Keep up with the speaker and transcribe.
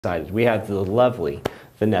excited. We have the lovely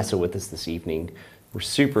Vanessa with us this evening. We're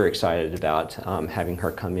super excited about having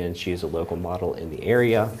her come in. She is a local model in the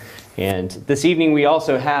area. And this evening we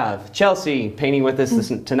also have Chelsea painting with us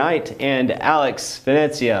tonight, and Alex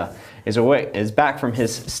Venezia is back from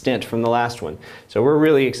his stint from the last one. So we're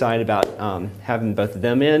really excited about having both of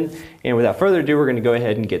them in. And without further ado, we're going to go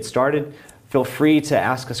ahead and get started. Feel free to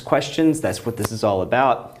ask us questions. That's what this is all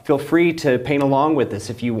about. Feel free to paint along with us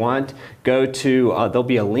if you want. Go to, there'll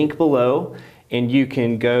be a link below, and you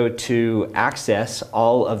can go to access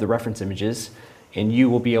all of the reference images, and you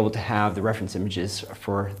will be able to have the reference images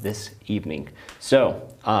for this evening.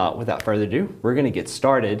 So without further ado, we're going to get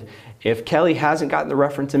started. If Kelly hasn't gotten the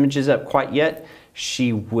reference images up quite yet,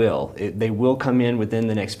 she will. They will come in within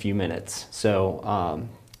the next few minutes. So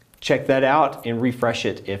check that out and refresh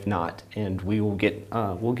it if not, and we'll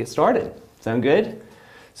get started. Sound good?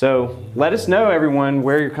 So let us know, everyone,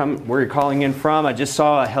 where you're calling in from. I just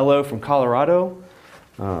saw a hello from Colorado.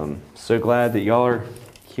 So glad that y'all are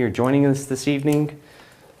here joining us this evening.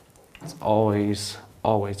 It's always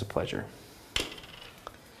a pleasure.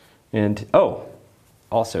 And oh,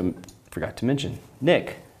 also forgot to mention,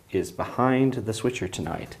 Nick is behind the switcher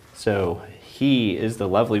tonight. So he is the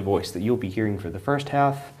lovely voice that you'll be hearing for the first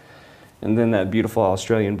half. And then that beautiful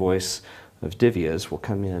Australian voice of Divia's will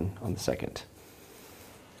come in on the second.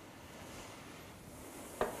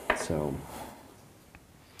 So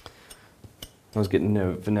I was getting to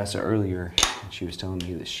know Vanessa earlier, and she was telling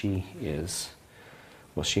me that she has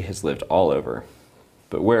lived all over.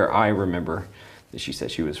 But where I remember that she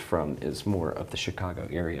said she was from is more of the Chicago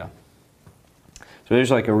area. So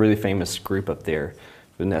there's like a really famous group up there,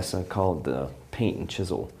 Vanessa, called the Paint and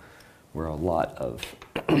Chisel, where a lot of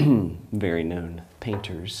very known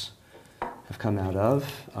painters have come out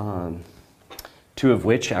of. Two of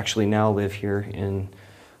which actually now live here in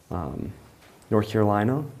North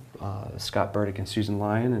Carolina, Scott Burdick and Susan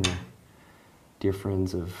Lyon, and dear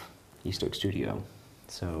friends of East Oak Studio.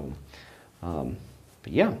 So, but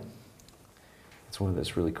yeah, it's one of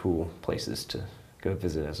those really cool places to go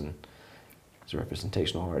visit as a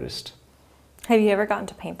representational artist. Have you ever gotten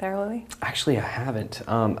to paint there, Louie? Actually, I haven't.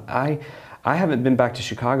 I haven't been back to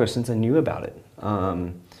Chicago since I knew about it.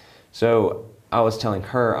 So I was telling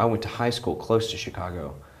her I went to high school close to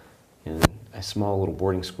Chicago in a small little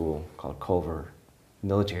boarding school called Culver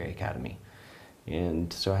Military Academy.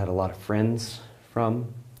 And so I had a lot of friends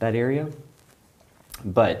from that area.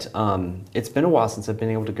 But it's been a while since I've been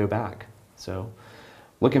able to go back. So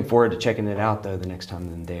looking forward to checking it out, though, the next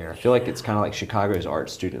time I'm there. I feel like it's kind of like Chicago's Art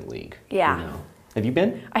Student League. Yeah. You know? Have you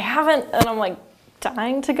been? I haven't, and I'm like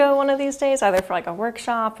dying to go one of these days, either for like a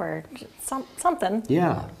workshop or something.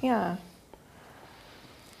 Yeah. Yeah.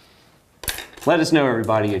 Let us know,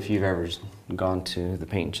 everybody, if you've ever gone to the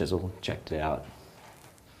Paint and Chisel, checked it out.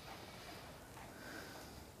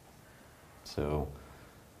 So,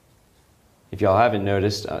 if y'all haven't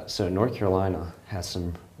noticed, so North Carolina has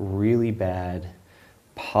some really bad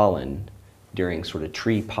pollen during sort of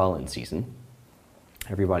tree pollen season.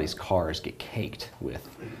 Everybody's cars get caked with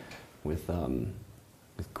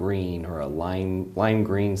green, or a lime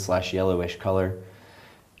green / yellowish color,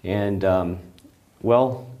 and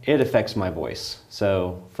well, it affects my voice.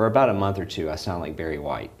 So for about a month or two, I sound like Barry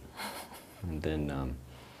White, and then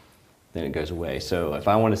it goes away. So if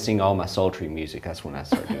I want to sing all my sultry music, that's when I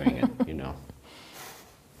start doing it. You know,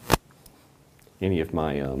 any of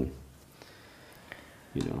my you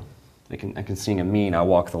know, I can sing a mean "I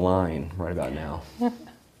Walk the Line" right about now.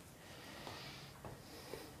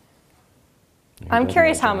 I'm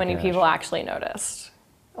curious how many people actually noticed.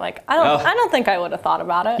 Like, I don't think I would have thought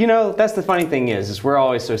about it. You know, that's the funny thing is we're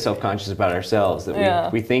always so self-conscious about ourselves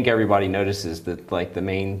that we think everybody notices that, like, the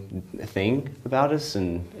main thing about us,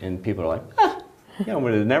 and people are like, yeah, I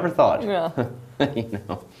would have never thought. Yeah. You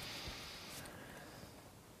know.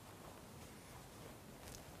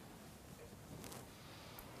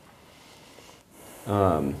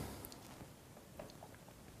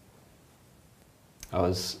 I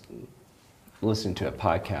was listening to a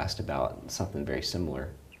podcast about something very similar,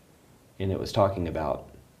 and it was talking about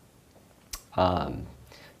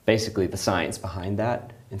basically the science behind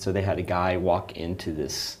that. And so they had a guy walk into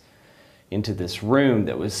this room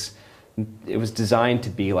that was designed to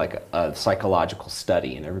be like a psychological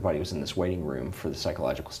study, and everybody was in this waiting room for the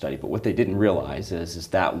psychological study. But what they didn't realize is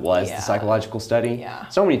that was the psychological study. Yeah.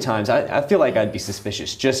 So many times I feel like I'd be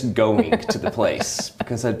suspicious just going to the place,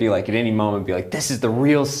 because I'd be like, at any moment, be like, this is the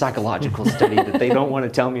real psychological study that they don't want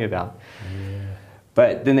to tell me about. Yeah.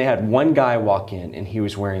 But then they had one guy walk in, and he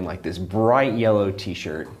was wearing like this bright yellow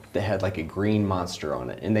t-shirt that had like a green monster on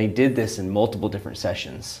it. And they did this in multiple different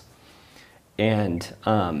sessions. and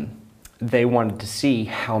they wanted to see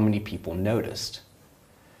how many people noticed.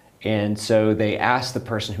 And so they asked the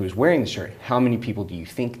person who was wearing the shirt, how many people do you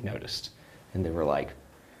think noticed? And they were like,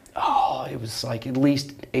 oh, it was like at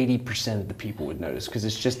least 80% of the people would notice, because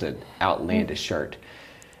it's just an outlandish shirt.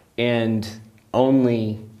 And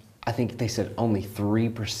only, I think they said only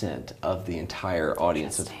 3% of the entire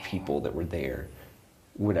audience of people that were there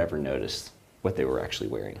would ever notice what they were actually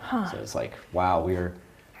wearing. So it's like, wow, we're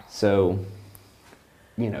so,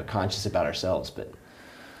 you know, conscious about ourselves, but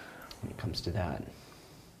when it comes to that.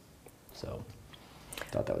 So I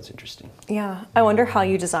thought that was interesting. Yeah, I wonder how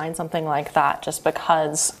you design something like that, just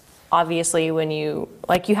because obviously when you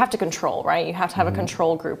have to control, right? You have to have a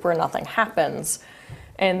control group where nothing happens.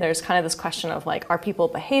 And there's kind of this question of like, are people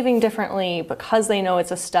behaving differently because they know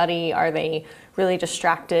it's a study? Are they really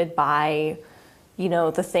distracted by, you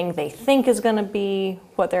know, the thing they think is going to be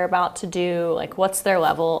what they're about to do? Like, what's their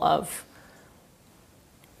level of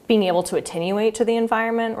being able to attenuate to the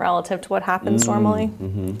environment relative to what happens normally?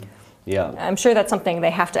 Mm-hmm. Yeah. I'm sure that's something they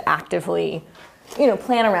have to actively, you know,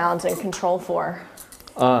 plan around and control for.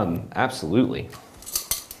 Absolutely.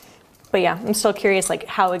 But yeah, I'm still curious, like,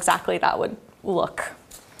 how exactly that would look.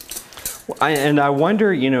 And I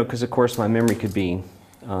wonder, you know, because of course my memory could be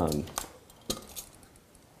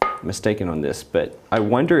mistaken on this, but I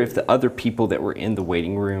wonder if the other people that were in the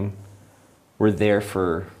waiting room were there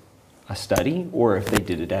for a study, or if they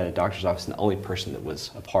did it at a doctor's office and the only person that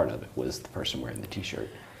was a part of it was the person wearing the t-shirt.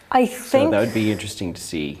 I think, so that would be interesting to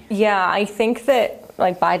see. Yeah, I think that,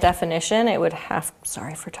 like, by definition, it would have,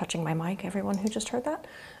 sorry for touching my mic, everyone who just heard that.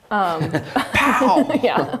 Pow!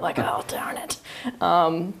 Yeah, like, oh, darn it.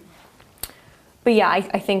 But yeah,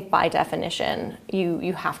 I think by definition,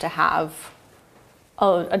 you have to have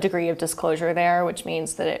a degree of disclosure there, which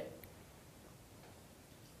means that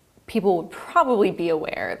people would probably be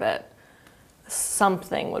aware that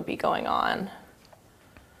something would be going on.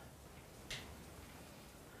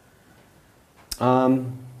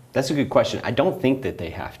 That's a good question. I don't think that they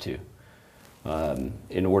have to,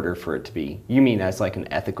 in order for it to be. You mean as like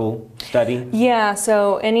an ethical study? Yeah,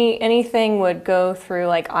 so anything would go through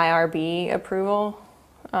like IRB approval,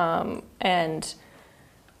 and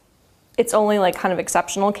it's only like kind of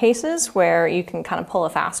exceptional cases where you can kind of pull a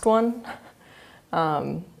fast one.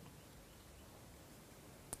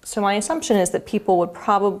 So my assumption is that people would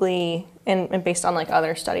probably, and based on like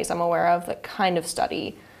other studies I'm aware of that kind of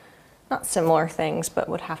study, not similar things, but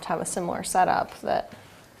would have to have a similar setup, that,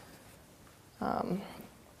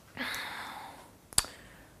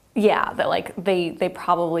 yeah, that like they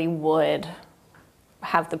probably would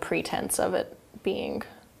have the pretense of it being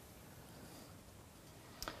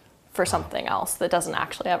for something else that doesn't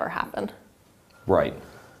actually ever happen. Right.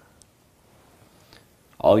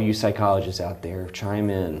 All you psychologists out there, chime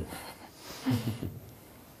in.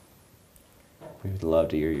 We would love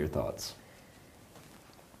to hear your thoughts.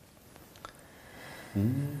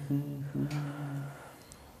 Mm-hmm.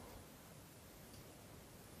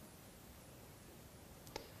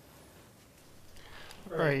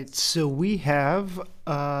 All right, so we have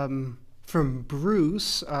from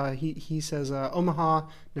Bruce, he says, Omaha,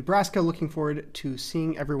 Nebraska, looking forward to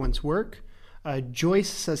seeing everyone's work. Joyce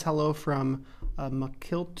says hello from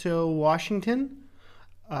Mukilteo, Washington.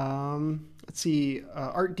 Let's see,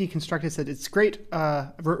 Art Deconstructed said, it's great,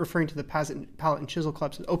 referring to the Palette and Chisel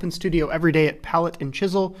Club. Said, open studio every day at Palette and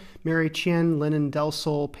Chisel. Mary Chien, Lennon Del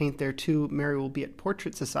Sol paint there too. Mary will be at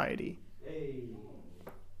Portrait Society. Hey.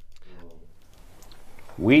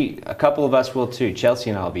 A couple of us will too. Chelsea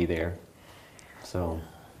and I'll be there. So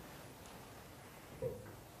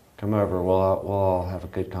come over, we'll all have a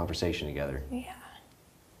good conversation together. Yeah.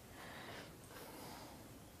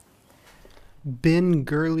 Ben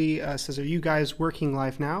Gurley says, are you guys working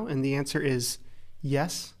live now? And the answer is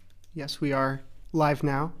yes. Yes, we are live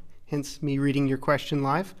now, hence me reading your question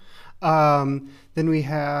live. Then we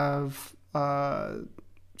have,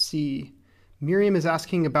 Miriam is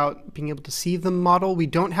asking about being able to see the model. We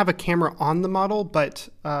don't have a camera on the model, but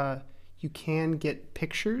you can get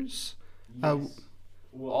pictures. Yes.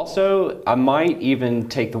 Well, also, I might even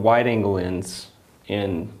take the wide angle lens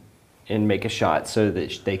and make a shot so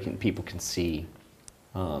that people can see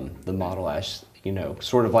the model as, you know,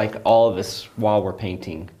 sort of like all of us while we're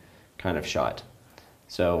painting kind of shot.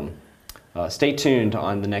 So stay tuned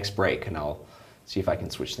on the next break and I'll see if I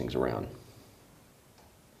can switch things around.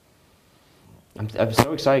 I'm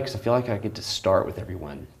so excited because I feel like I get to start with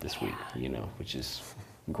everyone this week, you know, which is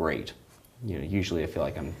great. You know, usually I feel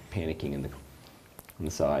like I'm panicking on the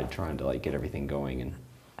side trying to like get everything going. And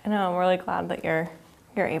I know, I'm really glad that you're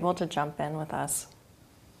able to jump in with us.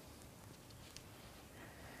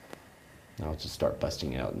 I'll just start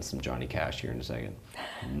busting out in some Johnny Cash here in a second.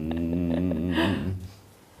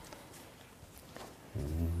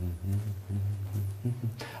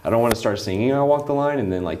 I don't want to start singing I Walk the Line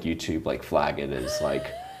and then like YouTube like flag it as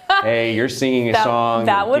like, hey, you're singing a song.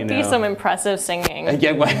 That would you be know. some impressive singing.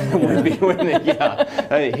 Yeah, would be, wouldn't it? Yeah,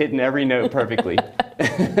 hitting every note perfectly,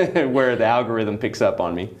 where the algorithm picks up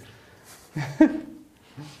on me.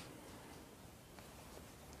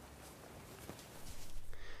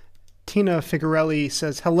 Tina Figarelli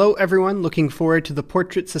says, hello, everyone. Looking forward to the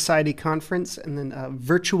Portrait Society conference, and then a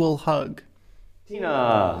virtual hug.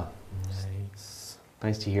 Tina.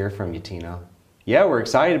 Nice to hear from you, Tina. Yeah, we're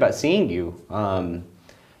excited about seeing you.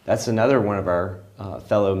 That's another one of our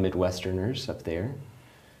fellow Midwesterners up there.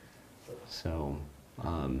 So,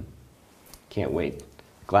 can't wait.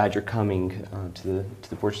 Glad you're coming to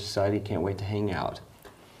the Portrait Society. Can't wait to hang out.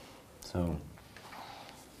 So,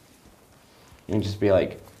 you can just be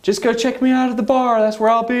like, just go check me out at the bar. That's where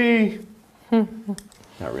I'll be.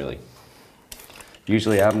 Not really.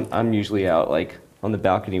 Usually, I'm usually out like on the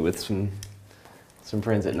balcony with some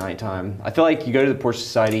friends at nighttime. I feel like you go to the Portrait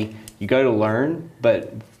Society, you go to learn,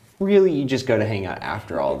 but really you just go to hang out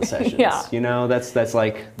after all the sessions. Yeah. You know, that's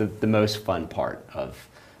like the most fun part of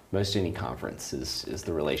most any conference is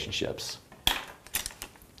the relationships.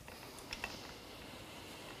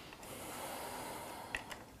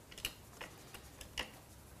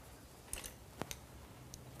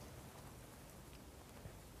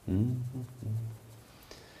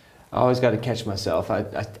 I always got to catch myself.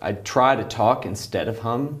 I try to talk instead of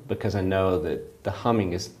hum because I know that the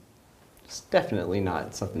humming is definitely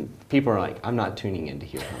not something people are like, I'm not tuning in to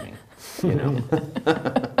hear humming, you know.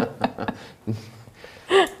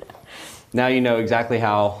 Now you know exactly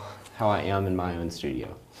how I am in my own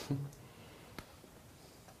studio.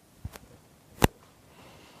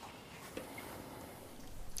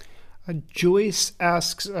 Joyce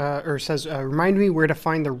asks, or says, remind me where to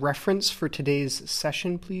find the reference for today's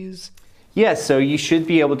session, please. Yes, so you should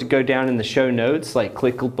be able to go down in the show notes, like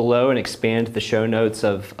click below and expand the show notes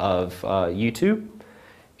of YouTube.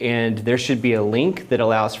 And there should be a link that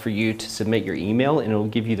allows for you to submit your email, and it will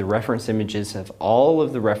give you the reference images of all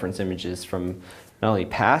of the reference images from not only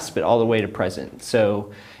past, but all the way to present.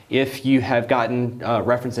 So if you have gotten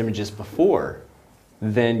reference images before,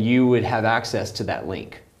 then you would have access to that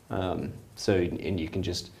link. And you can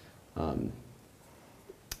just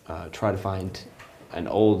try to find an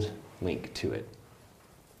old link to it.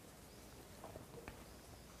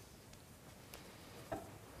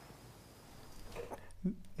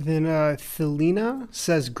 Then Thelina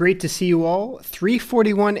says, great to see you all.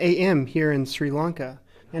 3:41 a.m. here in Sri Lanka.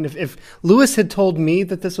 And if Lewis had told me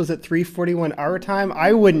that this was at 3:41 our time,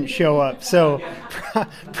 I wouldn't show up. So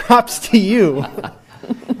props to you.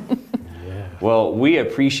 Well, we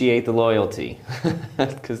appreciate the loyalty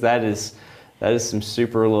because that is some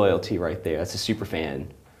super loyalty right there. That's a super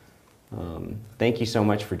fan. Thank you so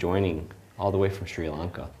much for joining all the way from Sri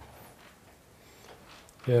Lanka.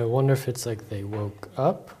 Yeah, I wonder if it's like they woke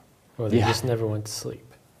up or they just never went to sleep.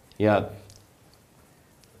 Yeah.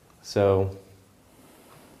 So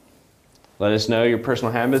let us know your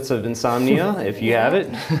personal habits of insomnia if you have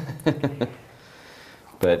it.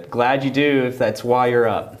 But glad you do if that's why you're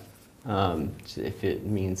up. If it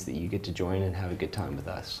means that you get to join and have a good time with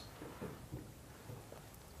us.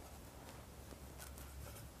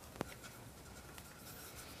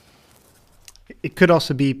 It could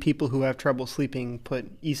also be people who have trouble sleeping put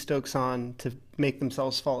E-Stokes on to make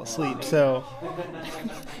themselves fall asleep. So,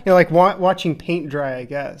 like watching paint dry, I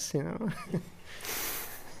guess, you know.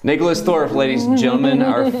 Nicholas Thorpe, ladies and gentlemen,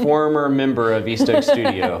 our former member of E-Stokes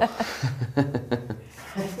Studio.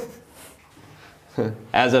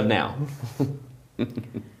 As of now.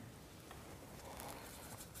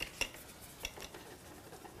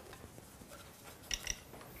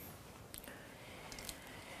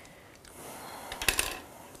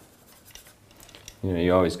 You know,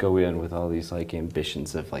 you always go in with all these like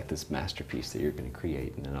ambitions of like this masterpiece that you're going to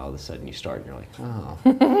create, and then all of a sudden you start and you're like, oh.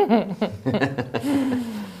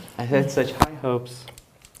 I had such high hopes.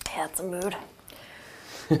 Yeah, it's a mood.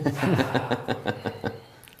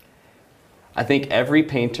 I think every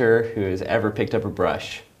painter who has ever picked up a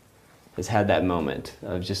brush has had that moment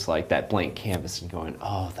of just like that blank canvas and going,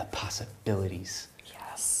 oh, the possibilities.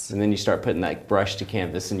 Yes. And then you start putting that brush to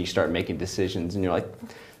canvas and you start making decisions and you're like,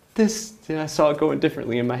 this, I saw it going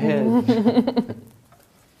differently in my head.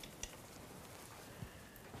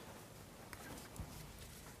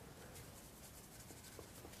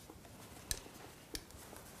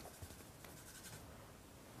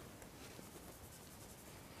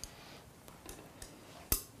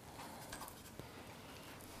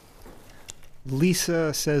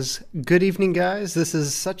 Lisa says, "Good evening, guys. This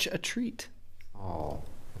is such a treat." Oh,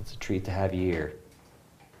 it's a treat to have you here.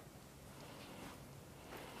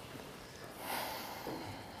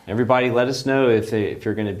 Everybody, let us know if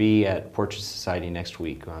you're going to be at Portrait Society next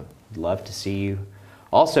week. I'd love to see you.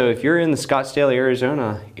 Also, if you're in the Scottsdale,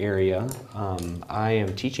 Arizona area, I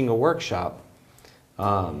am teaching a workshop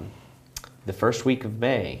the first week of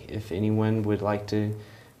May. If anyone would like to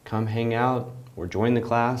come hang out or join the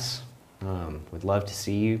class, would love to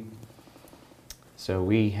see you. So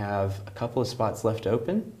we have a couple of spots left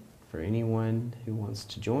open for anyone who wants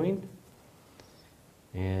to join.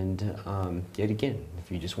 And yet again,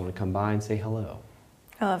 if you just want to come by and say hello.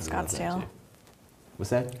 I love we'd love that Scottsdale. too. What's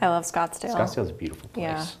that? I love Scottsdale. Scottsdale's a beautiful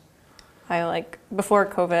place. Yeah. Before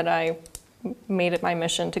COVID, I made it my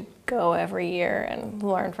mission to go every year and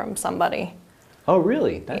learn from somebody. Oh,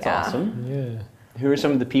 really? That's Yeah. awesome. Yeah. Who are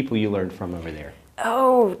some of the people you learned from over there?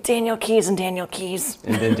 Oh, Daniel Keys and Daniel Keys.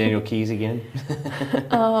 And then Daniel Keys again?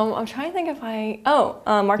 I'm trying to think if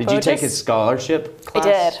Mark Did you take Botis. his scholarship I class?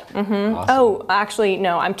 did. Mm-hmm. Awesome. Oh, actually,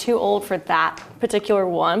 no, I'm too old for that particular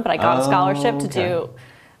one, but I got a scholarship to do,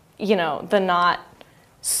 the not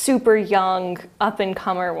super young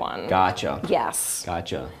up-and-comer one. Gotcha. Yes.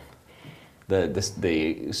 Gotcha.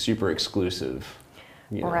 The super exclusive.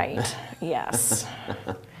 Right. Yes.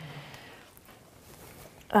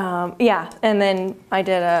 Yeah, and then I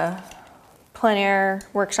did a plein air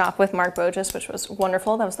workshop with Mark Botis, which was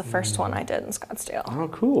wonderful. That was the first one I did in Scottsdale. Oh,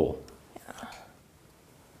 cool. Yeah.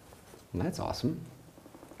 That's awesome.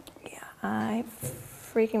 Yeah, I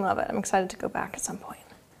freaking love it. I'm excited to go back at some point.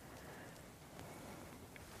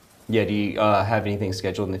 Yeah, do you have anything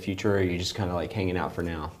scheduled in the future, or are you just kind of like hanging out for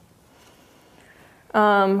now?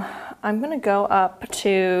 I'm going to go up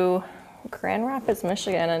to Grand Rapids,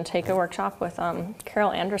 Michigan, and take a workshop with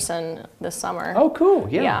Carol Anderson this summer. Oh, cool.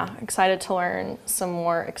 Yeah. Yeah, excited to learn some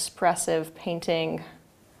more expressive painting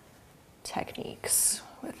techniques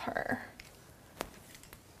with her.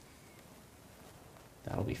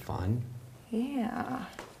 That'll be fun. Yeah,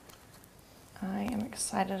 I am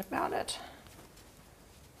excited about it.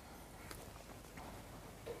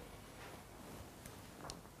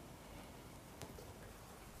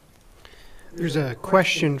 There's a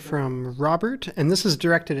question from Robert, and this is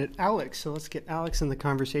directed at Alex, so let's get Alex in the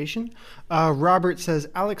conversation. Robert says,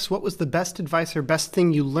 "Alex, what was the best advice or best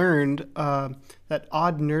thing you learned that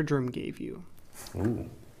Odd Nerdrum gave you?" Ooh.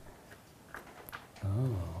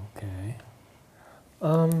 Oh, okay.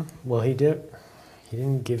 Well, he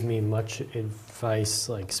didn't give me much advice,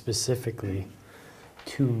 like specifically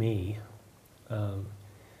to me.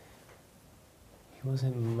 He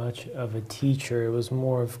wasn't much of a teacher. It was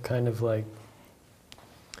more of kind of like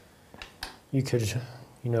you could,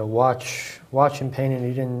 watch him paint, and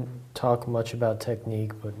he didn't talk much about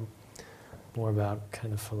technique, but more about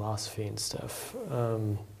kind of philosophy and stuff.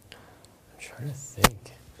 I'm trying to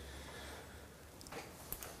think.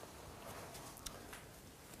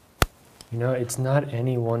 It's not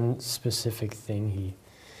any one specific thing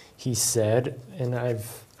he said, and I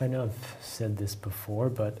know I've said this before,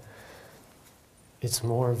 but it's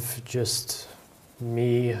more of just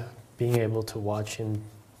me being able to watch him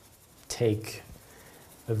take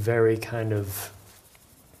a very kind of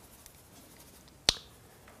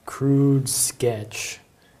crude sketch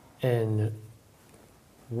and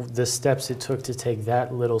the steps it took to take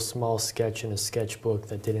that little small sketch in a sketchbook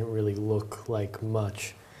that didn't really look like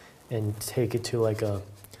much and take it to like a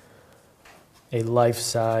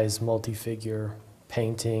life-size multi-figure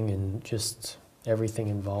painting and just everything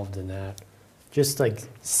involved in that. Just like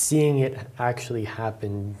seeing it actually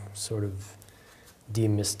happen sort of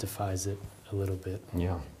demystifies it a little bit.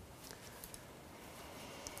 Yeah.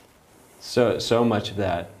 So much of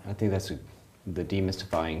that, I think that's the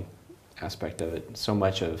demystifying aspect of it. So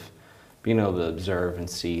much of being able to observe and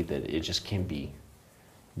see that it just can be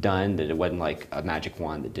done, that it wasn't like a magic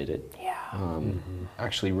wand that did it. Yeah.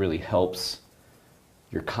 Actually really helps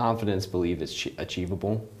your confidence believe it's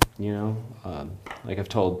achievable, like I've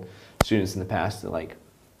told students in the past that like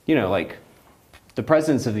the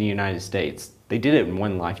presidents of the United States, they did it in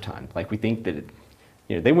one lifetime. Like we think that,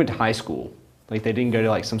 they went to high school. Like they didn't go to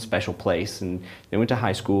like some special place, and they went to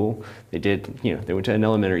high school. They did, they went to an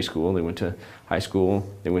elementary school, they went to high school,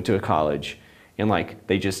 they went to a college, and like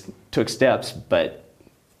they just took steps, but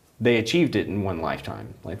they achieved it in one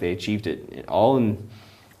lifetime. Like they achieved it all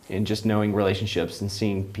in just knowing relationships and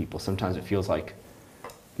seeing people. Sometimes it feels like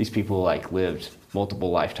these people like lived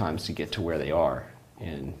multiple lifetimes to get to where they are,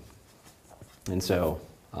 and so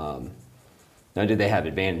now do they have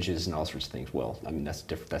advantages and all sorts of things? Well, I mean that's a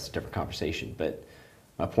different conversation. But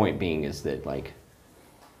my point being is that like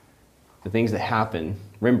the things that happen,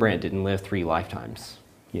 Rembrandt didn't live 3 lifetimes,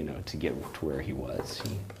 you know, to get to where he was.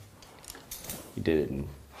 He did it in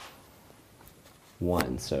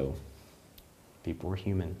one, so people were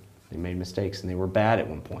human. They made mistakes and they were bad at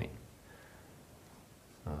one point.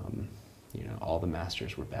 You know, all the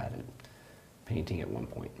masters were bad at painting at one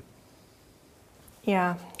point.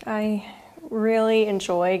 Yeah, I really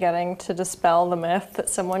enjoy getting to dispel the myth that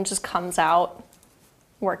someone just comes out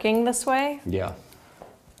working this way. Yeah.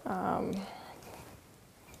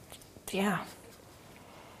 Yeah.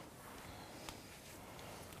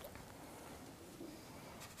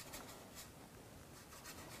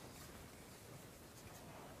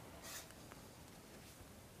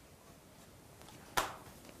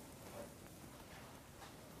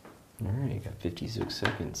 All right, got 56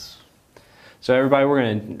 seconds. So everybody, we're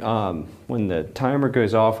gonna, when the timer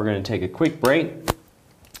goes off, we're gonna take a quick break,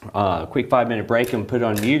 quick 5-minute break and put it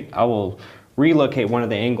on mute. I will relocate one of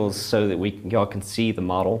the angles so that y'all can see the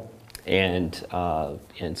model and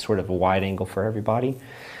sort of a wide angle for everybody.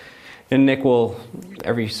 And Nick will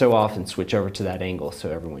every so often switch over to that angle so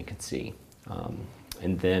everyone can see.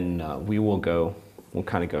 And then we'll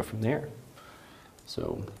kind of go from there.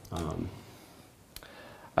 So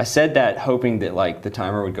I said that hoping that like the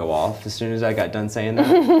timer would go off as soon as I got done saying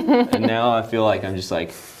that. And now I feel like I'm just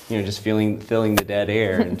like, you know, just filling the dead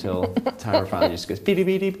air until the timer finally just goes beep,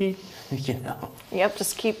 beep, beep, beep, you know. Yep,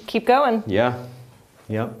 just keep going. Yeah.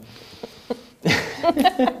 Yep.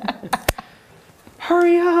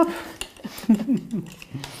 Hurry up.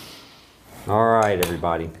 All right,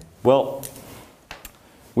 everybody. Well,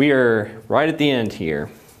 we are right at the end here.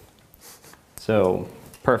 So,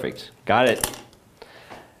 perfect. Got it.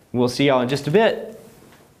 We'll see y'all in just a bit.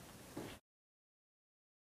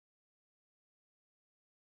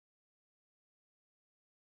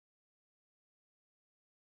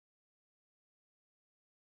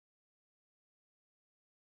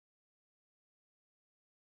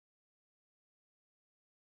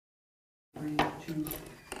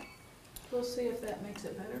 We'll see if that makes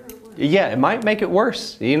it better or worse. Yeah, it might make it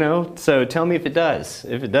worse, you know, so tell me if it does.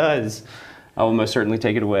 If it does, I will most certainly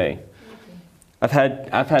take it away. Okay.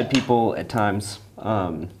 I've had people at times,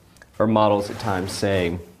 or models at times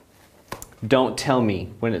say, don't tell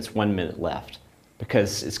me when it's 1 minute left,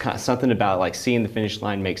 because it's kind of something about like seeing the finish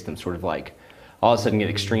line makes them sort of like all of a sudden get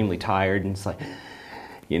extremely tired, and it's like,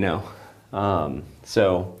 you know,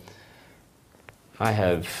 so I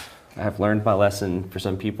have learned my lesson. For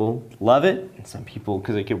some people, love it, and some people,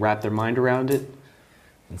 because they can wrap their mind around it,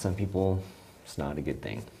 and some people, it's not a good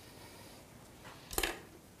thing.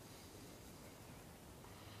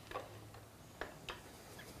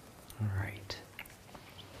 All right.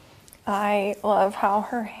 I love how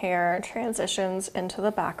her hair transitions into the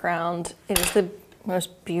background. It is the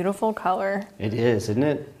most beautiful color. It is, isn't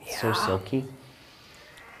it? So Yeah. silky.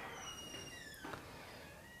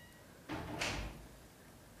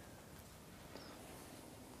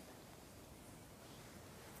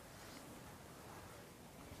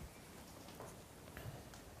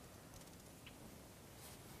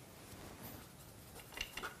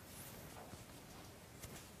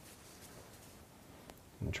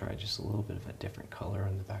 I'm gonna try just a little bit of a different color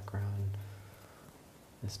in the background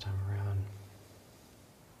this time around.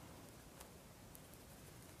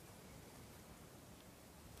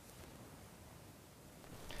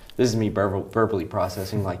 This is me verbally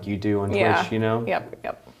processing like you do on Yeah. Twitch, you know?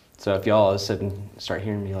 Yep. So if y'all all of a sudden start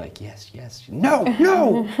hearing me like, yes, yes, no,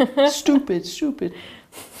 no, stupid, stupid,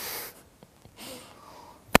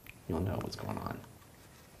 you'll know what's going on.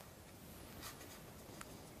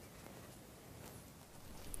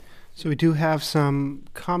 So we do have some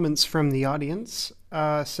comments from the audience.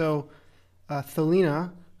 Thelina,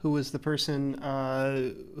 who was the person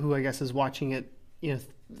who I guess is watching it,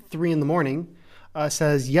 3 in the morning,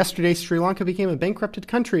 says, yesterday Sri Lanka became a bankrupted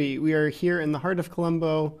country. We are here in the heart of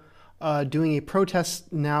Colombo doing a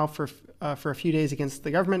protest now for a few days against the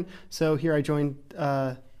government. So here I joined.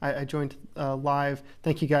 I joined live.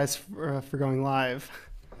 Thank you guys for going live.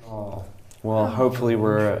 Oh. Well, hopefully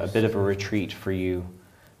we're a bit of a retreat for you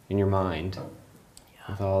in your mind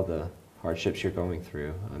with all the hardships you're going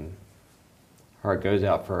through. Heart goes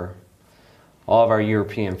out for all of our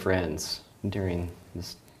European friends during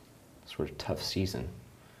this sort of tough season.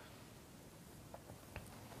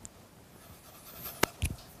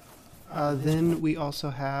 Then we also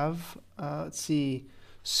have, let's see,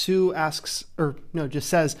 Sue asks, just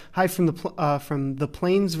says, hi from the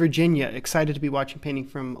Plains, Virginia. Excited to be watching painting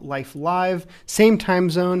from Life Live. Same time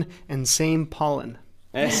zone and same pollen.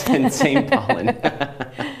 And same pollen.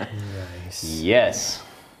 Nice. Yes.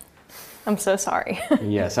 I'm so sorry.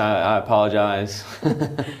 Yes, I apologize.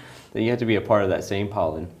 that you have to be a part of that same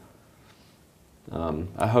pollen.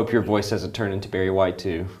 I hope your voice doesn't turn into Barry White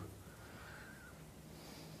too.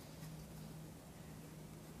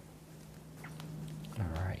 All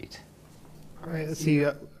right. All right, let's see.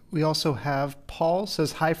 We also have Paul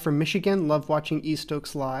says, hi from Michigan. Love watching East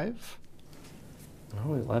Oaks live. I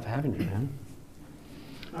always love having you, man.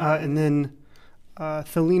 And then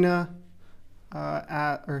Thelina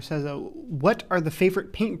says, what are the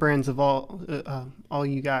favorite paint brands of all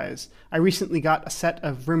you guys? I recently got a set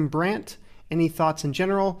of Rembrandt. Any thoughts in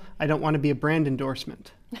general? I don't want to be a brand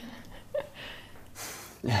endorsement.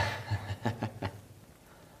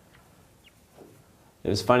 It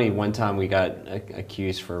was funny, one time we got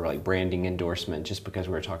accused for like branding endorsement just because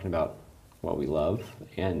we were talking about what we love.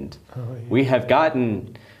 And we have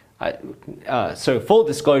gotten, so full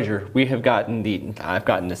disclosure, I've gotten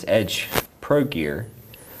this Edge Pro gear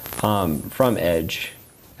from Edge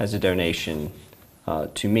as a donation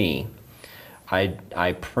to me.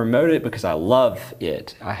 I promote it because I love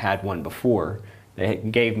it. I had one before. They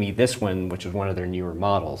gave me this one, which was one of their newer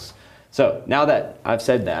models. So now that I've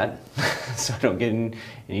said that, so I don't get in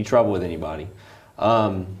any trouble with anybody,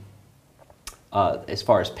 as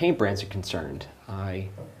far as paint brands are concerned, I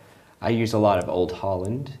use a lot of Old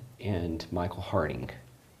Holland and Michael Harding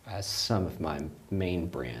as some of my main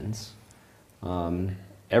brands.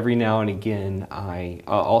 Every now and again, I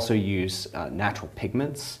also use natural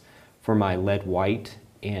pigments for my lead white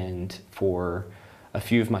and for a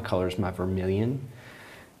few of my colors, my vermilion.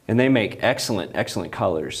 And they make excellent, excellent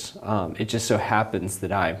colors. It just so happens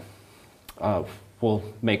that I will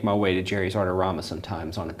make my way to Jerry's Artorama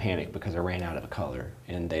sometimes on a panic because I ran out of a color,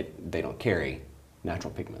 and they don't carry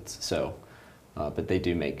natural pigments. So, but they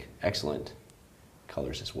do make excellent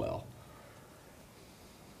colors as well.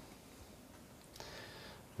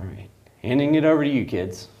 All right, handing it over to you,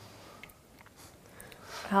 kids.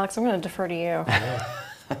 Alex, I'm going to defer to you.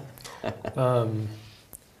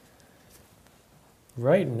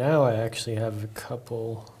 Right now, I actually have a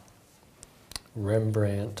couple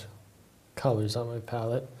Rembrandt colors on my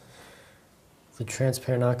palette. The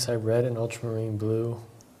Transparent Oxide Red and Ultramarine Blue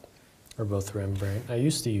are both Rembrandt. I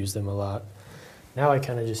used to use them a lot. Now I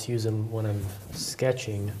kind of just use them when I'm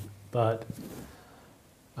sketching, but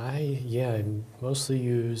I mostly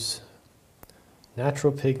use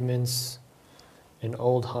natural pigments in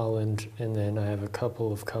Old Holland, and then I have a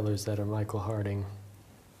couple of colors that are Michael Harding.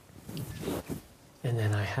 And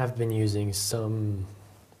then I have been using some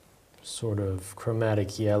sort of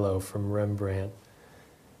chromatic yellow from Rembrandt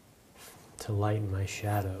to lighten my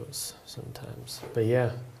shadows sometimes. But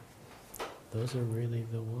yeah, those are really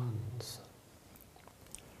the ones.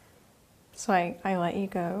 So I let you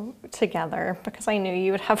go together because I knew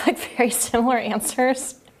you would have like very similar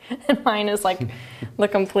answers, and mine is like the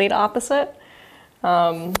complete opposite.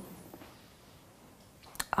 I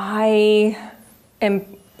am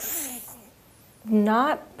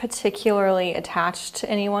not particularly attached to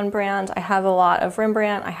any one brand. I have a lot of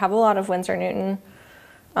Rembrandt, I have a lot of Winsor Newton,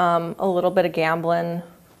 a little bit of Gamblin.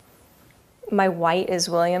 My white is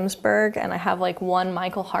Williamsburg, and I have like one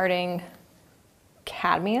Michael Harding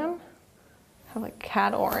cadmium. I have like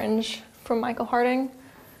cad orange from Michael Harding.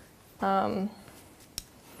 I'm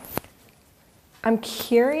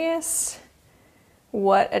curious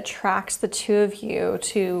what attracts the two of you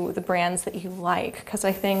to the brands that you like, because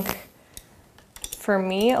I think for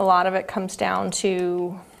me, a lot of it comes down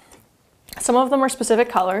to, some of them are specific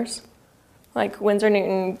colors. Like Winsor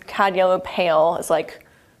Newton Cad Yellow Pale is like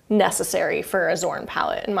necessary for a Zorn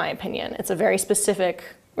palette, in my opinion. It's a very specific,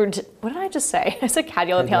 what did I just say? I said Cad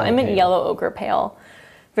Yellow Pale, I meant Yellow Ochre Pale.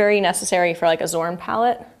 Very necessary for like a Zorn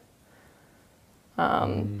palette.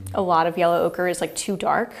 A lot of Yellow Ochre is like too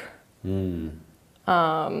dark. But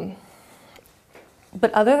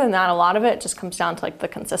other than that, a lot of it just comes down to like the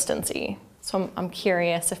consistency. So I'm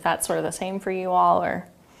curious if that's sort of the same for you all, or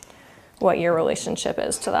what your relationship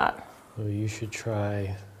is to that. Well, you should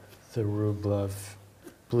try the Rublev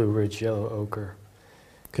Blue Ridge Yellow Ochre.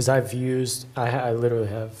 Because I've used, I literally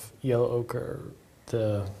have Yellow Ochre,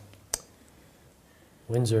 the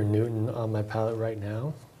Winsor Newton on my palette right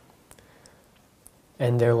now.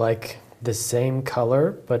 And they're like the same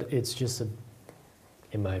color, but it's just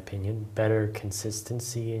in my opinion, better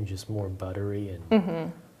consistency and just more buttery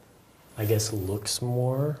and I guess looks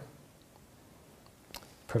more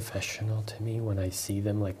professional to me when I see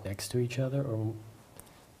them like next to each other, or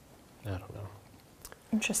I don't know.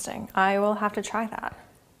 Interesting. I will have to try that.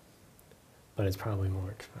 But it's probably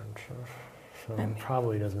more expensive, so it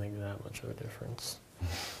probably doesn't make that much of a difference.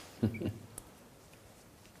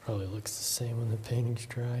 Probably looks the same when the painting's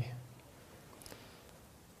dry.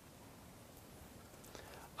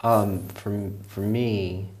 For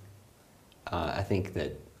me, I think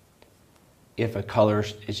that if a color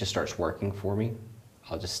it just starts working for me,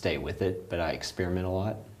 I'll just stay with it. But I experiment a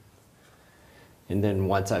lot, and then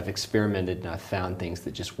once I've experimented and I've found things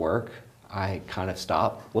that just work, I kind of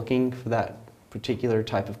stop looking for that particular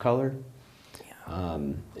type of color.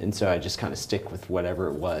 And so I just kind of stick with whatever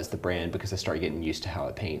it was, the brand, because I start getting used to how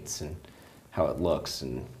it paints and how it looks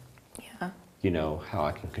and, you know, how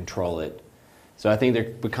I can control it. So I think there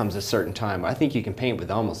becomes a certain time. I think you can paint with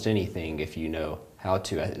almost anything if you know how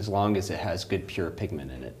to, as long as it has good pure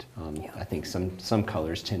pigment in it. I think some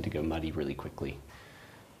colors tend to go muddy really quickly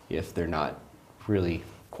if they're not really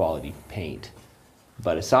quality paint.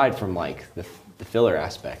 But aside from like the filler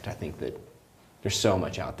aspect, I think that there's so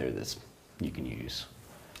much out there that's you can use.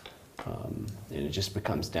 And it just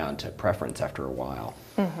becomes down to preference after a while.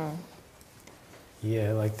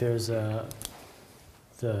 Yeah, like there's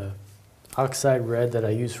the oxide red that I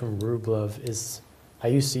use from Rublev is, I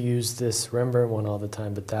used to use this Rembrandt one all the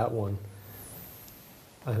time, but that one,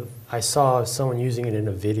 I saw someone using it in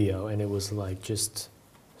a video and it was like just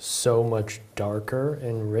so much darker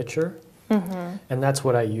and richer. And that's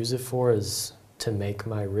what I use it for, is to make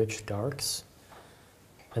my rich darks.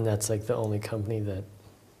 And that's like the only company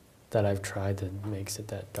that I've tried that makes it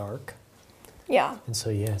that dark. Yeah. And so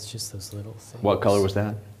yeah, it's just those little things. What color was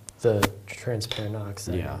that? The transparent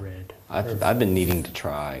oxide red. I've been needing to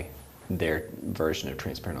try their version of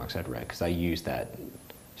transparent oxide red because I use that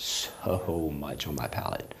so much on my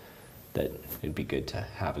palette that it'd be good to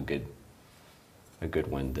have a good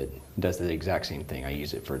one that does the exact same thing. I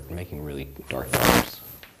use it for making really dark colors.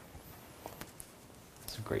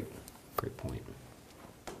 It's a great point.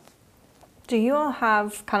 Do you all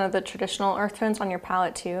have kind of the traditional earth tones on your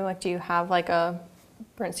palette too? Like, do you have like a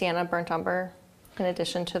burnt sienna, burnt umber, in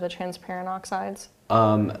addition to the transparent oxides?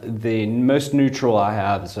 The most neutral I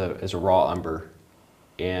have is a raw umber,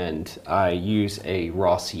 and I use a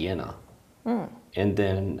raw sienna. And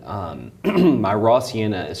then my raw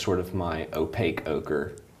sienna is sort of my opaque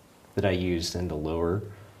ochre that I use in the lower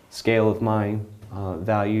scale of my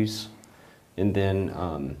values. And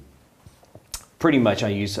then pretty much I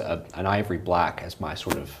use an ivory black as my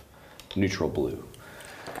sort of neutral blue.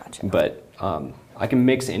 Gotcha. But I can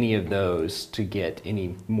mix any of those to get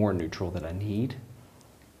any more neutral that I need.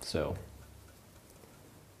 So.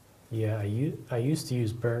 Yeah, I used to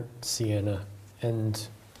use burnt sienna, and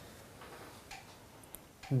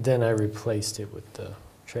then I replaced it with the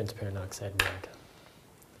transparent oxide red.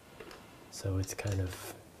 So it's kind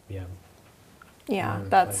of, yeah. Yeah, more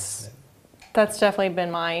that's replacement. That's definitely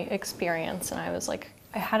been my experience, and I was like,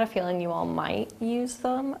 I had a feeling you all might use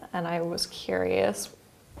them, and I was curious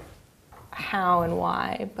how and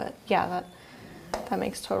why, but yeah, that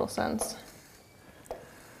makes total sense.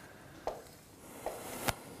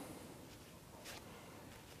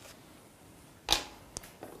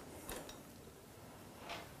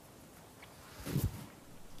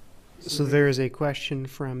 So there is a question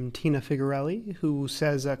from Tina Figarelli who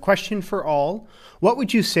says, a question for all. What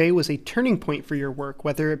would you say was a turning point for your work,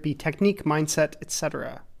 whether it be technique, mindset,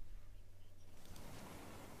 etc.?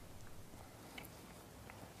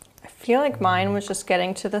 I feel like mine was just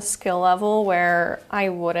getting to the skill level where I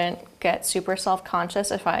wouldn't get super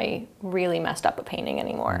self-conscious if I really messed up a painting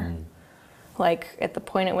anymore. Like at the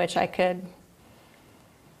point at which I could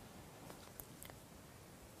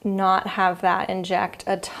not have that inject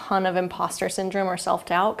a ton of imposter syndrome or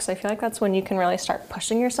self-doubt, because I feel like that's when you can really start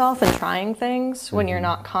pushing yourself and trying things, when you're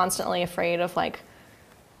not constantly afraid of like,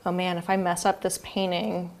 oh man, if I mess up this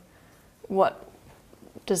painting, what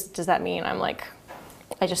does that mean? I'm like,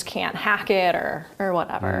 I just can't hack it or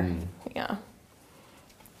whatever. Yeah.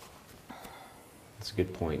 That's a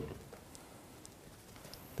good point.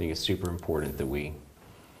 I think it's super important that we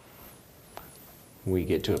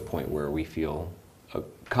get to a point where we feel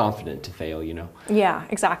confident to fail, you know? Yeah,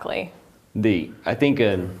 exactly. I think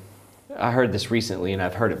I heard this recently, and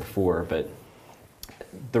I've heard it before, but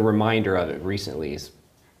the reminder of it recently is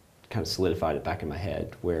kind of solidified it back in my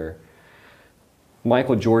head, where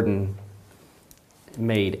Michael Jordan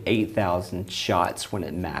made 8,000 shots when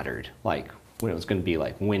it mattered, like when it was going to be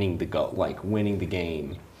like winning the goal, like winning the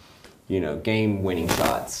game, you know, game-winning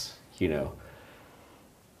shots, you know.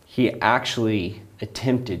 He actually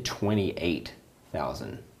attempted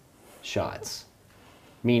 28,000 shots,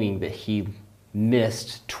 meaning that he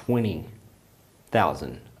missed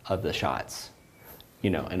 20,000 of the shots, you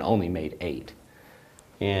know, and only made 8.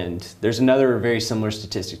 And there's another very similar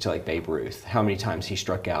statistic to like Babe Ruth. How many times he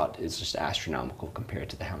struck out is just astronomical compared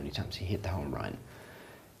to how many times he hit the home run.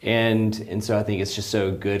 And so I think it's just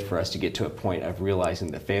so good for us to get to a point of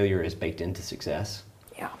realizing that failure is baked into success.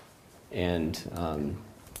 Yeah. And,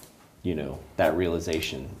 you know, that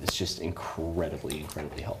realization is just incredibly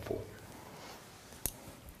helpful.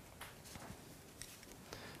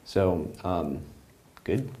 So,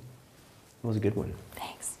 good. That was a good one.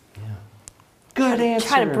 Thanks. Yeah. Good answer.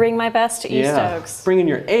 Try to bring my best to East Oaks. Bringing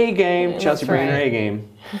your A game. That's Chelsea bringing her right. A game.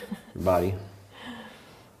 Everybody.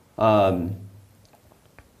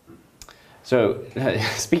 So,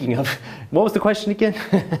 speaking of, what was the question again?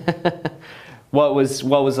 What was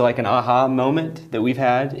like an aha moment that we've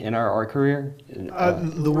had in our career?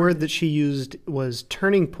 The word that she used was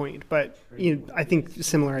turning point, but you know, I think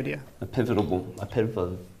similar idea. A pivotal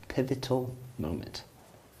moment.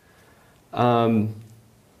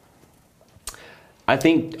 I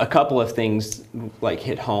think a couple of things like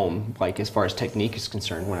hit home, like as far as technique is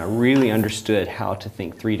concerned, when I really understood how to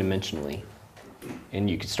think three-dimensionally and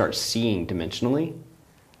you could start seeing dimensionally,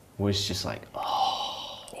 was just like,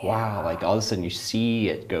 oh, wow. Like all of a sudden you see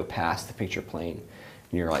it go past the picture plane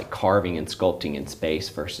and you're like carving and sculpting in space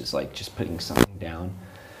versus like just putting something down.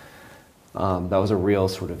 That was a real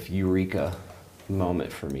sort of eureka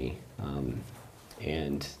moment for me,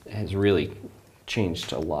 and has really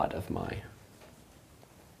changed a lot of my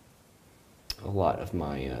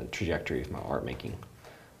trajectory of my art making,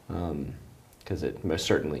 because it most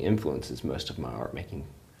certainly influences most of my art making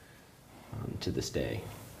to this day.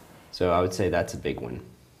 So I would say that's a big one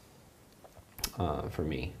for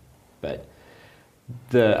me. But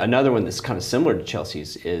another one that's kind of similar to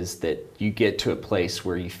Chelsea's is that you get to a place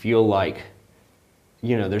where you feel like,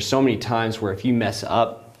 you know, there's so many times where if you mess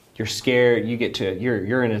up, you're scared,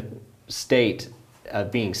 you're in a state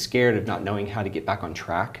of being scared of not knowing how to get back on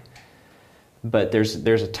track. But there's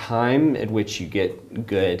a time at which you get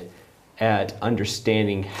good at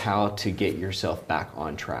understanding how to get yourself back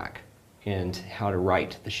on track and how to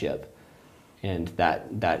right the ship. And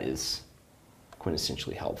that is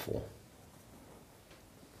quintessentially helpful.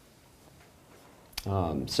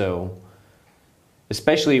 So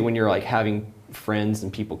especially when you're like having friends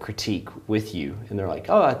and people critique with you and they're like,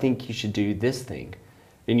 oh, I think you should do this thing.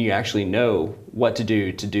 And you actually know what to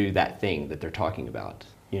do that thing that they're talking about,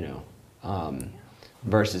 you know.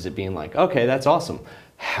 Versus it being like, okay, that's awesome.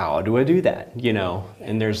 How do I do that? You know,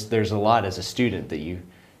 and there's a lot as a student that you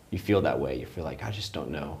feel that way. You feel like, I just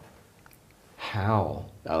don't know how.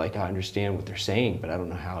 I understand what they're saying, but I don't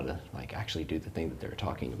know how to like actually do the thing that they're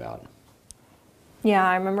talking about. Yeah,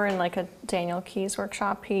 I remember in like a Daniel Keyes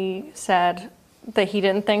workshop, he said that he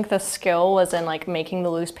didn't think the skill was in like making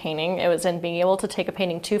the loose painting. It was in being able to take a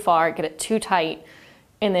painting too far, get it too tight,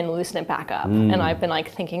 and then loosen it back up. And I've been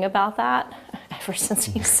like thinking about that ever since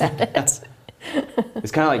he said it.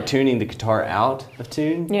 It's kind of like tuning the guitar out of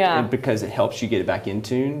tune. Yeah. And because it helps you get it back in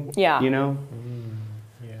tune. Yeah. You know?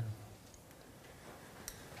 Yeah.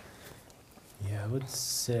 Yeah, I would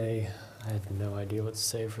say, I had no idea what to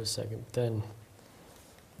say for a second. Then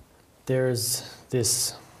there's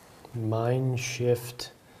this mind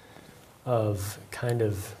shift of kind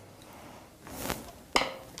of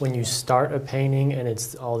when you start a painting and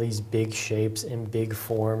it's all these big shapes and big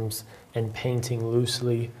forms and painting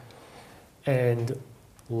loosely and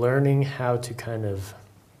learning how to kind of,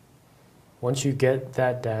 once you get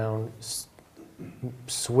that down,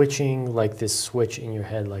 switching like this switch in your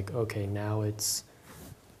head, like, okay, now it's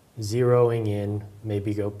zeroing in,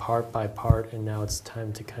 maybe go part by part, and now it's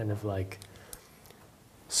time to kind of like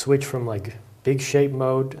switch from like big shape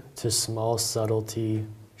mode to small subtlety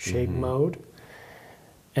shape mode.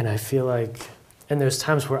 And I feel like, and there's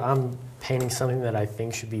times where I'm painting something that I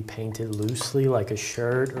think should be painted loosely, like a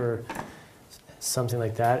shirt or something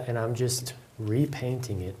like that, and I'm just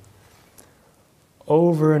repainting it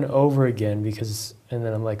over and over again and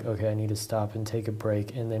then I'm like, okay, I need to stop and take a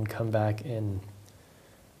break and then come back and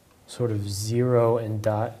sort of zero in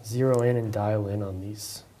and dial in on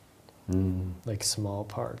these like small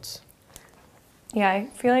parts. Yeah, I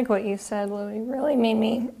feel like what you said, Louis, really made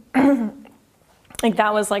me like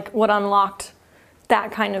that was like what unlocked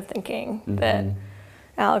that kind of thinking that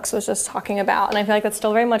Alex was just talking about. And I feel like that's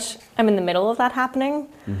still very much, I'm in the middle of that happening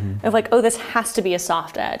of like, oh, this has to be a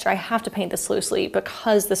soft edge, or I have to paint this loosely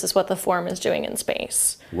because this is what the form is doing in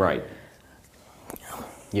space. Right.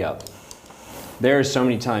 Yeah. There are so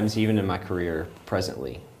many times, even in my career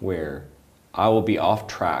presently, where I will be off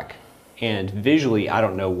track and visually I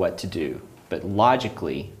don't know what to do, but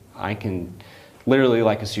logically I can literally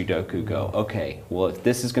like a Sudoku go, okay, well, if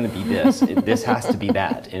this is going to be this, this has to be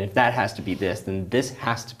that. And if that has to be this, then this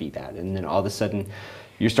has to be that. And then all of a sudden,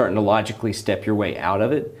 you're starting to logically step your way out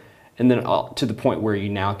of it. And then to the point where you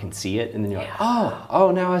now can see it. And then you're like,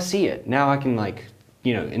 oh, now I see it. Now I can like,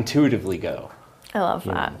 you know, intuitively go. I love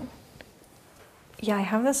that. Yeah, I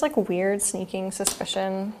have this like weird sneaking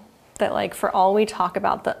suspicion that like for all we talk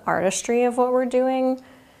about the artistry of what we're doing,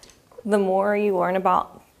 the more you learn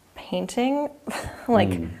about painting,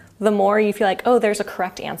 like the more you feel like, oh, there's a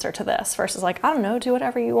correct answer to this versus like, I don't know, do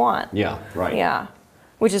whatever you want. Yeah, right. Yeah,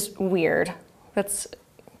 which is weird.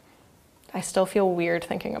 I still feel weird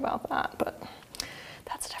thinking about that, but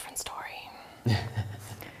that's a different story.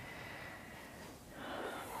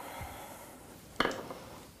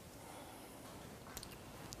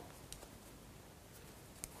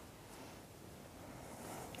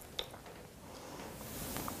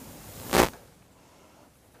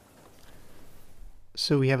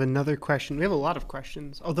 So we have another question. We have a lot of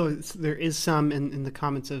questions, although there is some in the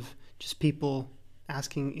comments of just people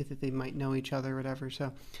asking if they might know each other or whatever.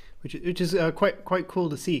 So, which is quite cool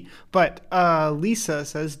to see. But Lisa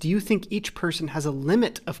says, do you think each person has a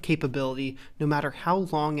limit of capability, no matter how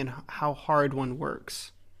long and how hard one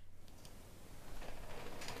works?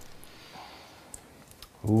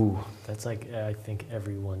 Ooh. That's like, I think,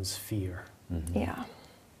 everyone's fear. Yeah.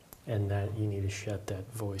 And that you need to shut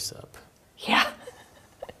that voice up. Yeah.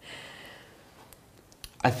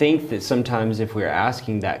 I think that sometimes if we're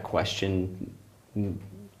asking that question,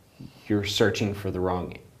 you're searching for the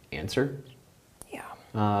wrong answer.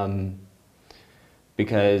 Yeah.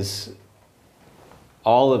 Because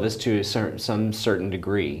all of us, to some certain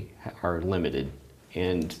degree, are limited,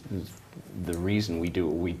 and the reason we do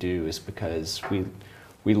what we do is because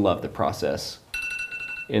we love the process.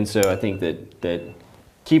 And so I think that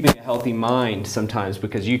keeping a healthy mind sometimes,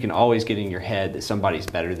 because you can always get in your head that somebody's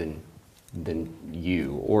better than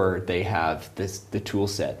you, or they have the tool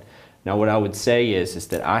set. Now what I would say is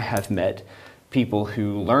that I have met people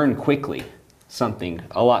who learn quickly something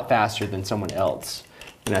a lot faster than someone else.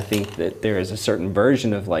 And I think that there is a certain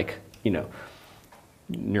version of like, you know,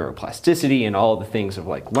 neuroplasticity and all the things of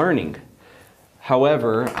like learning.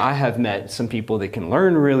 However, I have met some people that can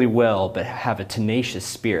learn really well but have a tenacious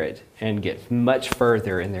spirit and get much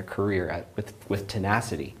further in their career with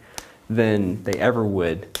tenacity than they ever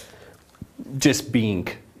would just being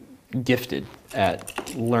gifted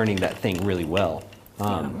at learning that thing really well.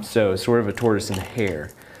 So sort of a tortoise and a hare.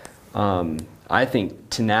 I think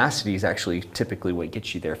tenacity is actually typically what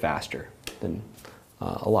gets you there faster than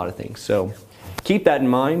a lot of things. So keep that in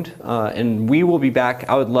mind, and we will be back.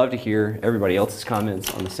 I would love to hear everybody else's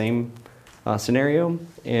comments on the same scenario,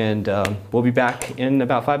 and we'll be back in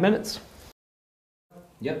about 5 minutes.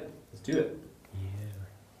 Yep, let's do it.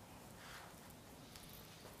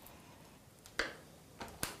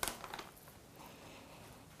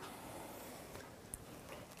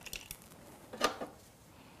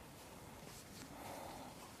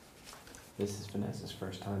 This is Vanessa's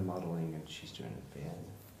first time modeling, and she's doing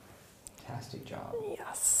a fantastic job.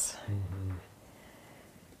 Yes.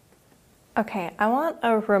 Okay, I want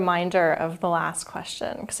a reminder of the last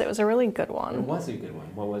question because it was a really good It one. was a good one.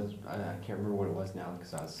 What was, I can't remember what it was now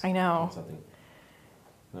because I was I know. on something.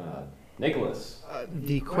 Nicholas.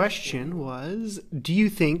 The question was, do you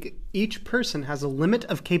think each person has a limit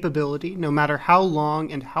of capability, no matter how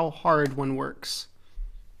long and how hard one works?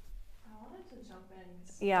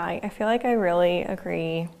 Yeah, I feel like I really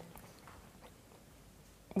agree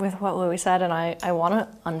with what Louis said, and I want to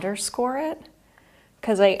underscore it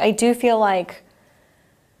because I do feel like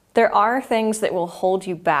there are things that will hold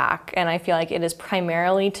you back, and I feel like it is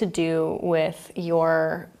primarily to do with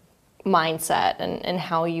your mindset and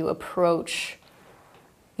how you approach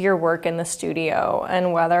your work in the studio,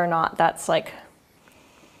 and whether or not that's like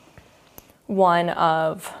one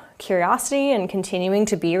of curiosity and continuing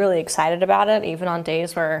to be really excited about it, even on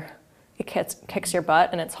days where it kicks your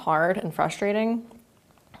butt and it's hard and frustrating,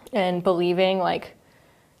 and believing like,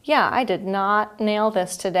 yeah, I did not nail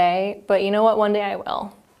this today, but you know what, one day I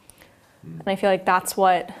will. And I feel like that's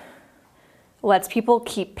what lets people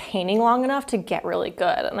keep painting long enough to get really good.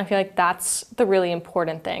 And I feel like that's the really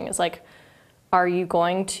important thing, is like, are you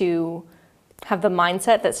going to have the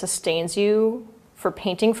mindset that sustains you for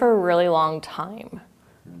painting for a really long time?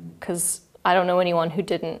 Because I don't know anyone who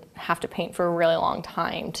didn't have to paint for a really long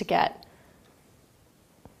time to get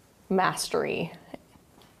mastery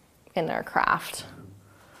in their craft.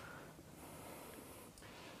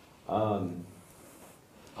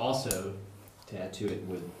 Also, to add to it,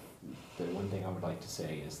 the one thing I would like to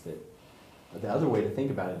say is that the other way to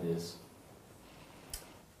think about it is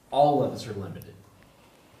all of us are limited.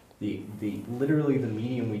 Literally the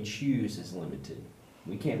medium we choose is limited.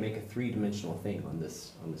 We can't make a three-dimensional thing on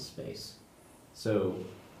this space. So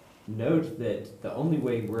note that the only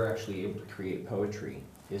way we're actually able to create poetry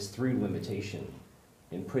is through limitation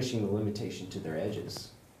and pushing the limitation to their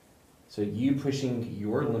edges. So you pushing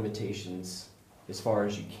your limitations as far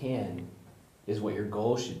as you can is what your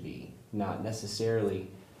goal should be, not necessarily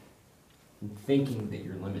thinking that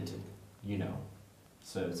you're limited, you know.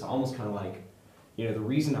 So it's almost kind of like, you know, the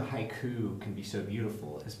reason a haiku can be so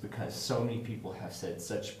beautiful is because so many people have said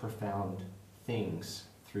such profound things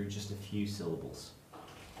through just a few syllables.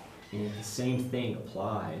 And the same thing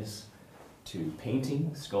applies to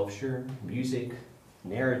painting, sculpture, music,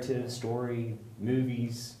 narrative, story,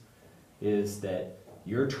 movies, is that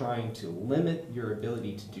you're trying to limit your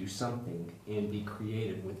ability to do something and be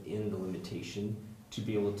creative within the limitation to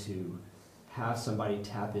be able to have somebody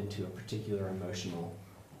tap into a particular emotional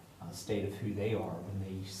state of who they are when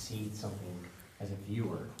they see something as a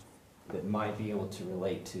viewer that might be able to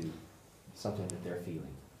relate to something that they're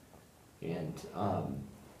feeling. And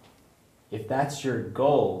if that's your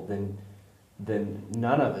goal, then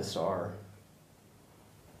none of us are,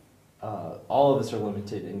 all of us are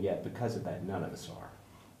limited, and yet because of that, none of us are.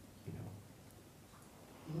 You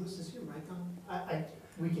know. Lewis, is your mic on?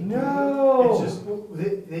 We can No! hear you. It's just,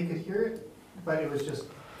 they could hear it, but it was just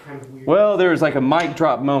kind of weird. Well, there was like a mic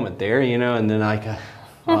drop moment there, you know, and then like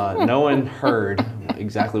no one heard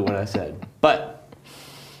exactly what I said. But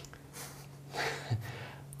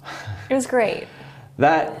It was great.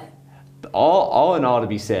 that, all in all to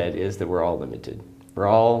be said is that we're all limited. We're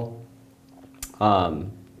all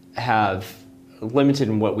have limited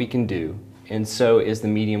in what we can do, and so is the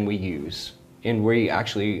medium we use. And we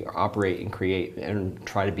actually operate and create and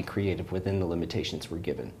try to be creative within the limitations we're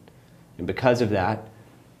given. And because of that,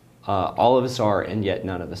 all of us are, and yet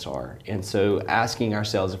none of us are. And so asking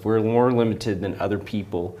ourselves if we're more limited than other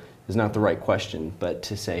people is not the right question, but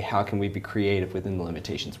to say, how can we be creative within the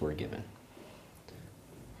limitations we're given?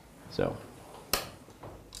 So.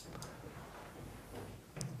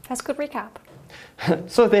 That's a good recap.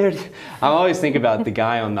 So there, I always think about the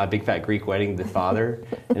guy on My Big Fat Greek Wedding, the father,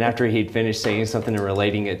 and after he'd finished saying something and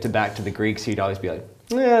relating it back to the Greeks, he'd always be like,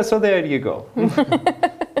 yeah, so there you go.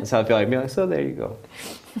 That's how I feel like, be like, so there you go.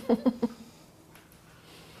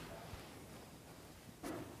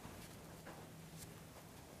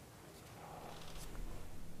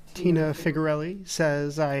 Tina Figarelli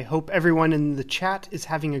says, I hope everyone in the chat is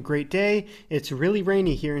having a great day. It's really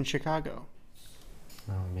rainy here in Chicago.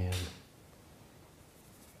 Oh, man.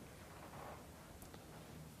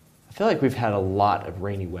 I feel like we've had a lot of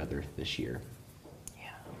rainy weather this year.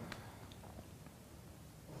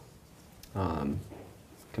 Yeah.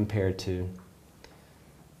 Compared to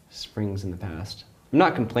springs in the past. I'm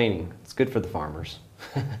not complaining. It's good for the farmers.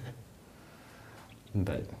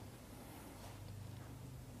 But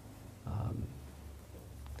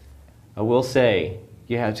I will say,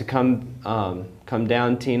 you have to come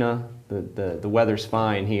down, Tina. The weather's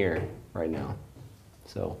fine here right now.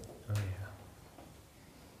 So. Oh, yeah.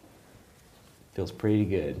 Feels pretty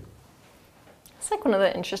good. It's like one of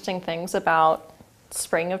the interesting things about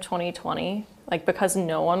spring of 2020, like because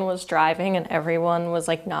no one was driving and everyone was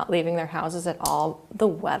like not leaving their houses at all, the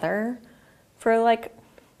weather for like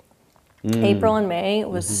April and May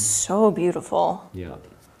was so beautiful. Yeah.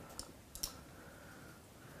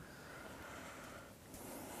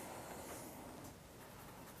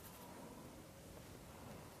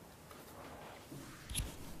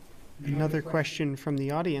 Another question from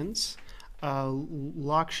the audience.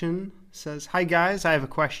 Lakshan says, hi guys, I have a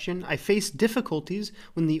question. I face difficulties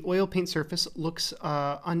when the oil paint surface looks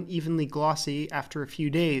unevenly glossy after a few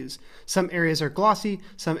days. Some areas are glossy,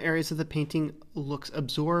 some areas of the painting looks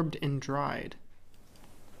absorbed and dried.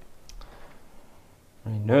 I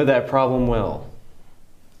know that problem well.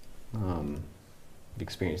 I've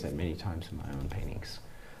experienced that many times in my own paintings.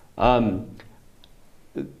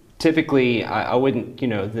 Typically, I wouldn't, you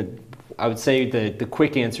know, I would say the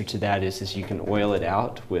quick answer to that is you can oil it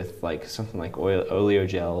out with like something like oleo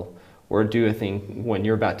gel, or do a thing when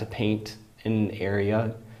you're about to paint in an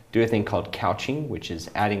area, do a thing called couching, which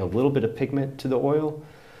is adding a little bit of pigment to the oil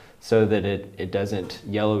so that it doesn't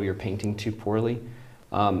yellow your painting too poorly.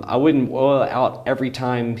 I wouldn't oil it out every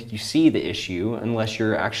time you see the issue unless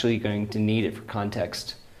you're actually going to need it for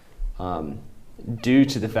context, due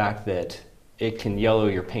to the fact that it can yellow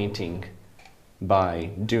your painting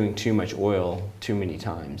by doing too much oil too many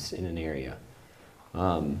times in an area.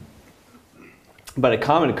 But a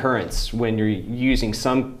common occurrence when you're using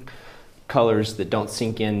some colors that don't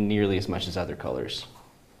sink in nearly as much as other colors.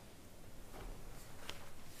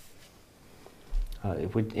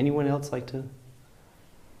 Would anyone else like to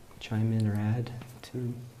chime in or add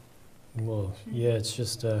to? Well, yeah, it's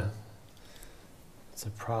just it's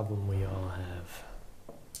a problem we all have.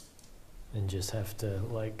 And just have to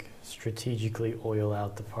like strategically oil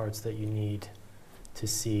out the parts that you need to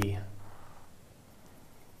see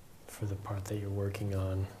for the part that you're working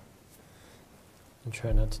on. And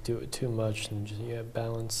try not to do it too much and just, yeah,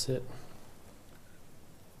 balance it.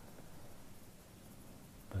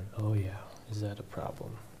 But oh yeah, is that a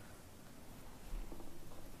problem?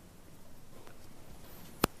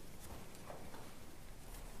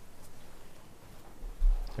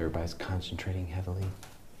 Everybody's concentrating heavily.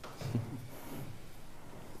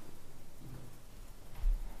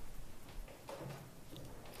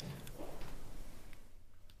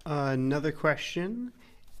 Another question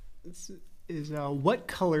is what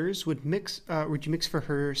colors would you mix for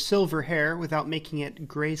her silver hair without making it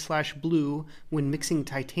gray/blue when mixing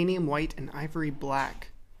titanium white and ivory black?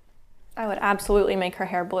 I would absolutely make her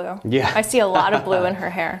hair blue. Yeah. I see a lot of blue in her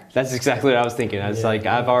hair. That's exactly what I was thinking. I was Yeah, like,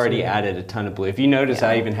 I've already too. added a ton of blue. If you notice,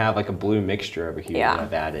 I Yeah. even have like a blue mixture over here Yeah. that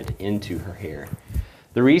I've added into her hair.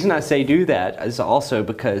 The reason I say do that is also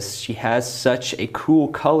because she has such a cool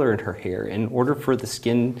color in her hair. In order for the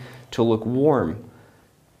skin to look warm,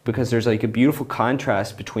 because there's like a beautiful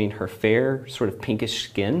contrast between her fair, sort of pinkish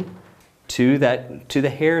skin to the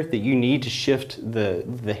hair that you need to shift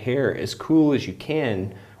the hair as cool as you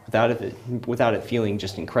can without it feeling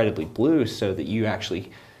just incredibly blue, so that you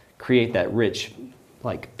actually create that rich,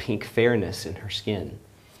 like pink fairness in her skin.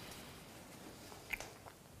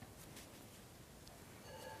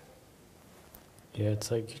 Yeah,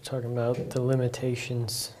 it's like you're talking about the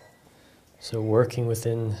limitations. So working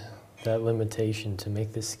within that limitation to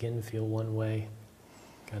make the skin feel one way,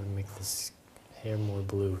 gotta make this hair more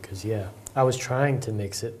blue. Because yeah, I was trying to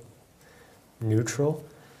mix it neutral,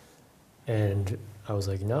 and I was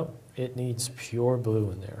like, nope, it needs pure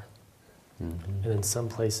blue in there. Mm-hmm. And in some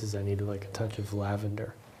places I needed like a touch of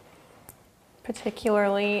lavender.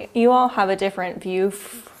 Particularly, you all have a different view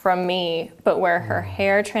from me, but where her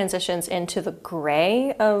hair transitions into the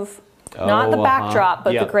gray of, not the backdrop,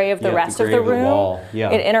 but Yep. the gray of the Yep, rest the of gray the of the room, wall.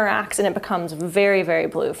 Yeah. it interacts and it becomes very, very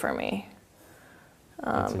blue for me.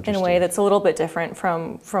 That's In a way interesting. that's a little bit different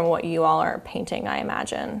from what you all are painting, I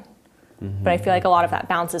imagine. Mm-hmm. But I feel like a lot of that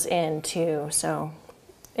bounces in too, so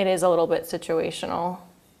it is a little bit situational.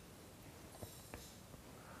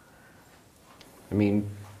 I mean,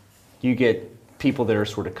 you get people that are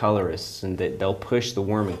sort of colorists, and that they'll push the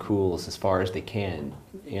warm and cools as far as they can.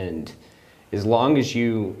 And as long as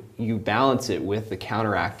you balance it with the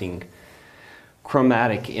counteracting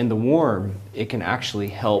chromatic in the warm, it can actually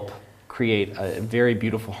help create a very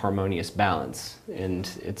beautiful harmonious balance. And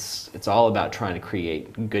it's all about trying to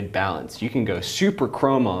create good balance. You can go super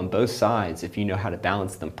chroma on both sides if you know how to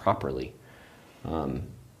balance them properly.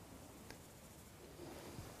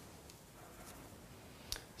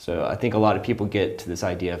 So I think a lot of people get to this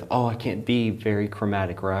idea of, oh, I can't be very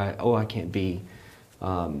chromatic, or I can't be,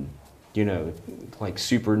 like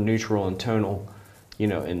super neutral and tonal,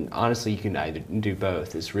 and honestly, you can either do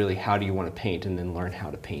both. It's really, how do you want to paint, and then learn how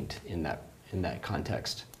to paint in that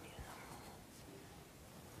context.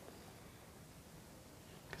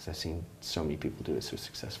 Because I've seen so many people do it so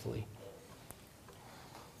successfully.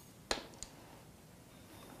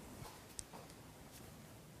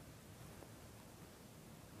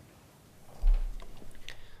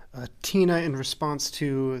 Tina, in response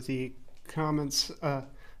to the comments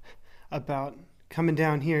about coming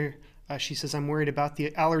down here, she says, I'm worried about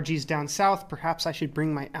the allergies down south. Perhaps I should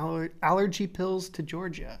bring my allergy pills to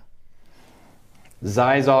Georgia.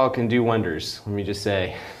 Zyzol can do wonders, let me just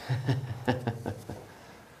say.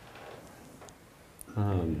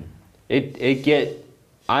 I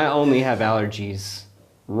only have allergies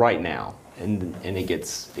right now, and it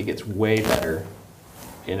gets way better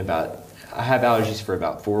in about, I have allergies for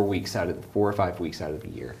about 4 or 5 weeks out of the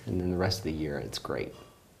year, and then the rest of the year it's great.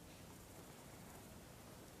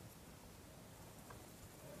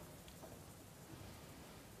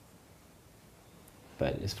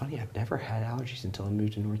 But it's funny, I've never had allergies until I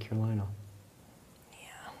moved to North Carolina.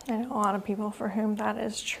 I know a lot of people for whom that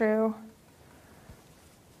is true.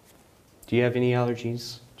 Do you have any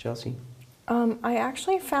allergies, Chelsea? I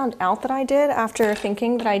actually found out that I did after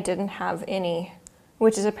thinking that I didn't have any,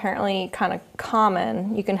 which is apparently kind of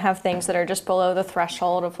common. You can have things that are just below the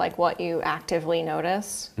threshold of like what you actively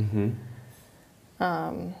notice. Mm-hmm.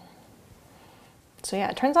 So yeah,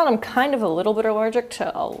 it turns out I'm kind of a little bit allergic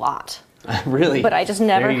to a lot. Really? But I just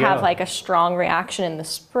never There you have go. like a strong reaction in the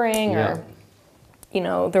spring, Yeah.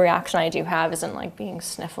 or, the reaction I do have isn't like being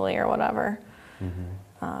sniffly or whatever.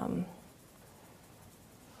 Mm-hmm.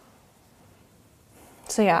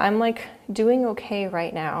 So yeah, I'm like doing okay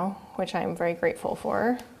right now, which I'm very grateful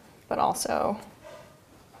for, but also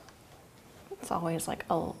it's always like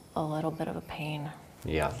a little bit of a pain.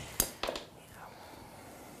 Yeah.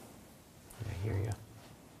 I hear you.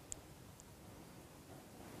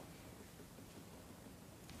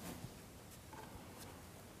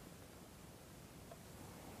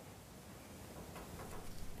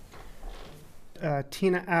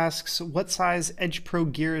 Tina asks, what size Edge Pro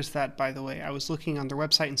gear is that, by the way? I was looking on their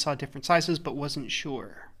website and saw different sizes, but wasn't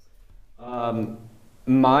sure.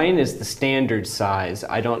 Mine is the standard size.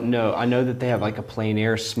 I don't know. I know that they have like a plein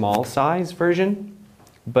air small size version,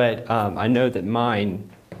 but I know that mine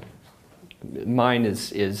is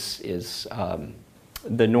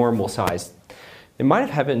the normal size. They might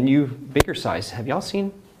have a new bigger size. Have y'all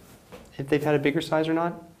seen if they've had a bigger size or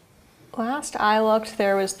not? Last I looked,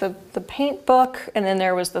 there was the paint book, and then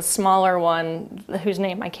there was the smaller one whose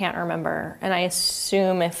name I can't remember. And I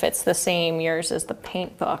assume if it's the same, yours is the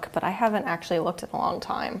paint book, but I haven't actually looked in a long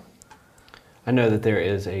time. I know that there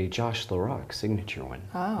is a Josh LaRock signature one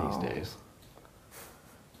these days.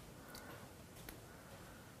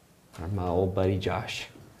 Or my old buddy Josh.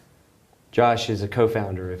 Josh is a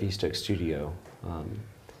co-founder of East Oak Studio,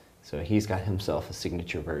 so he's got himself a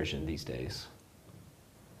signature version these days.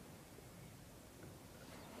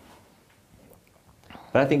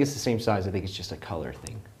 But I think it's the same size. I think it's just a color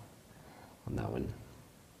thing on that one.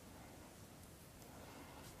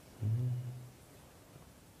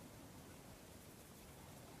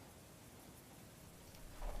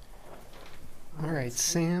 All right,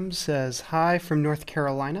 Sam says, hi from North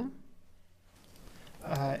Carolina.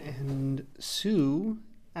 And Sue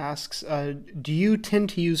asks, do you tend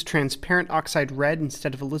to use transparent oxide red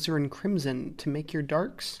instead of alizarin crimson to make your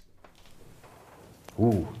darks?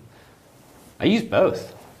 Ooh. I use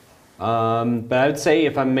both. But I would say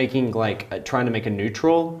if I'm making trying to make a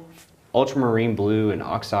neutral, ultramarine blue and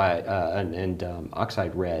oxide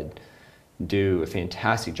oxide red do a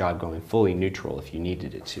fantastic job going fully neutral if you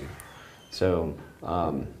needed it to. So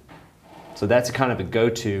so that's kind of a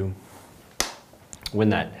go-to when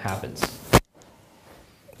that happens.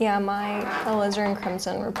 Yeah, my alizarin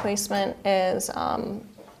crimson replacement is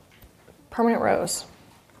permanent rose.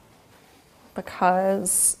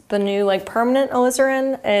 Because the new permanent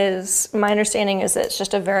alizarin is, my understanding is it's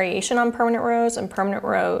just a variation on permanent rose, and permanent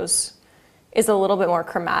rose is a little bit more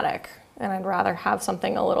chromatic, and I'd rather have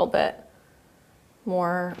something a little bit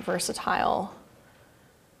more versatile.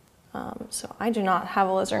 So I do not have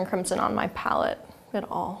alizarin crimson on my palette at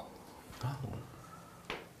all. Oh.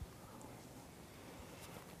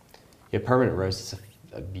 Yeah, permanent rose is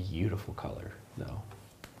a beautiful color, though.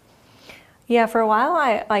 Yeah, for a while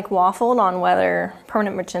I waffled on whether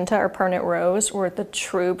permanent magenta or permanent rose were the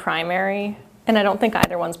true primary, and I don't think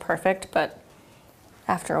either one's perfect, but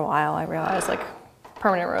after a while I realized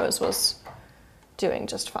permanent rose was doing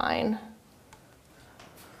just fine.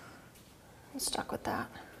 I'm stuck with that.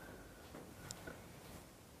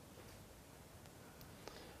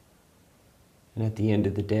 And at the end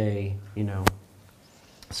of the day,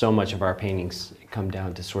 so much of our paintings come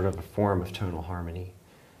down to sort of a form of tonal harmony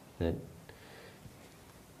that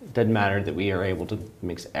it doesn't matter that we are able to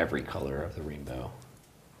mix every color of the rainbow.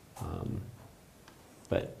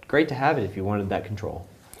 But great to have it if you wanted that control.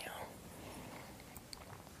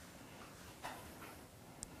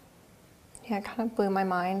 Yeah, it kind of blew my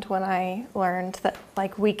mind when I learned that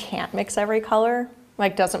we can't mix every color.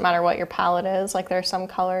 Doesn't matter what your palette is. There are some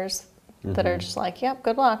colors that are just yep,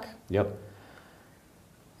 good luck. Yep.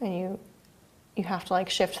 And you have to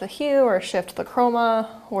shift the hue or shift the chroma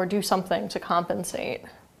or do something to compensate.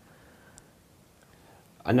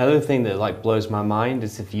 Another thing that blows my mind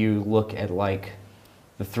is if you look at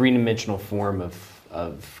the three-dimensional form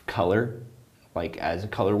of color, as a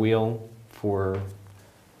color wheel for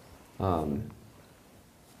oh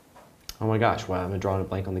my gosh, wow, I'm drawing a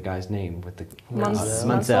blank on the guy's name with the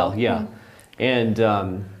Munsell, yeah. And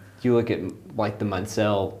you look at the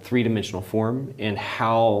Munsell three-dimensional form and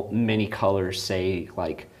how many colors, say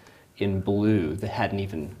in blue, that hadn't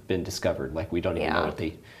even been discovered. We don't even know what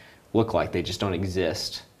they look like. They just don't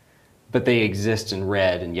exist. But they exist in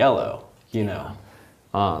red and yellow,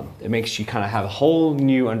 It makes you kind of have a whole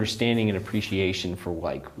new understanding and appreciation for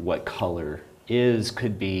what color is,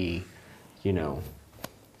 could be,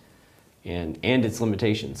 and its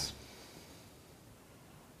limitations.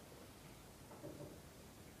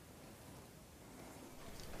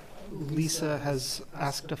 Lisa has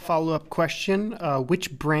asked a follow-up question.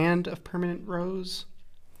 Which brand of permanent rose?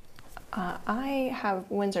 I have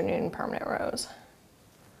Winsor Newton permanent rose.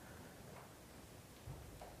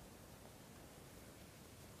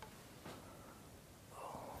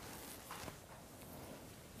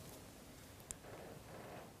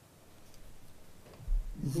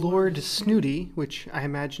 Lord Snooty, which I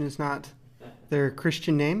imagine is not their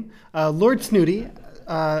Christian name. Lord Snooty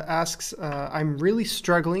asks, I'm really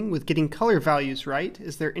struggling with getting color values right.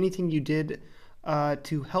 Is there anything you did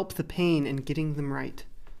to help the pain in getting them right?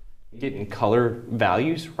 Getting color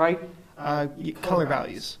values right? Color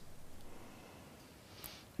values.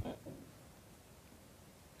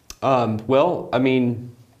 Well, I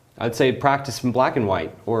mean, I'd say practice in black and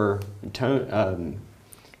white or tone,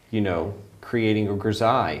 creating a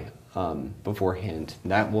grisaille beforehand.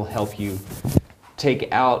 That will help you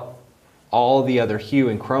take out all the other hue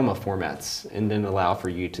and chroma formats and then allow for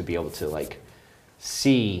you to be able to like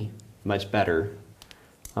see much better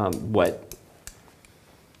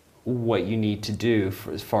what you need to do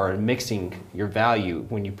for, as far as mixing your value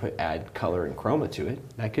when you add color and chroma to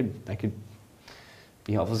it. That could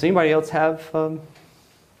be helpful. Does anybody else have?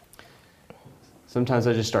 Sometimes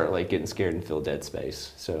I just start like getting scared and feel dead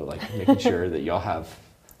space. So like making sure that y'all have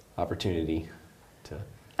opportunity to.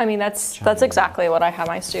 I mean, that's exactly what I have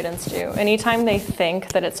my students do. Anytime they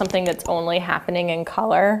think that it's something that's only happening in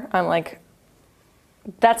color, I'm like,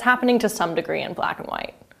 that's happening to some degree in black and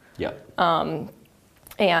white. Yep.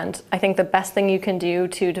 And I think the best thing you can do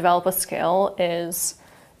to develop a skill is,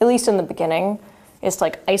 at least in the beginning, is to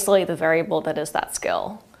like isolate the variable that is that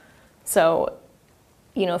skill. So,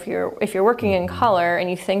 if you're working in color and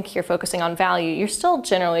you think you're focusing on value, you're still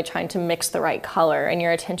generally trying to mix the right color and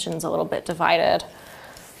your attention's a little bit divided.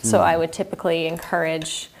 So I would typically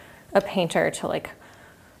encourage a painter to like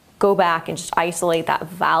go back and just isolate that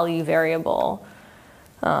value variable,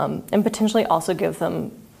 and potentially also give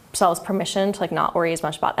themselves permission to like not worry as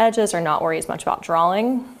much about edges or not worry as much about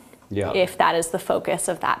drawing, if that is the focus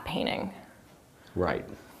of that painting. Right.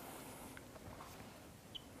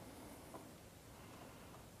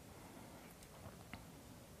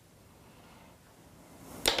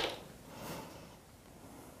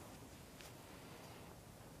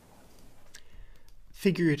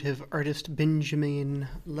 Figurative artist Benjamin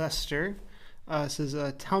Lester says,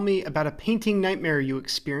 tell me about a painting nightmare you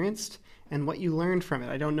experienced and what you learned from it.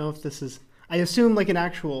 I don't know if this is, I assume like an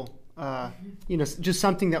actual, just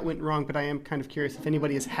something that went wrong, but I am kind of curious if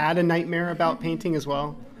anybody has had a nightmare about painting as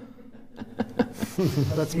well.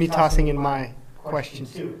 That's me tossing in my question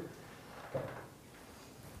too.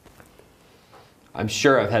 I'm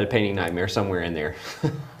sure I've had a painting nightmare somewhere in there.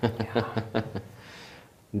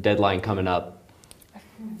 Deadline coming up.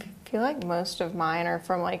 I feel like most of mine are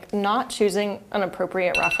from like not choosing an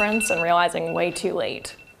appropriate reference and realizing way too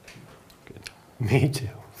late. Me too.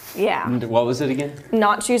 Yeah. What was it again?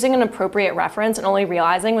 Not choosing an appropriate reference and only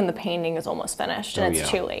realizing when the painting is almost finished and it's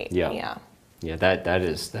too late. Yeah, that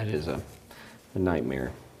is a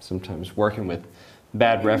nightmare. Sometimes working with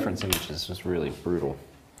bad reference images is really brutal.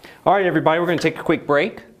 All right, everybody, we're going to take a quick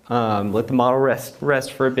break. Let the model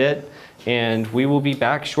rest for a bit, and we will be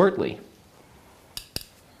back shortly.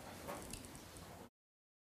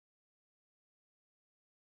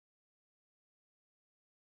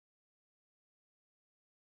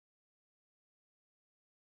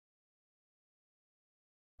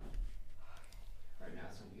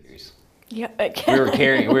 Yeah. We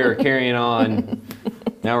were carrying on.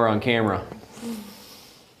 Now we're on camera.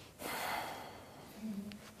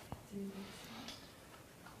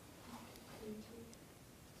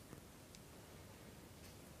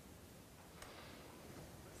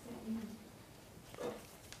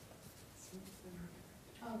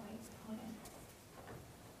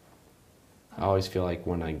 I always feel like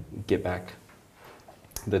when I get back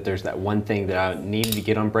that there's that one thing that I needed to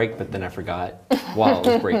get on break, but then I forgot while it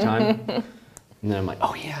was break time. And then I'm like,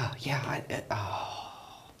 oh yeah,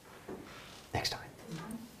 next time.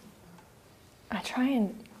 I try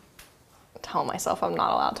and tell myself I'm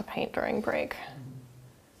not allowed to paint during break.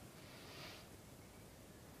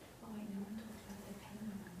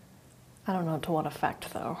 I don't know to what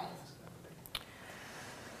effect though.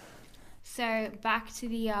 So back to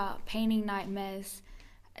the painting nightmares.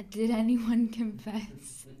 Did anyone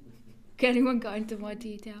confess? Can anyone go into more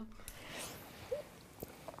detail?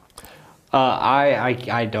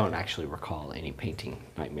 I don't actually recall any painting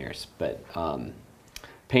nightmares, but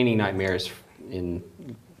painting nightmares in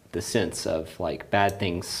the sense of like bad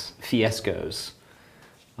things, fiascos.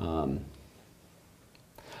 I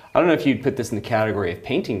don't know if you'd put this in the category of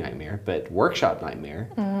painting nightmare, but workshop nightmare.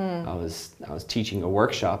 I was teaching a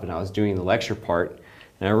workshop and I was doing the lecture part,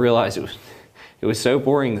 and I realized it was so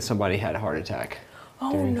boring that somebody had a heart attack.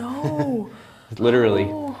 Oh no! Literally.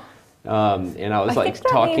 Oh. And I was I like think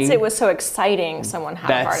that talking. means it was so exciting someone had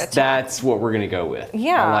a heart attack. That's what we're gonna go with.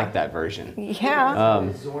 Yeah. I like that version.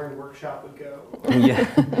 Yeah. Zorn workshop would go. Yeah.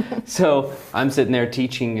 So I'm sitting there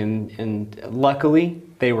teaching, and luckily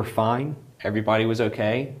they were fine. Everybody was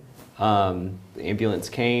okay. The ambulance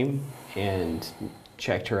came and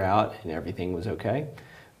checked her out, and everything was okay.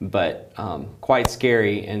 But quite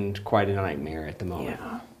scary and quite a nightmare at the moment.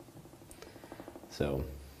 Yeah. So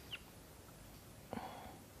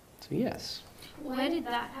yes. Where did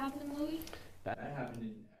that happen, Louis? That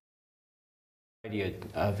happened in Idea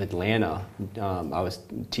of Atlanta. I was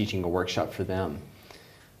teaching a workshop for them,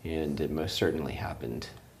 and it most certainly happened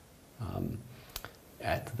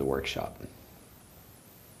at the workshop.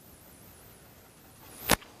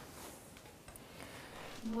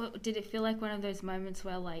 What, did it feel like one of those moments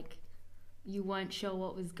where like you weren't sure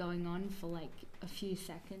what was going on for like a few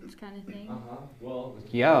seconds kind of thing? Well,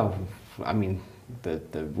 yeah. I mean, the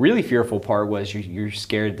really fearful part was you're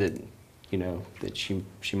scared that, you know, that she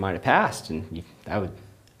might have passed, and that would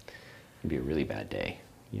be a really bad day,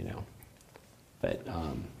 you know. But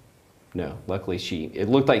no, luckily it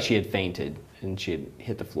looked like she had fainted and she had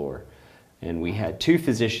hit the floor, and we had 2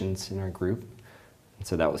 physicians in our group, and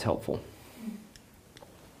so that was helpful.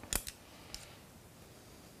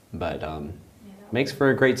 But makes for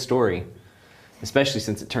a great story, especially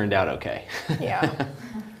since it turned out okay. Yeah.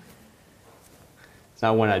 It's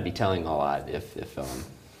not one I'd be telling a lot if it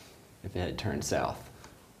had turned south.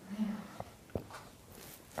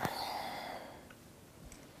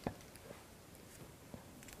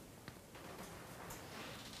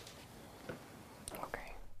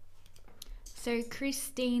 Okay. So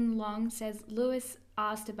Christine Long says, Lewis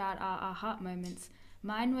asked about our aha moments.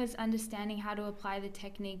 Mine was understanding how to apply the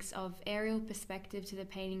techniques of aerial perspective to the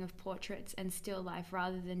painting of portraits and still life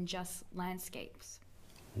rather than just landscapes.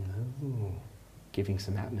 No, giving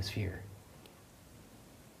some atmosphere.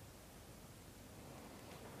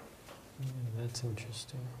 Yeah, that's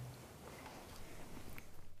interesting.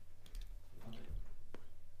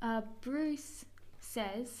 Bruce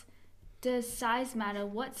says, does size matter?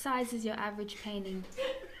 What size is your average painting?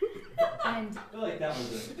 And I feel like that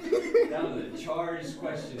was a charged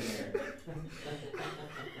question there.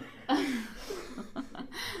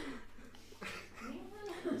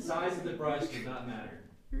 The size of the brush does not matter.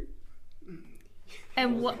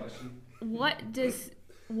 and what does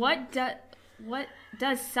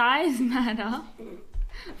size matter?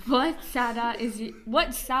 What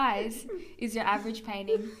size is your average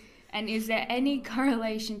painting? And is there any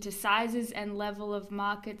correlation to sizes and level of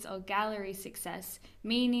markets or gallery success?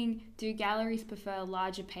 Meaning, do galleries prefer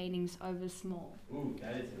larger paintings over small? Ooh,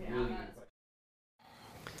 that is a really good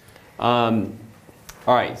question.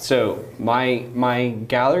 All right, so my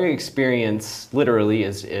gallery experience literally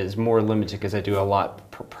is more limited because I do a lot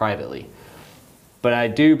privately. But I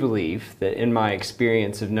do believe that in my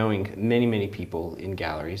experience of knowing many people in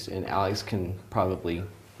galleries, and Alex can probably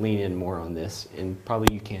lean in more on this, and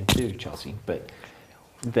probably you can too, Chelsea, but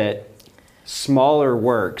that smaller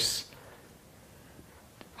works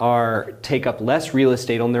take up less real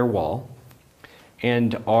estate on their wall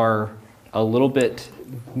and are a little bit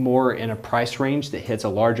more in a price range that hits a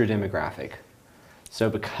larger demographic. So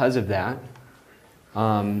because of that,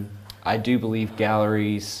 I do believe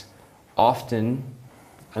galleries often,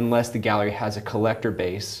 unless the gallery has a collector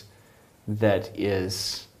base that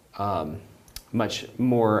is much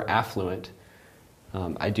more affluent,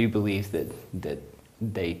 I do believe that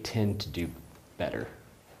they tend to do better.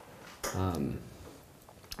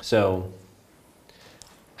 So,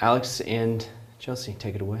 Alex and Chelsea,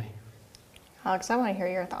 take it away. Alex, I want to hear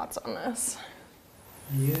your thoughts on this.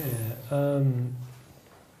 Yeah,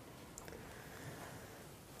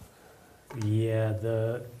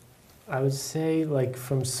 I would say like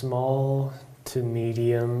from small to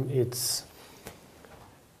medium, it's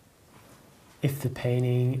if the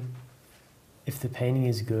painting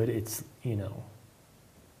is good, it's, you know,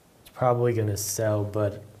 it's probably going to sell,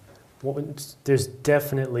 but there's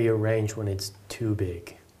definitely a range when it's too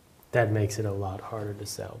big. That makes it a lot harder to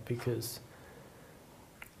sell because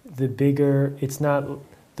the bigger, it's not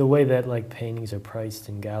the way that like paintings are priced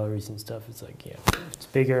in galleries and stuff. It's like, yeah, if it's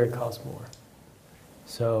bigger, it costs more.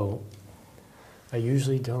 So I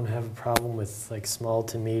usually don't have a problem with like small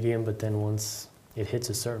to medium, but then once it hits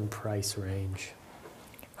a certain price range.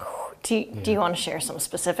 Do you want to share some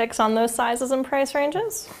specifics on those sizes and price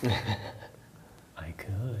ranges? I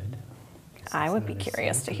could. I would be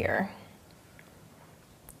curious to hear.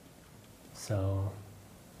 So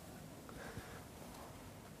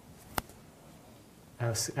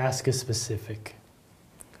ask a specific.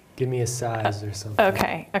 Give me a size or something.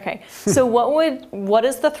 Okay. So what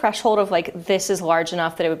is the threshold of like this is large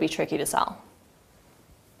enough that it would be tricky to sell?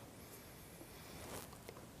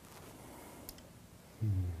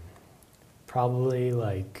 Probably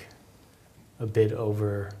like a bit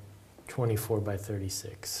over 24 by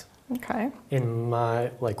 36. Okay. In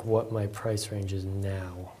my, like what my price range is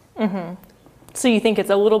now. Mm-hmm. So you think it's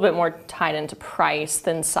a little bit more tied into price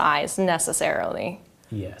than size necessarily?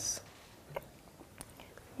 Yes.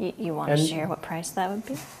 You want to share what price that would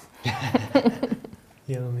be?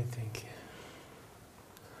 Yeah, let me think.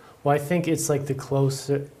 Well, I think it's like the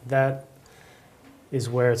closer that is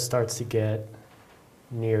where it starts to get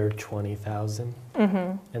near 20,000.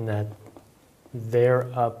 And that there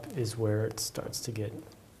up is where it starts to get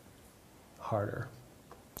harder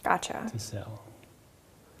Gotcha. to sell.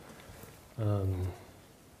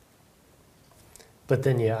 But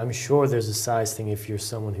then, yeah, I'm sure there's a size thing if you're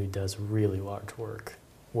someone who does really large work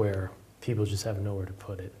where people just have nowhere to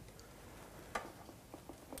put it.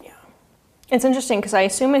 Yeah. It's interesting because I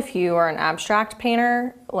assume if you are an abstract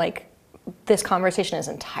painter, like this conversation is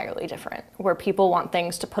entirely different, where people want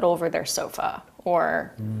things to put over their sofa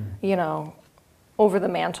or, you know, over the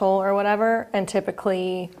mantle or whatever. And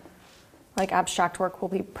typically, like abstract work will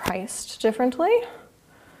be priced differently.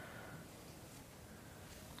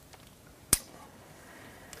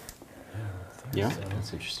 Yeah, So-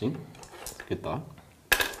 that's interesting. That's a good thought.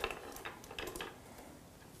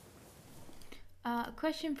 A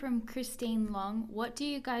question from Christine Long. What do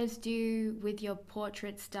you guys do with your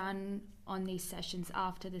portraits done on these sessions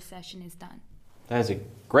after the session is done? That is a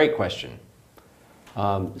great question.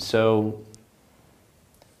 So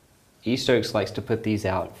East Oaks likes to put these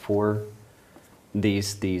out for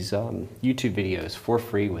these YouTube videos for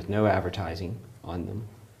free with no advertising on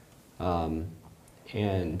them.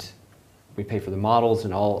 And we pay for the models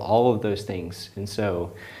and all of those things. And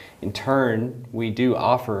so in turn, we do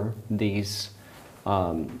offer these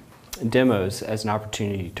demos as an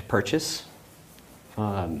opportunity to purchase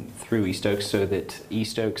through East Oaks so that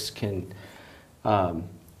East Oaks can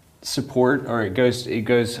support, or it goes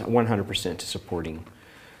 100% to supporting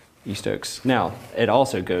East Oaks. Now, it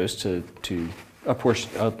also goes to a portion,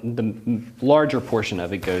 the larger portion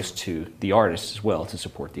of it goes to the artist as well to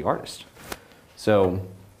support the artist. So,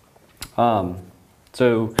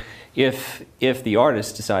 so if the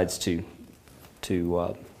artist decides to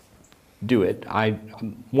do it,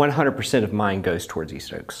 100% of mine goes towards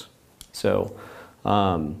East Oaks. So,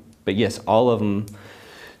 but yes, all of them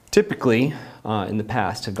typically in the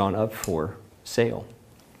past have gone up for sale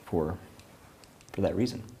for that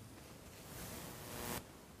reason.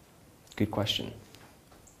 Good question.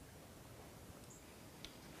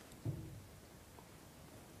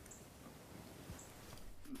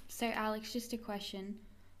 So Alex, just a question.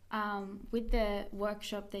 With the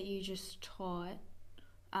workshop that you just taught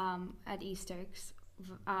at East Oaks,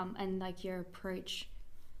 and like your approach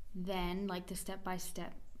then, like the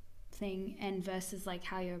step-by-step thing, and versus like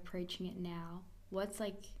how you're approaching it now, what's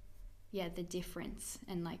like, yeah, the difference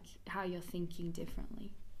and like how you're thinking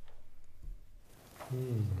differently?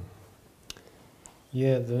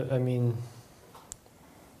 Yeah,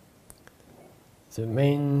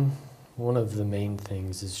 one of the main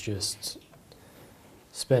things is just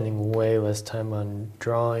spending way less time on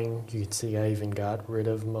drawing. You can see I even got rid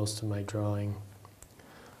of most of my drawing.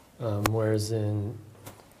 Whereas in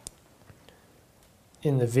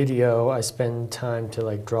the video, I spend time to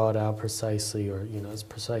like draw it out precisely, or as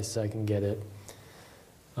precise as I can get it.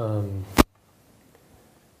 And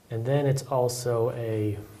then it's also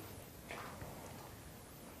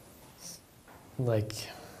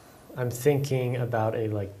I'm thinking about a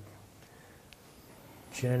like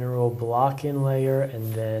general block-in layer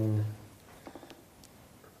and then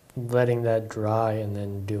letting that dry and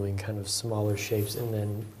then doing kind of smaller shapes and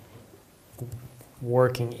then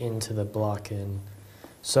working into the block-in.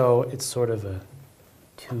 So it's sort of a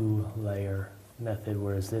 2-layer method,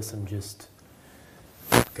 whereas this I'm just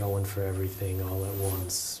going for everything all at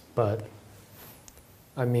once. But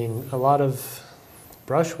I mean, a lot of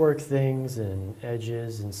brushwork things and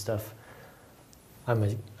edges and stuff, I'm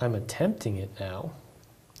attempting it now,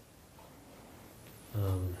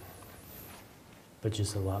 but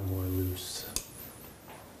just a lot more loose.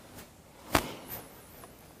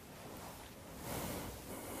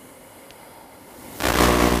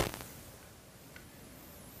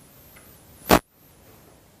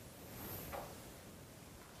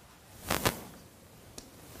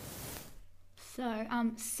 So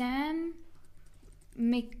Sam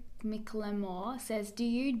McLemore says, do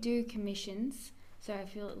you do commissions? So I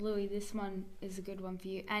feel, Louis, this one is a good one for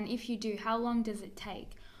you. And if you do, how long does it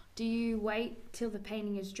take? Do you wait till the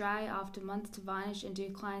painting is dry after months to varnish? And do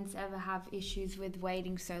clients ever have issues with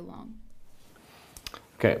waiting so long?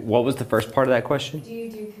 Okay, what was the first part of that question? Do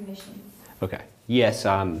you do commissions? Okay, yes,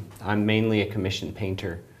 I'm mainly a commissioned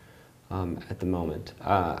painter at the moment.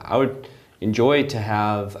 I would enjoy to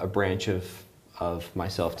have a branch of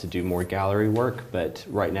myself to do more gallery work, but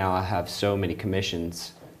right now I have so many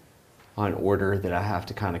commissions on order that I have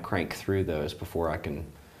to kind of crank through those before I can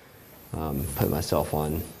put myself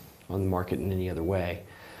on the market in any other way.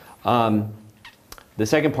 The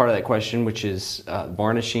second part of that question, which is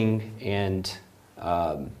varnishing, and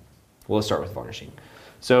well, let's start with varnishing.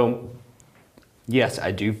 So Yes,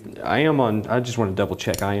 I do. I am on, I just want to double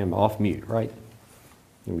check. I am off mute, right?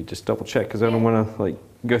 Let me just double check because I don't want to like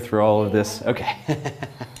go through all of this. Okay.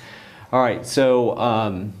 All right.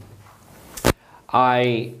 So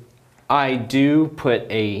I do put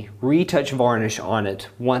a retouch varnish on it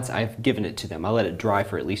once I've given it to them. I let it dry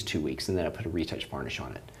for at least 2 weeks and then I put a retouch varnish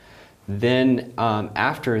on it. Then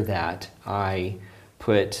after that, I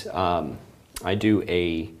put, I do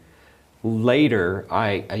a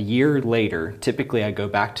year later, typically I go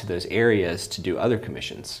back to those areas to do other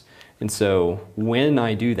commissions. And so when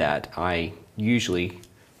I do that, I usually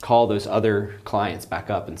call those other clients back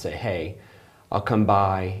up and say, hey, I'll come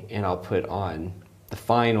by and I'll put on the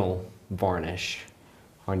final varnish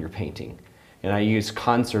on your painting. And I use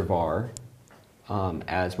Conservar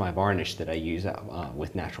as my varnish that I use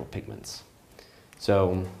with natural pigments.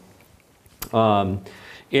 So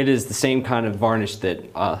it is the same kind of varnish that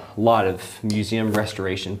a lot of museum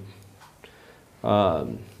restoration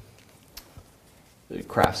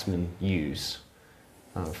craftsmen use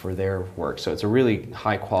for their work. So it's a really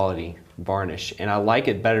high quality varnish, and I like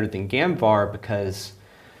it better than Gamvar because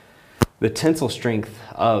the tensile strength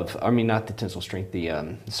of, I mean not the tensile strength,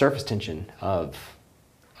 the surface tension of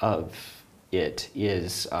it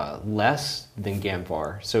is less than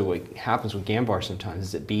Gamvar. So what happens with Gamvar sometimes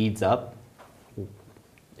is it beads up,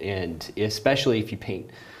 and especially if you paint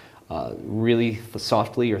really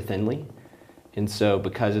softly or thinly. And so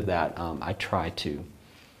because of that, I try to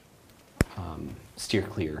steer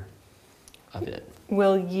clear of it.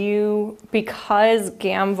 Will you, because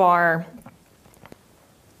Gamvar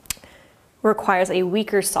requires a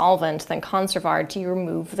weaker solvent than Conservar, do you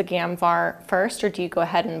remove the Gamvar first, or do you go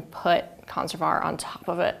ahead and put Conservar on top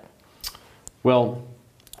of it? Well,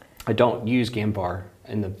 I don't use Gamvar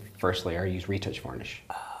in the first layer. I use retouch varnish.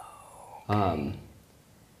 Oh, okay.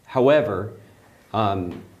 However,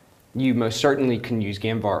 you most certainly can use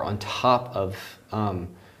Gamvar on top of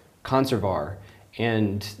Conservar,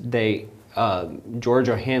 and they, George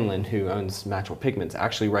O'Hanlon, who owns Natural Pigments,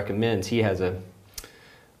 actually recommends, he has the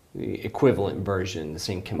equivalent version, the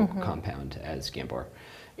same chemical compound as Gamvar.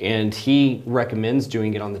 And he recommends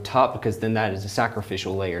doing it on the top because then that is a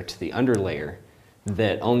sacrificial layer to the underlayer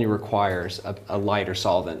that only requires a lighter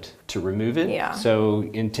solvent to remove it. Yeah. So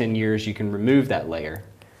in 10 years you can remove that layer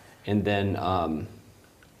and then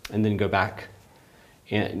go back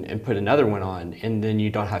and put another one on, and then you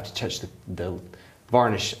don't have to touch the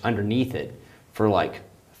varnish underneath it for like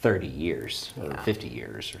 30 years or 50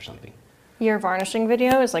 years or something. Your varnishing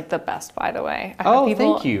video is like the best, by the way.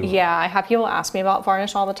 Thank you. Yeah, I have people ask me about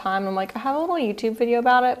varnish all the time. I'm like, I have a little YouTube video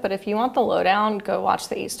about it, but if you want the lowdown, go watch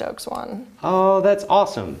the E. Stokes one. Oh, that's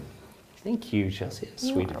awesome. Thank you, Chelsea. That's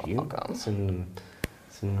sweet of you. Welcome. Send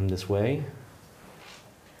them this way.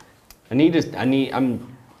 I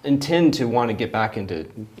intend to want to get back into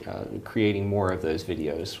creating more of those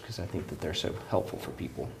videos because I think that they're so helpful for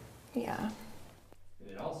people. Yeah.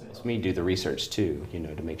 It also helps me do the research too,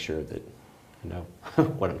 to make sure that I know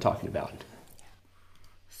what I'm talking about.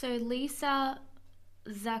 So Lisa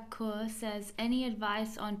Zakur says, any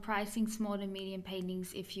advice on pricing small to medium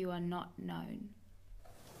paintings if you are not known?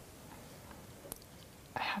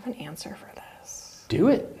 I have an answer for this. Do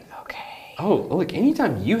it. Okay. Oh, look,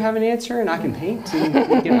 anytime you have an answer and I can paint,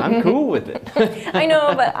 I'm cool with it. I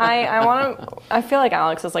know, but I feel like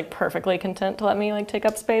Alex is like perfectly content to let me like take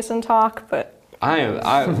up space and talk, but I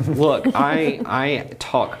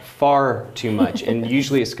talk far too much, and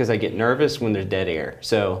usually it's because I get nervous when there's dead air.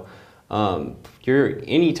 So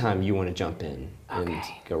anytime you want to jump in and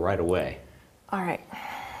go right away. All right.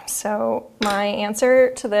 So my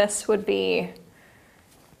answer to this would be,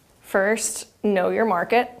 first, know your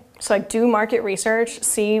market. So like do market research,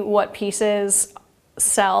 see what pieces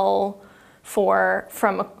sell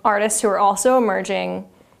from artists who are also emerging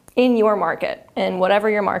in your market. And whatever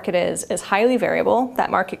your market is highly variable.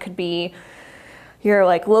 That market could be your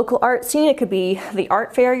like local art scene, it could be the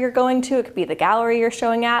art fair you're going to, it could be the gallery you're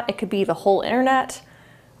showing at, it could be the whole internet.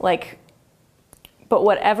 But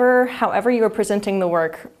however you are presenting the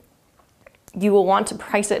work, you will want to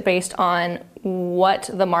price it based on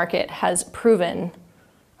what the market has proven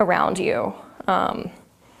around you.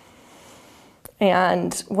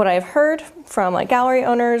 And what I've heard from like gallery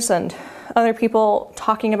owners and other people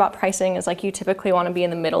talking about pricing is like you typically want to be in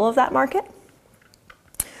the middle of that market.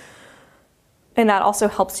 And that also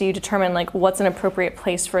helps you determine like what's an appropriate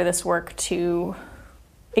place for this work to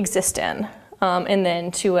exist in. And then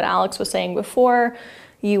to what Alex was saying before,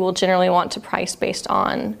 you will generally want to price based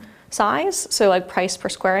on size. So like price per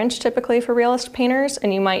square inch typically for realist painters,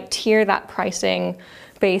 and you might tier that pricing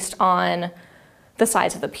based on the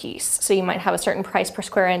size of the piece. So you might have a certain price per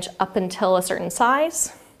square inch up until a certain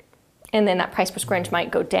size, and then that price per square inch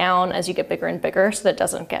might go down as you get bigger and bigger, so that it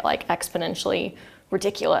doesn't get like exponentially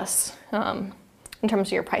ridiculous in terms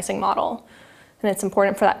of your pricing model. And it's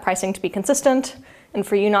important for that pricing to be consistent, and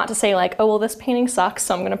for you not to say like, oh, well, this painting sucks,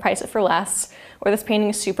 so I'm gonna price it for less, or this painting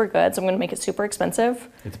is super good, so I'm gonna make it super expensive.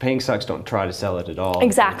 If the painting sucks, don't try to sell it at all.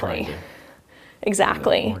 Exactly.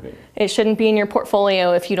 Exactly. It shouldn't be in your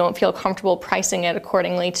portfolio if you don't feel comfortable pricing it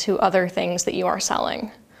accordingly to other things that you are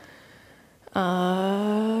selling.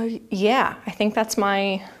 Yeah, I think that's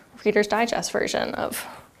my Reader's Digest version of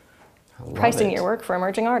pricing your work for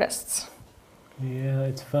emerging artists. Yeah,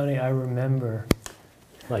 it's funny. I remember,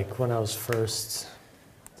 like, when I was first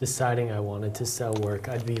deciding I wanted to sell work,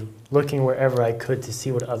 I'd be looking wherever I could to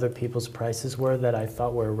see what other people's prices were that I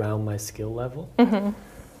thought were around my skill level. Mm-hmm.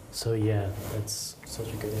 So yeah, that's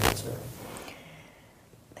such a good answer.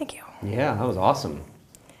 Thank you. Yeah, that was awesome.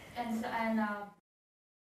 And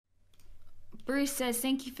Bruce says,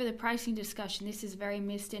 thank you for the pricing discussion. This is very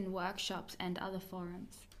missed in workshops and other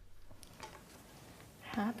forums.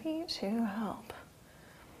 Happy to help.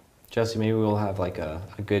 Chelsea, maybe we'll have like a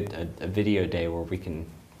video day where we can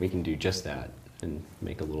do just that and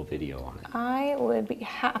make a little video on it. I would be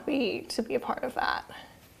happy to be a part of that.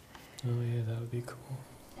 Oh yeah, that would be cool.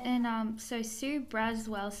 And so Sue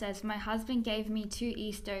Braswell says, my husband gave me 2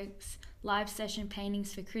 East Oaks live session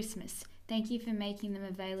paintings for Christmas. Thank you for making them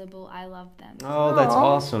available. I love them. Oh, that's Aw.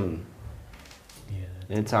 awesome.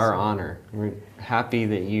 Yeah, It's our honor. We're happy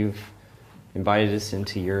that you've invited us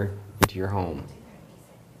into your home.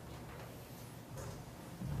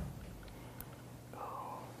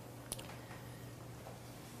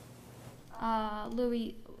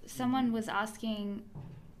 Louis, someone was asking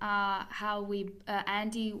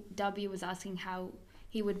Andy W. was asking how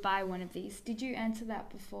he would buy one of these. Did you answer that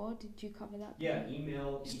before? Did you cover that? Yeah,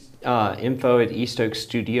 email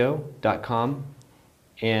info@eastoakstudio.com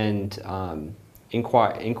and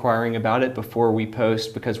inquiring about it before we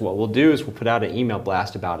post, because what we'll do is we'll put out an email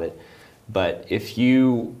blast about it. But if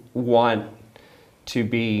you want to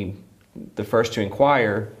be the first to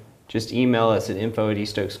inquire, just email us at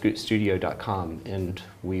info@eastoakstudio.com and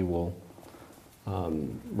we will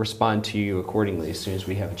respond to you accordingly as soon as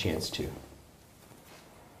we have a chance to.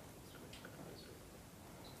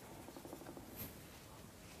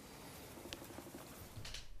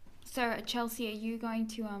 So Chelsea, are you going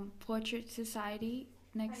to Portrait Society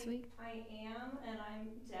next week? I am, and I'm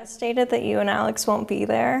devastated that you and Alex won't be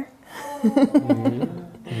there.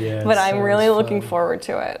 Yeah, But I'm really sounds looking fun. forward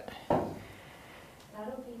to it.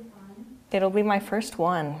 That'll be fun. It'll be my first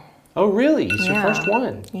one. Oh, really? It's your Yeah. first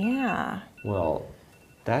one? Yeah. Well,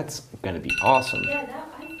 that's going to be awesome. Yeah, I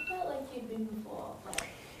felt like you'd been before.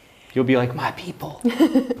 You'll be like, my people.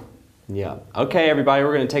 Yeah. Okay, everybody,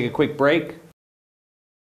 we're going to take a quick break.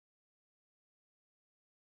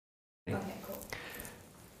 Okay, cool.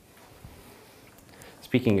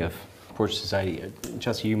 Speaking of Portrait Society,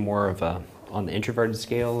 Chelsea, you more of on the introverted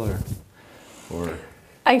scale or?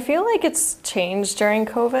 I feel like it's changed during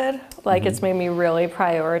COVID. Like it's made me really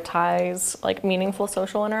prioritize like meaningful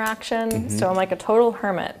social interaction. So I'm like a total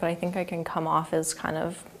hermit, but I think I can come off as kind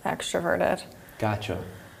of extroverted. Gotcha.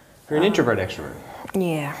 You're an introvert extrovert.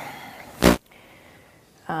 Yeah.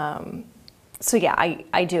 So yeah,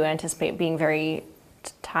 I do anticipate being very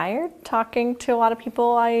tired talking to a lot of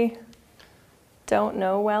people I don't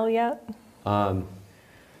know well yet.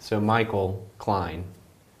 So Michael Klein,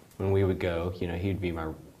 when we would go, you know, he'd be my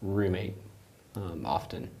roommate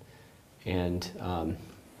often. And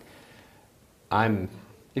I'm,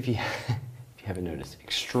 if you haven't noticed,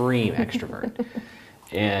 extreme extrovert.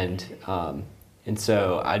 And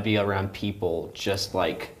so I'd be around people just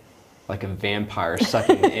like a vampire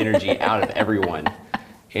sucking the energy out of everyone.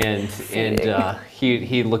 And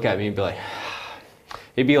he'd look at me and be like,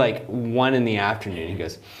 it'd be like 1 in the afternoon. He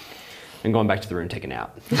goes, I'm going back to the room to take a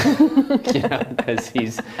nap. You know, because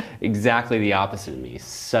he's exactly the opposite of me. He's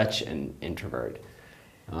such an introvert.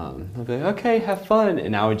 I'd be like, okay, have fun.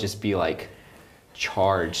 And I would just be like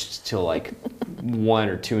charged till like 1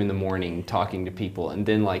 or 2 in the morning talking to people. And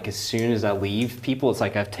then like as soon as I leave people, it's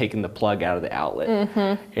like I've taken the plug out of the outlet.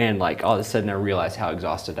 And like all of a sudden I realize how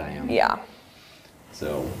exhausted I am. Yeah.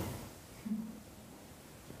 So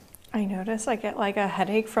I notice I get like a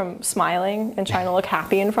headache from smiling and trying to look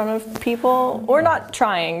happy in front of people, or not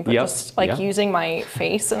trying, but Yep, just like yeah. using my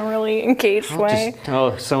face in a really engaged way.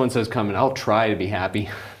 so-and-so's coming, I'll try to be happy.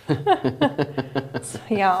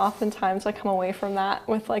 Yeah, oftentimes I come away from that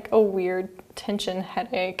with like a weird tension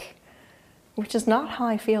headache, which is not how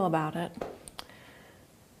I feel about it.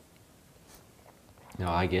 No,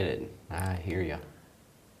 I get it. I hear you.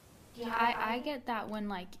 Yeah, I get that when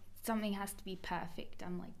like something has to be perfect.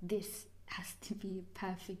 I'm like, this has to be a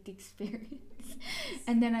perfect experience.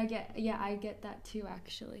 And then I get that too,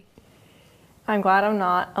 actually. I'm glad I'm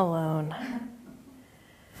not alone.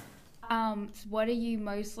 So what are you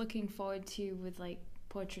most looking forward to with like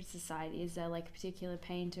Portrait Society? Is there like a particular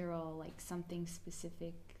painter or like something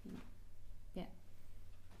specific? Yeah.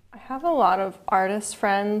 I have a lot of artist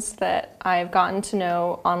friends that I've gotten to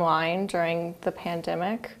know online during the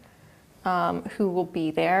pandemic, who will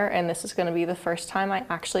be there, and this is going to be the first time I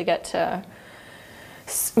actually get to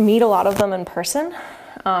meet a lot of them in person,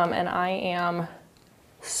 and I am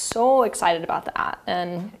so excited about that.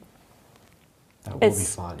 And That will be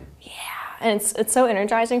fun. and it's so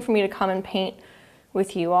energizing for me to come and paint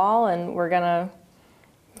with you all, and we're gonna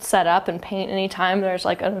set up and paint anytime there's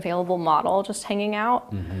like an available model just hanging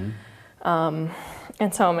out. And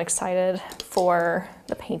so I'm excited for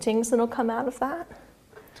the paintings that'll come out of that.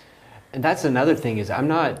 And that's another thing is I'm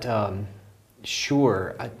not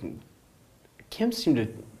sure. Kim seemed to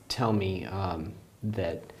tell me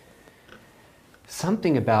that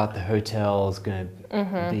something about the hotel is going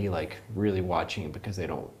to be like really watching it because they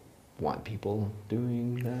don't want people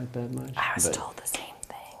doing that much. I was But, told the same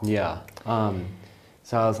thing. yeah.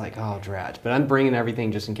 So I was like, oh, drat. But I'm bringing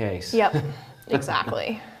everything just in case. Yep,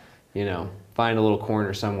 exactly. You know, find a little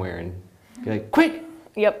corner somewhere and be like, quick,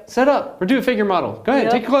 Yep. set up or do a figure model. Go ahead,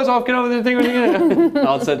 Yep. take your clothes off, get over there, thing.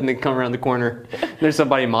 All of a sudden they come around the corner. There's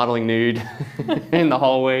somebody modeling nude in the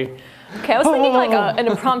hallway. Okay, I was thinking like an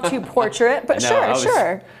impromptu portrait, but No, I was-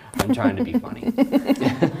 sure. I'm trying to be funny.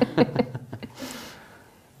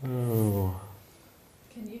 Oh.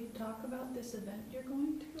 Can you talk about this event you're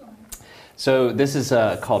going to? Or? So this is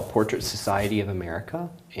called Portrait Society of America,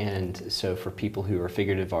 and so for people who are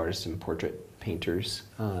figurative artists and portrait painters,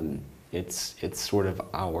 it's sort of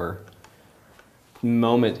our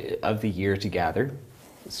moment of the year to gather.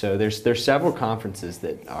 So there's several conferences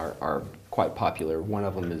that are quite popular. One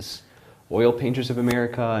of them is Oil Painters of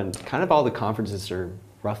America, and kind of all the conferences are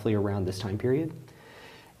roughly around this time period.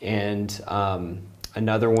 And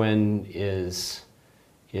another one is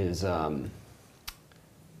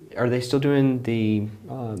are they still doing the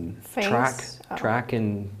Face? track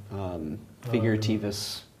and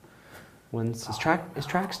figurativus ones? Is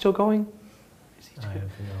track still going? I have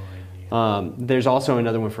no idea. There's also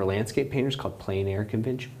another one for landscape painters called Plein Air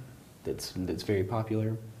Convention. That's very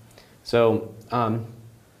popular. So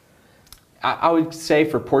I would say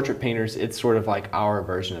for portrait painters, it's sort of like our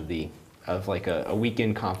version of like a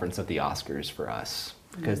weekend conference of the Oscars for us,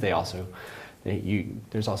 because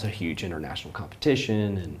there's also huge international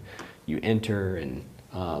competition, and you enter, and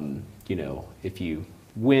you know, if you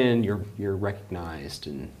win, you're recognized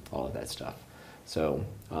and all of that stuff. So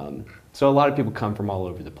so a lot of people come from all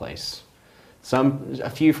over the place. A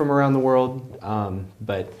few from around the world,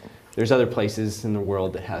 but there's other places in the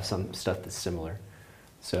world that have some stuff that's similar.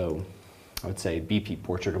 So I would say BP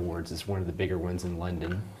Portrait Awards is one of the bigger ones in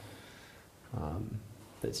London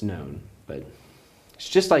that's known. But it's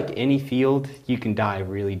just like any field, you can dive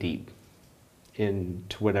really deep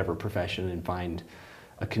into whatever profession and find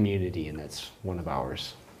a community, and that's one of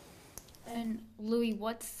ours. And Louis,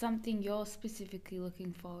 what's something you're specifically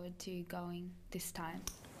looking forward to going this time?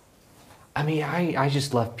 I mean, I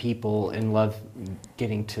just love people and love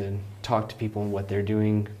getting to talk to people and what they're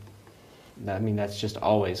doing. I mean, that's just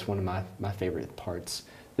always one of my favorite parts.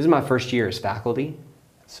 This is my first year as faculty,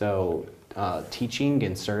 so teaching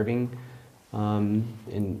and serving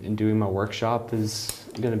and doing my workshop is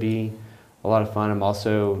going to be a lot of fun. I'm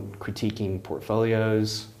also critiquing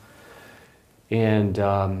portfolios, and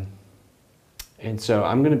so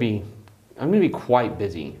I'm going to be quite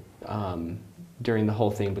busy during the whole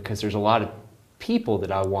thing, because there's a lot of people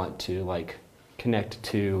that I want to like connect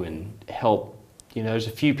to and help. You know, there's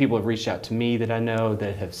a few people have reached out to me that I know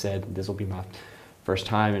that have said this will be my first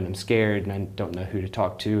time and I'm scared and I don't know who to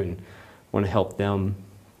talk to, and want to help them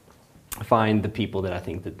find the people that I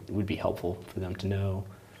think that would be helpful for them to know,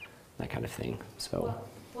 that kind of thing. So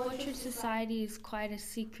Portrait Society is quite a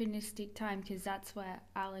synchronistic time, because that's where,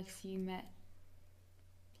 Alex, you met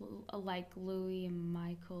like Louis and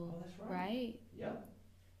Michael, Oh, that's right? Yep.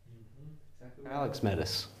 Alex met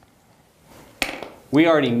us. We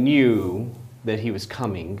already knew that he was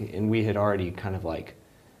coming, and we had already kind of like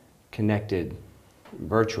connected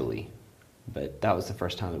virtually, but that was the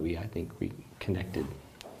first time that I think we connected.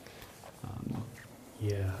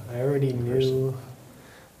 Yeah, I already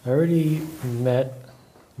met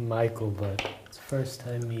Michael, but it's the first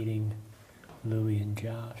time meeting Louis and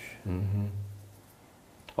Josh. Mm-hmm.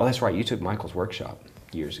 Oh, that's right. You took Michael's workshop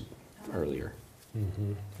years earlier.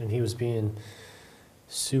 And he was being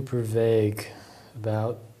super vague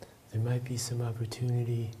about there might be some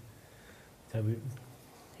opportunity that we,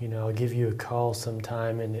 I'll give you a call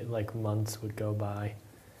sometime, and it like months would go by.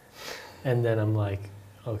 And then I'm like,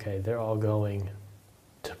 okay, they're all going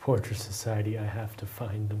to Portrait Society. I have to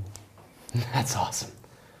find them. That's awesome.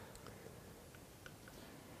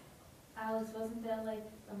 Alice, wasn't there like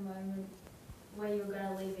a moment where you were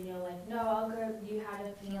gonna leave and you're like, no, I'll go, you had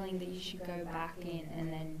a feeling that you should go back in,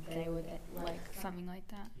 and then they would like something like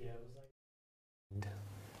that? Yeah, it was like,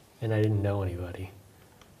 and I didn't know anybody.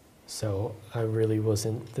 So I really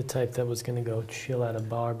wasn't the type that was gonna go chill at a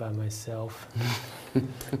bar by myself.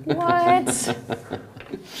 What?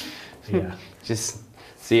 Yeah. Just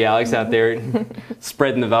see Alex out there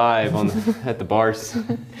spreading the vibe at the bars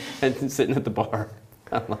and sitting at the bar.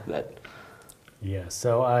 I love that. Yeah,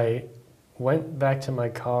 so I went back to my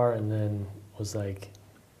car and then was like,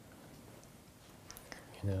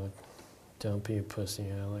 don't be a pussy,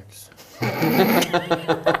 Alex.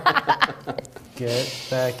 Get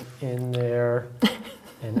back in there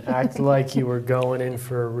and act like you were going in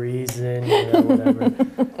for a reason, whatever.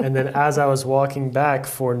 And then as I was walking back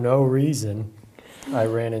for no reason, I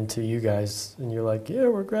ran into you guys, and you're like, yeah,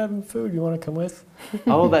 we're grabbing food. You want to come with?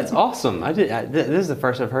 Oh, that's awesome. This is the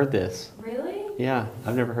first I've heard this. Really? Yeah,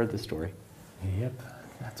 I've never heard this story. Yep,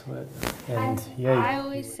 that's what. And And yeah, I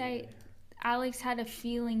always say Alex had a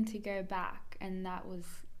feeling to go back, and that was,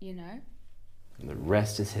 And the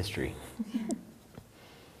rest is history.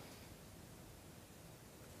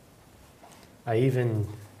 I even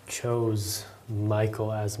chose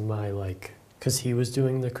Michael as my because he was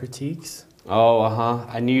doing the critiques. Oh,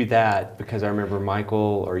 I knew that because I remember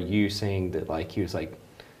Michael or you saying that he was like,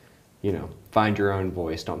 find your own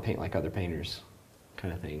voice, don't paint like other painters,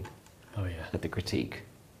 kind of thing. Oh yeah. At the critique.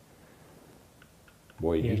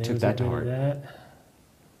 Boy, Yeah, you there took was a that to bit of heart. that.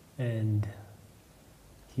 And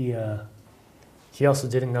he also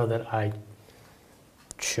didn't know that I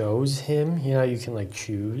chose him. You can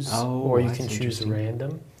choose, Oh, or you that's can choose interesting.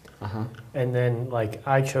 random. Uh-huh. And then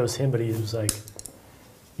I chose him, but he was like,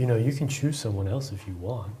 you can choose someone else if you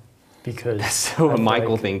want, because That's so a I've,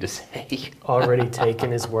 Michael thing to say. already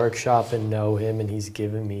taken his workshop and know him, and he's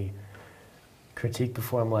given me critique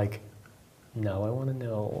before. I'm like, no, I want to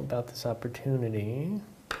know about this opportunity.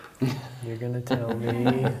 You're gonna tell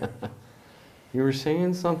me. You were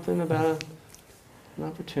saying something about an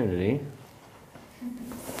opportunity.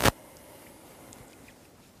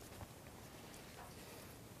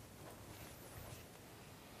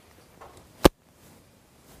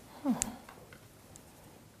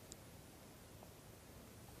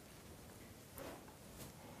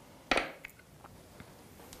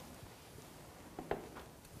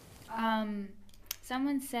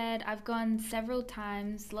 Someone said, I've gone several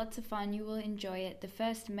times, lots of fun, you will enjoy it. The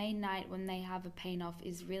first main night when they have a paint off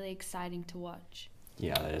is really exciting to watch.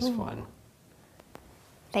 Yeah, that is fun.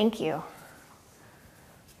 Thank you.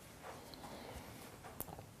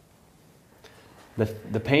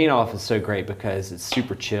 The paint off is so great because it's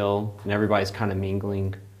super chill and everybody's kind of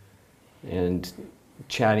mingling and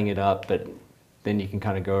chatting it up, but then you can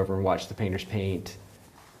kind of go over and watch the painters paint,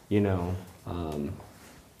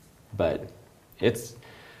 but it's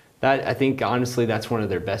that, I think honestly that's one of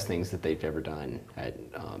their best things that they've ever done at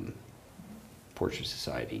Portrait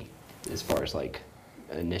Society, as far as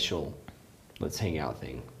initial let's hang out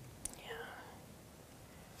thing.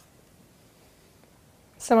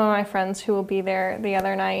 Some of my friends who will be there the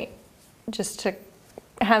other night just to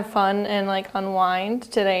have fun and unwind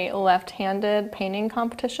did a left-handed painting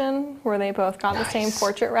competition where they both got the same Nice.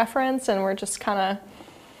 portrait reference, and we're just kind of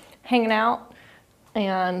hanging out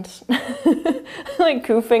and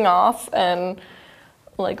goofing off and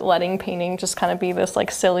letting painting just kind of be this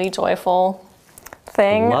silly, joyful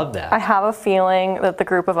thing. Love that. I have a feeling that the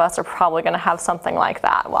group of us are probably going to have something like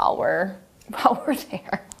that while we're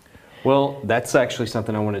there. Well, that's actually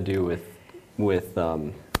something I want to do with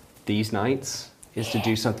these nights, is to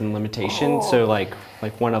do something limitation. So like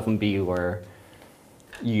one of them be where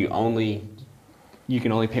you can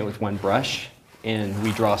only paint with one brush, and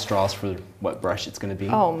we draw straws for what brush it's going to be.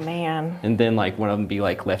 Oh man. And then one of them be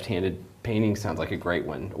left-handed painting, sounds like a great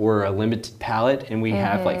one, or a limited palette, and we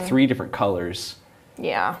have 3 different colors.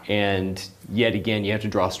 Yeah. And yet again, you have to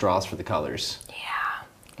draw straws for the colors.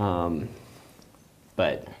 Yeah.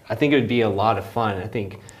 But I think it would be a lot of fun. I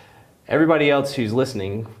think everybody else who's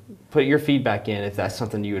listening, put your feedback in if that's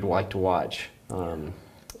something you would like to watch.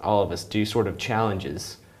 All of us do sort of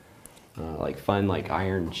challenges, fun,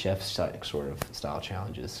 Iron Chef sort of style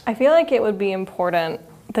challenges. I feel like it would be important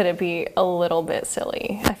that it be a little bit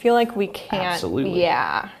silly. I feel like we can't. Absolutely.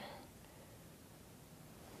 Yeah.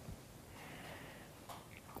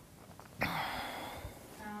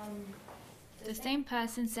 The same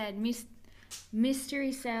person said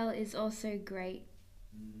mystery sale is also great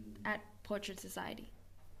at Portrait Society.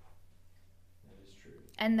 That is true.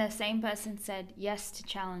 And the same person said yes to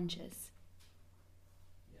challenges.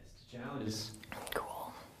 Yes to challenges.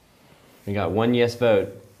 Cool. We got one yes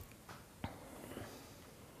vote.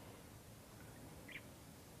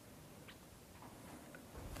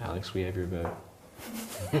 Alex, we have your vote.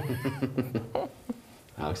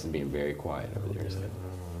 Alex is being very quiet over there.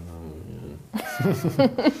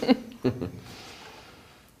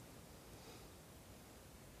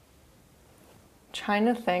 Trying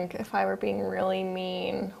to think if I were being really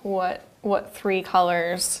mean, what 3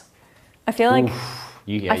 colors? I feel like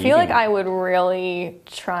I would really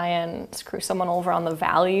try and screw someone over on the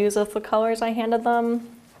values of the colors I handed them.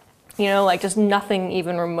 You know, like just nothing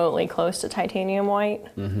even remotely close to titanium white.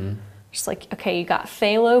 Mm-hmm. Just like, okay, you got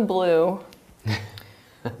phthalo blue.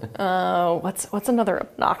 What's another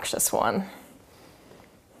obnoxious one?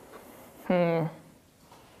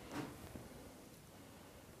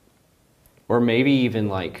 Or maybe even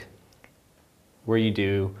like where you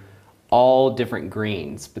do all different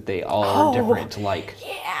greens, but they all are different, like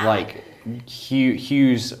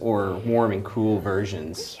hues or warm and cool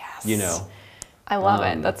versions. Yes. You know. I love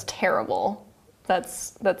it. That's terrible.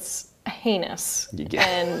 That's heinous Yeah.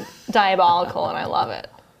 and diabolical, and I love it.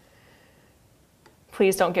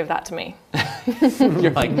 Please don't give that to me.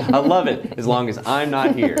 You're like, I love it as long as I'm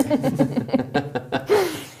not here.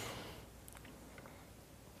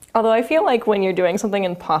 Although I feel like when you're doing something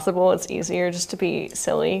impossible, it's easier just to be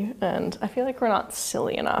silly, and I feel like we're not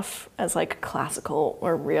silly enough as like classical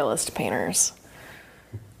or realist painters.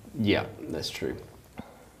 Yeah, that's true.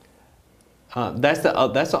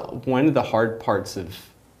 That's one of the hard parts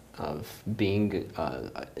of being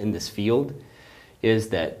in this field, is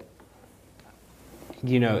that,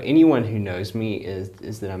 you know, anyone who knows me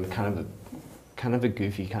is that I'm kind of a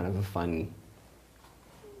goofy, kind of a fun.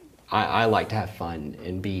 I like to have fun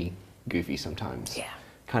and be goofy sometimes. Yeah.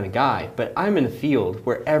 Kind of guy, but I'm in a field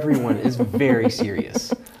where everyone is very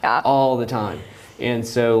serious Yeah. all the time, and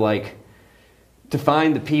so like to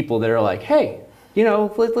find the people that are like, hey, you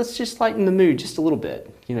know, let's just lighten the mood just a little bit,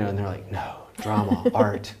 you know, and they're like, no, drama,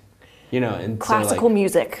 art, you know, and Classical so, like,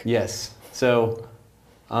 music. yes. So,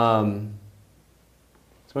 so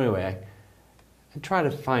anyway, I try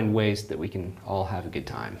to find ways that we can all have a good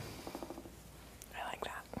time. I like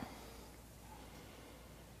that.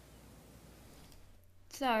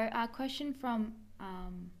 So, our question from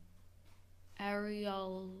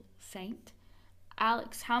Ariel Saint.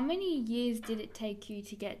 Alex, how many years did it take you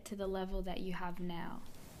to get to the level that you have now?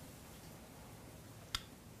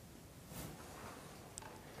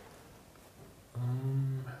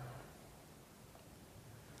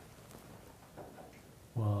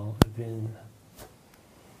 Well, I've been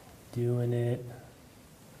doing it,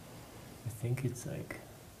 I think it's like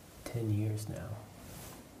 10 years now.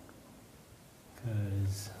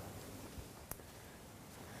 Because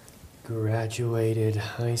graduated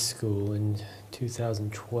high school in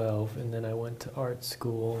 2012, and then I went to art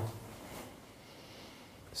school.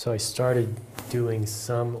 So I started doing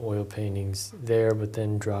some oil paintings there, but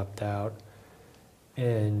then dropped out,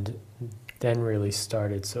 and then really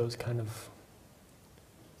started. So it was kind of,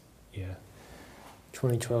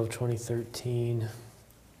 2012, 2013.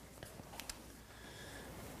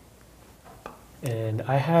 And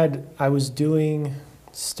I was doing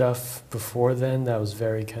stuff before then that was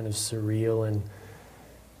very kind of surreal and,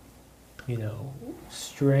 you know,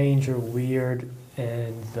 strange or weird,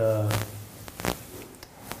 and the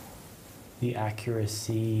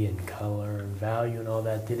accuracy and color and value and all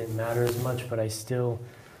that didn't matter as much, but I still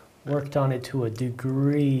worked on it to a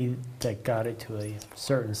degree that got it to a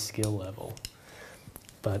certain skill level.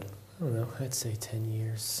 But I don't know, I'd say 10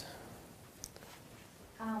 years.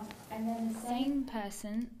 And then the same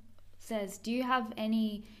person says, do you have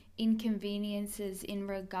any inconveniences in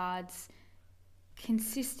regards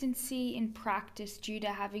consistency in practice due to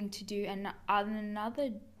having to do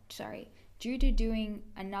due to doing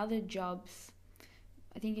another jobs?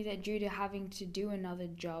 I think you said due to having to do another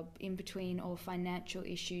job in between, or financial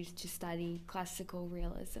issues to study classical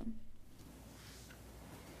realism.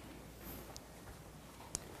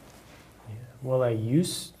 Yeah. Well, I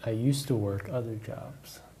used to work other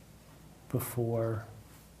jobs before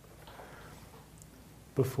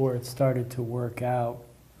it started to work out,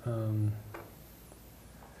 and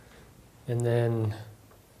then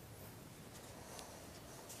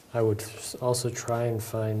I would also try and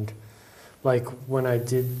find, like when I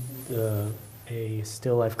did a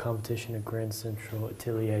still life competition at Grand Central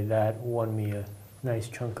Atelier, that won me a nice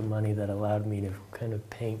chunk of money that allowed me to kind of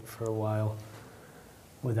paint for a while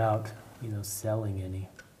without selling any.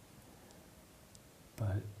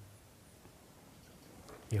 But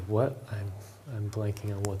yeah, I'm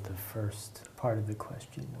blanking on what the first part of the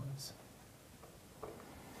question was.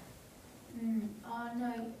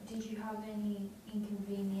 No, did you have any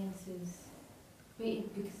inconveniences?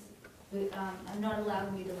 Because I'm not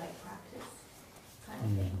allowing you to like practice kind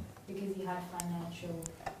of thing because you had financial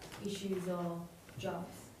issues or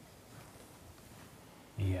jobs.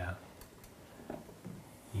 Yeah.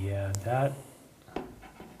 Yeah, that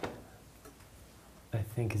I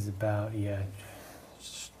think is about,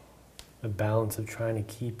 just a balance of trying to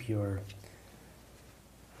keep your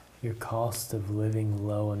cost of living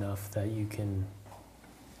low enough that you can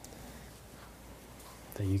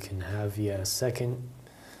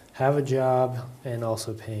have a job and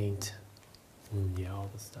also paint and all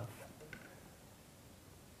the stuff.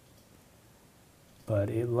 But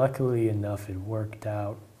luckily enough, it worked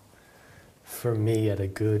out for me at a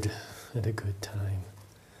good time.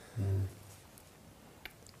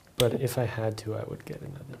 But if I had to, I would get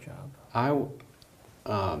another job.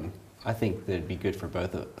 I think that it'd be good for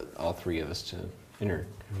all three of us to enter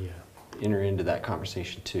into that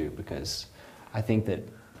conversation too, because I think that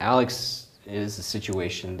Alex is a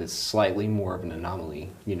situation that's slightly more of an anomaly.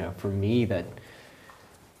 For me, that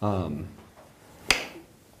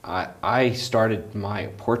I started my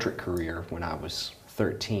portrait career when I was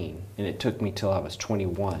 13, and it took me till I was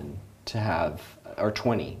 21 or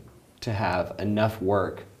 20 to have enough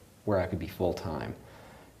work where I could be full-time.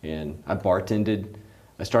 And I bartended.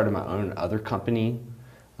 I started my own other company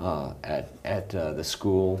at the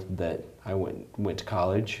school that I went to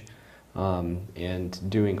college, and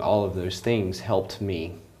doing all of those things helped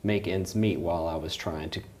me make ends meet while I was trying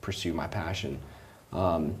to pursue my passion.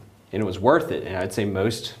 And it was worth it. And I'd say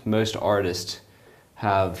most artists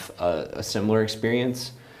have a similar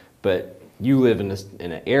experience, but you live in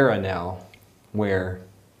an era now where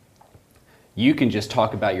you can just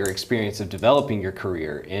talk about your experience of developing your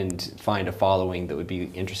career and find a following that would be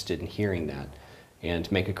interested in hearing that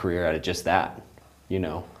and make a career out of just that,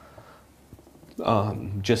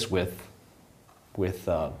 just with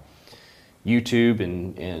YouTube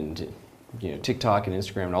and TikTok and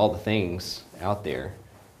Instagram and all the things out there.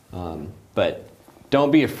 But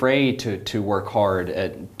don't be afraid to work hard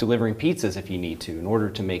at delivering pizzas if you need to in order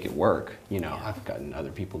to make it work. I've gotten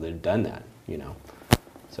other people that have done that,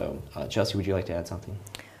 So, Chelsea, would you like to add something?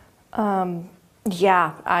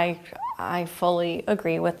 Yeah, I fully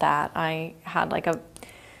agree with that. I had like a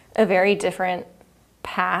very different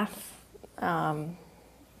path,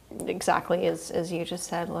 exactly as you just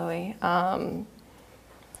said, Louie. And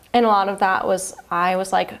a lot of that was, I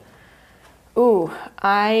was like, ooh,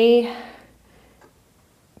 I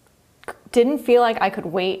didn't feel like I could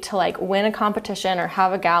wait to like win a competition or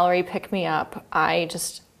have a gallery pick me up. I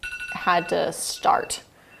just had to start.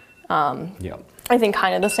 I think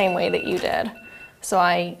kind of the same way that you did. So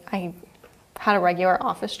I had a regular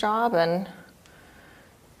office job and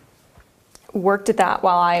worked at that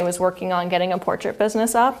while I was working on getting a portrait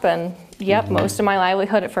business up. And most of my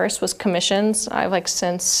livelihood at first was commissions. I've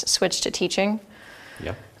since switched to teaching.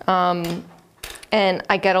 And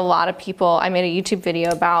I get a lot of people, I made a YouTube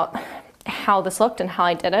video about how this looked and how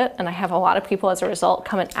I did it. And I have a lot of people as a result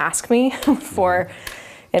come and ask me for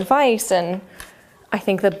advice. And I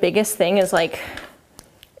think the biggest thing is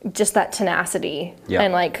just that tenacity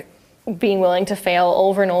and being willing to fail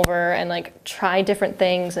over and over and try different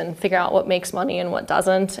things and figure out what makes money and what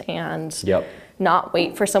doesn't, and not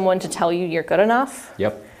wait for someone to tell you you're good enough.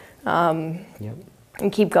 And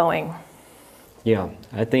keep going. Yeah,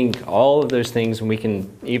 I think all of those things,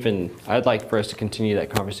 and I'd like for us to continue that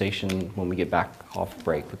conversation when we get back off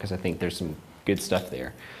break, because I think there's some good stuff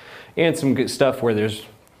there. And some good stuff where there's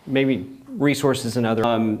maybe resources and other.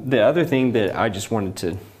 The other thing that I just wanted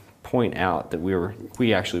to point out that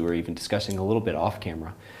we actually were even discussing a little bit off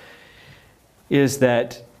camera is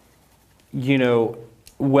that, even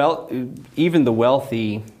the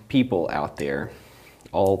wealthy people out there,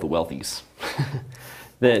 all the wealthies,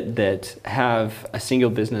 that have a single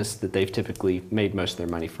business that they've typically made most of their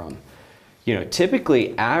money from,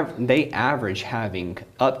 typically they average having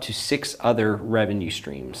up to 6 other revenue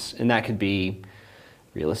streams, and that could be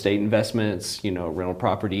real estate investments, rental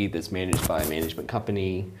property that's managed by a management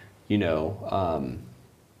company,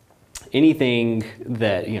 anything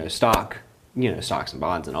that, stocks and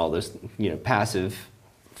bonds and all those, passive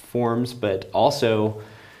forms. But also,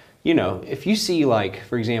 if you see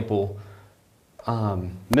for example,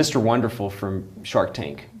 Mr. Wonderful from Shark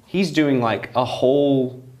Tank, he's doing a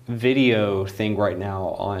whole video thing right now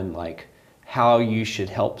on how you should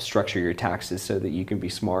help structure your taxes so that you can be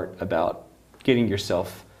smart about getting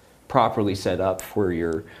yourself properly set up for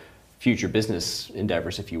your future business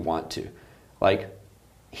endeavors if you want to. Like,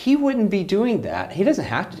 he wouldn't be doing that. He doesn't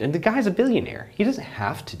have to, and the guy's a billionaire. He doesn't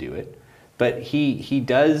have to do it, but he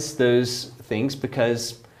does those things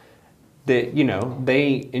because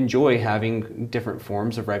they enjoy having different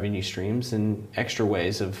forms of revenue streams and extra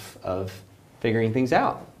ways of figuring things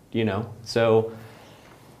out, So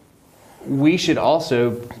we should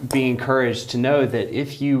also be encouraged to know that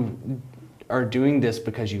if you are doing this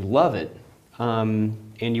because you love it,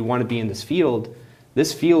 and you want to be in this field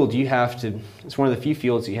it's one of the few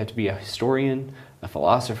fields that you have to be a historian, a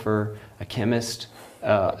philosopher, a chemist,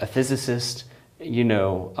 a physicist, you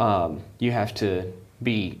have to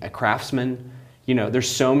be a craftsman. There's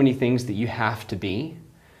so many things that you have to be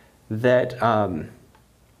that,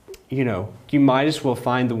 you might as well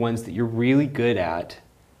find the ones that you're really good at.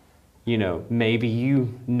 Maybe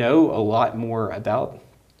you know a lot more about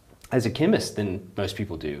as a chemist than most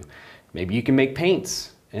people do. Maybe you can make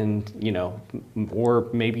paints and, or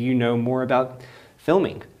maybe you know more about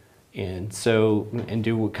filming. And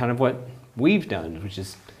do kind of what we've done, which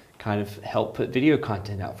is kind of help put video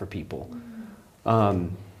content out for people.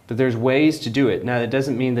 But there's ways to do it. Now, that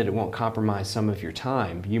doesn't mean that it won't compromise some of your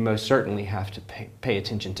time. You most certainly have to pay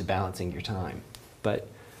attention to balancing your time. But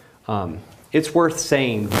it's worth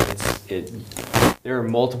saying that there are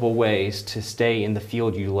multiple ways to stay in the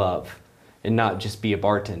field you love and not just be a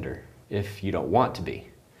bartender if you don't want to be.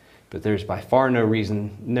 But there's by far no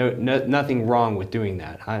reason, nothing wrong with doing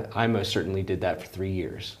that. I most certainly did that for 3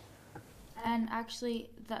 years. And actually,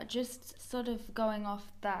 that just sort of going off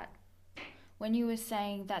that, when you were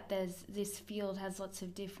saying that this field has lots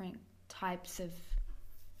of different types of,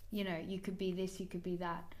 you could be this, you could be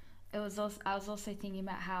that. I was also thinking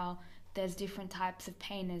about how there's different types of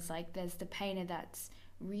painters. Like, there's the painter that's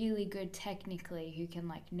really good technically, who can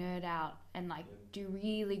like nerd out and like do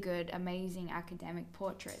really good, amazing academic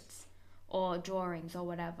portraits or drawings or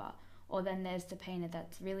whatever. Or then there's the painter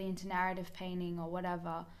that's really into narrative painting or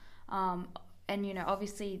whatever. And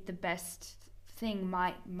obviously the best thing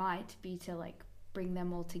might be to like bring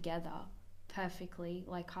them all together perfectly,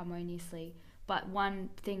 like harmoniously, but one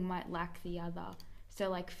thing might lack the other. So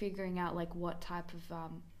like figuring out like what type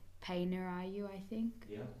of painter are you, I think.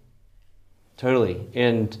 Yeah. Totally.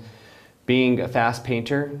 And being a fast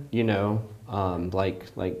painter,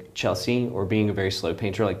 like Chelsea, or being a very slow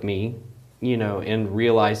painter like me, and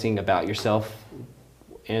realizing about yourself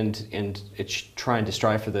and it's trying to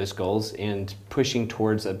strive for those goals and pushing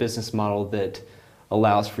towards a business model that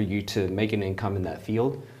allows for you to make an income in that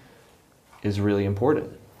field is really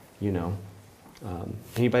important,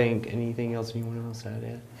 Anything else anyone else had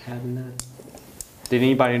in that? Did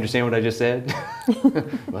anybody understand what I just said?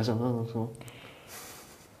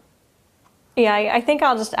 Yeah, I think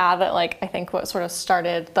I'll just add that, I think what sort of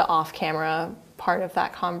started the off-camera part of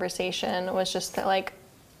that conversation was just that,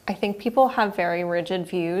 I think people have very rigid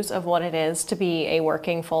views of what it is to be a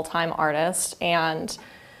working full-time artist, and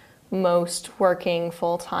most working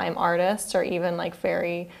full-time artists, or even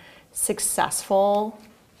very successful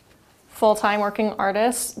full-time working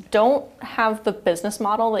artists, don't have the business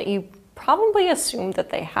model that you probably assume that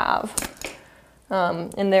they have.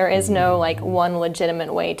 And there is no one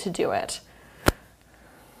legitimate way to do it.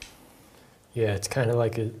 Yeah, it's kind of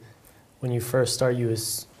like when you first start, you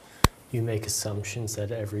make assumptions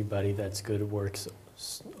that everybody that's good works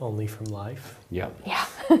only from life. Yeah. Yeah.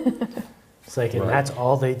 It's and that's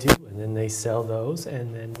all they do, and then they sell those,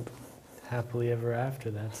 and then happily ever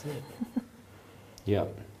after, that's it. Yeah.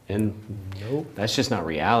 And nope. That's just not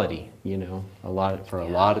reality, a lot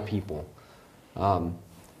of people.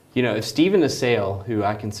 If Stephen Assail, who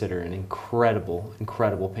I consider an incredible,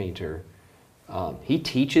 incredible painter, he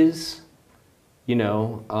teaches, is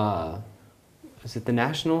it the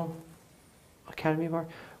National Academy of Art?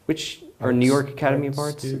 Or New York Academy of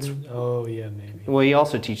Arts? Oh, yeah, maybe. Well, he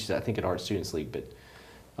also teaches, I think, at Art Students League, but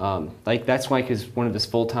that's one of his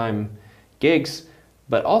full-time gigs.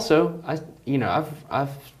 But also,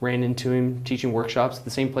 I've ran into him teaching workshops at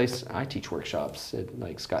the same place I teach workshops at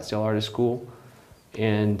Scottsdale Artist School,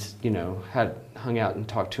 and had hung out and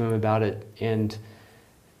talked to him about it. And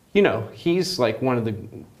he's one of the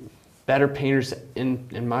better painters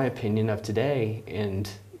in my opinion of today, and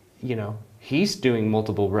he's doing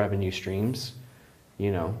multiple revenue streams.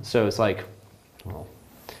 So it's well,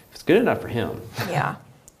 if it's good enough for him. Yeah.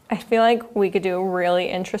 I feel like we could do a really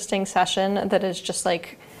interesting session that is just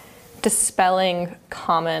dispelling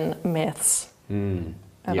common myths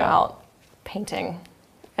about painting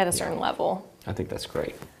at a certain level. I think that's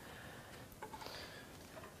great.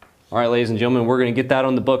 All right, ladies and gentlemen, we're going to get that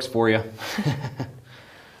on the books for you.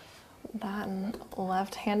 That and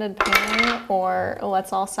left-handed painting, or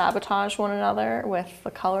let's all sabotage one another with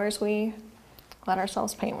the colors we let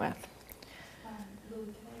ourselves paint with. Louis,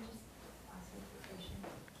 can I just ask you a question?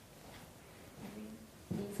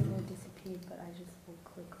 These will disappear, but I just will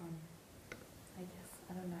click on, I guess,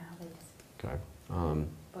 I don't know how they disappear. Okay.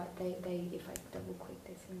 But they, if I double click,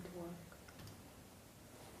 they seem to work.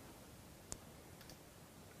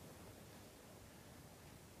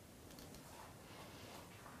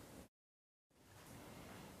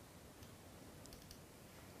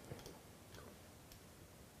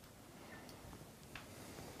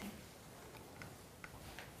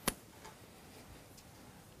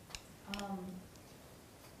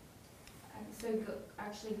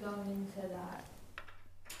 Actually going into that,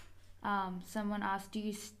 Someone asked,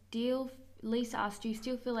 Lisa asked, do you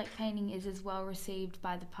still feel like painting is as well received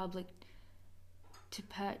by the public to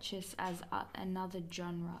purchase as another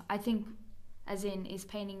genre? I think, as in, is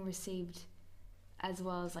painting received as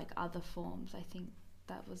well as like other forms? I think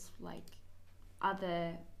that was like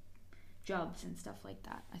other jobs and stuff like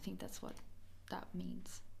that. I think that's what that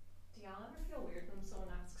means. Do y'all ever feel weird when someone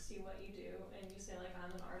asks you what you do and you say like,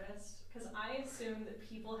 I'm an artist? Because I assume that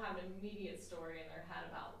people have an immediate story in their head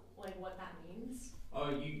about like what that means. Oh,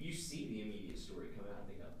 you see the immediate story come out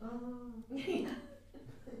and think of,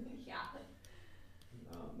 Yeah. Yeah.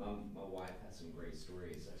 my wife has some great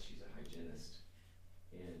stories. She's a hygienist,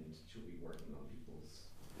 and she'll be working on people's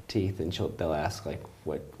teeth, and they'll ask like,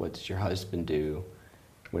 what does your husband do?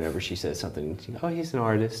 Whenever she says something, oh, he's an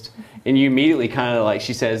artist, and you immediately kind of like,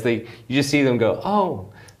 she says, you just see them go, oh,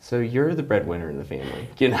 so you're the breadwinner in the family,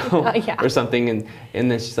 you know, Yeah. or something, and then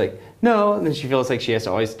she's like, no, and then she feels like she has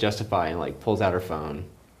to always justify and like pulls out her phone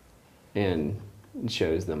and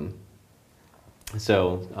shows them.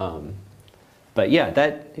 So, but yeah,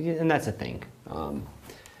 that's a thing. sorry,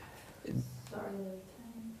 Louis,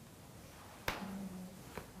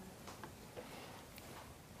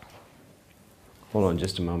 Hold on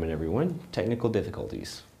just a moment, everyone. Technical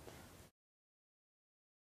difficulties.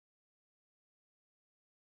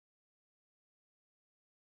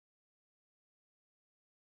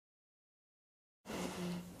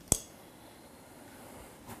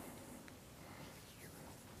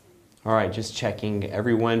 All right, just checking.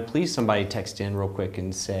 Everyone, please somebody text in real quick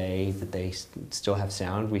and say that they still have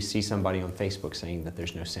sound. We see somebody on Facebook saying that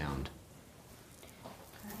there's no sound. Can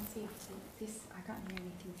I see if this, I can't hear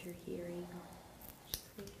anything through here either. Just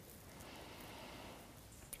weird.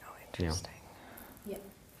 Oh, interesting. Yep.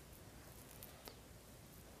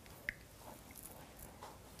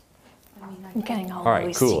 I mean, I'm getting all All right,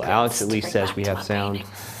 Louis' cool. secrets Alex at to least bring says back we to have my sound.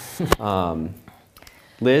 painting.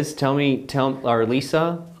 Liz, or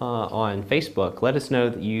Lisa on Facebook, let us know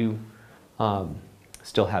that you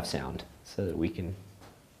still have sound so that we can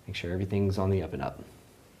make sure everything's on the up and up.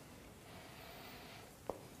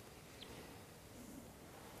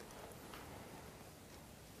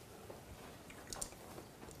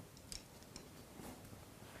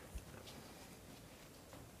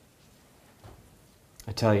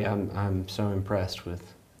 I tell you, I'm so impressed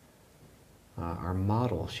with our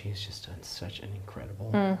model. She's just done such an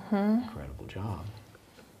incredible job.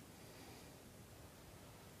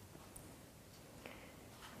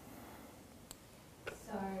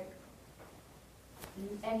 So,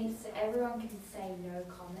 everyone can say no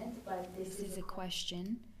comment, but This is a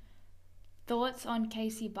question. Thoughts on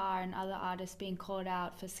Casey Barr and other artists being called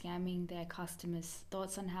out for scamming their customers?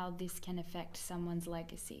 Thoughts on how this can affect someone's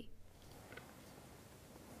legacy?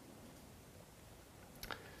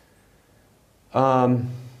 Well,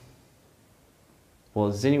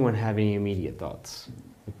 does anyone have any immediate thoughts?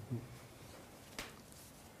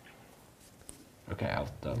 Okay, I'll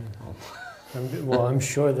I'm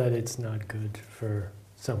sure that it's not good for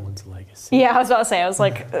someone's legacy. Yeah, I was about to say, I was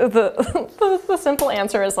like, the simple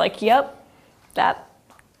answer is like, yep, that's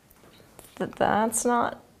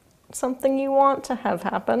not something you want to have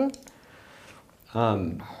happen.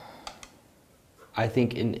 I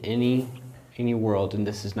think in any world, and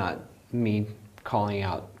this is not me calling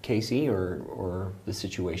out Casey or the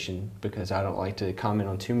situation, because I don't like to comment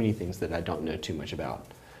on too many things that I don't know too much about.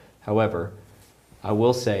 However, I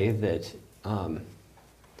will say that I'm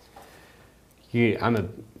a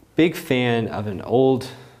big fan of an old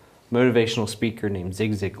motivational speaker named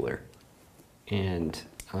Zig Ziglar, and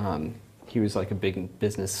he was like a big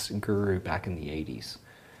business guru back in the 80s.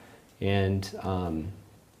 And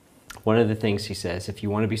one of the things he says, if you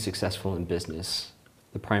want to be successful in business,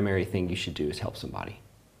 the primary thing you should do is help somebody.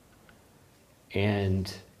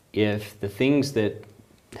 And if the things that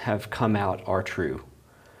have come out are true,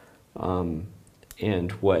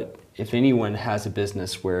 And what, if anyone has a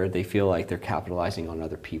business where they feel like they're capitalizing on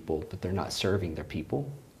other people, but they're not serving their people,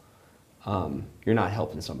 you're not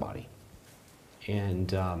helping somebody.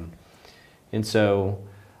 And so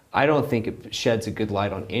I don't think it sheds a good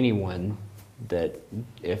light on anyone that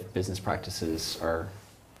if business practices are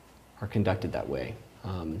conducted that way.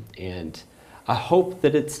 And I hope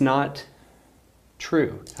that it's not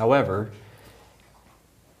true. However,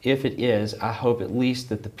 if it is, I hope at least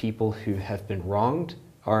that the people who have been wronged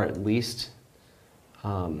are at least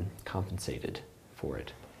compensated for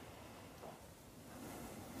it.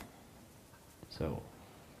 So,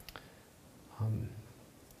 and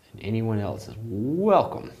anyone else is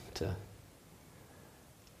welcome to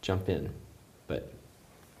jump in, but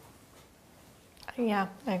Yeah,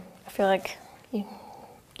 I feel like you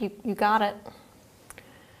got it.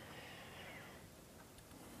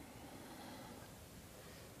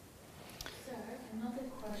 So, another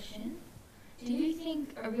question. Do you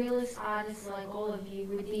think a realist artist like all of you,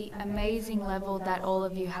 with the amazing level that all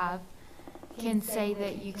of you have, can say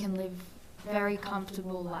that you can live very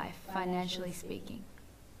comfortable life, financially speaking?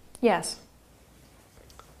 Yes.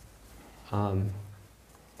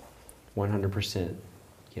 100%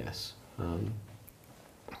 yes.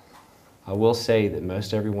 I will say that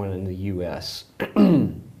most everyone in the U.S.,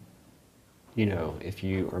 you know, if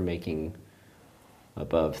you are making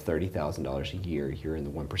above $30,000 a year, you're in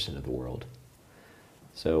the 1% of the world.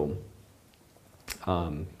 So,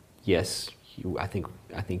 yes, I think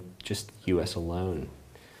just the U.S. alone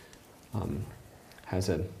has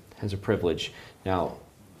a privilege. Now,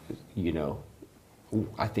 you know,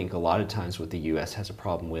 I think a lot of times what the U.S. has a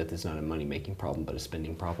problem with is not a money-making problem, but a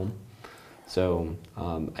spending problem. So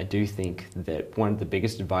I do think that one of the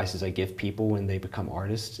biggest advices I give people when they become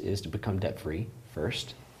artists is to become debt-free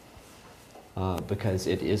first, because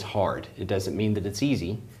it is hard. It doesn't mean that it's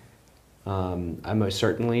easy. I most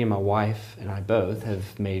certainly, and my wife and I both,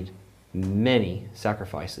 have made many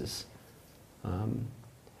sacrifices.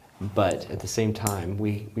 But at the same time,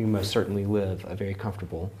 we most certainly live a very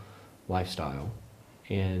comfortable lifestyle.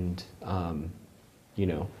 And, you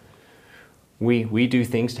know, we do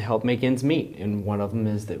things to help make ends meet. And one of them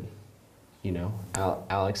is that, you know,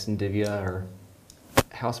 Alex and Divya are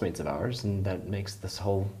housemates of ours, and that makes this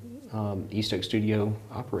whole East Oak studio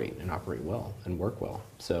operate well and work well.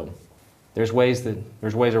 So there's ways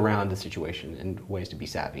around the situation and ways to be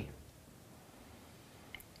savvy.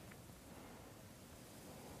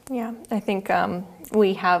 Yeah, I think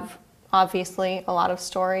we have obviously a lot of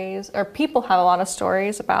stories, or people have a lot of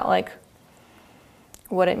stories about like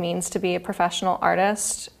what it means to be a professional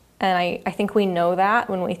artist. And I think we know that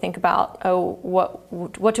when we think about, oh,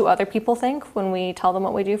 what do other people think when we tell them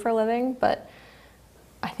what we do for a living? But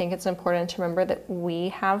I think it's important to remember that we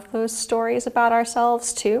have those stories about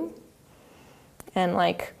ourselves too. And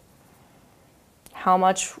like how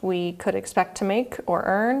much we could expect to make or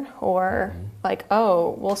earn, or like,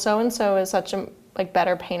 oh, well, so-and-so is such a like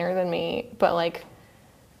better painter than me, but like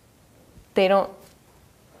they don't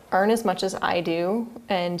earn as much as I do,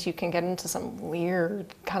 and you can get into some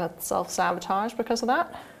weird kind of self-sabotage because of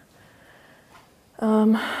that.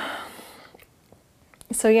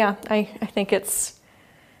 So yeah, I think it's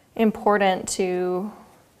important to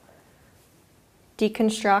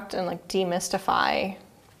deconstruct and like demystify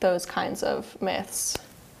those kinds of myths.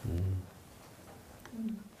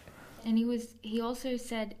 And he also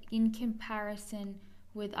said, in comparison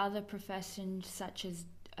with other professions such as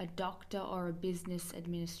a doctor or a business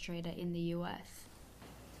administrator in the US.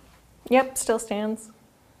 Yep, still stands.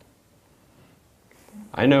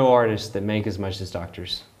 I know artists that make as much as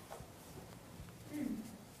doctors.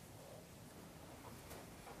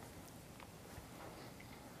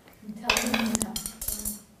 Tell them no.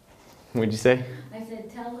 What'd you say? I said,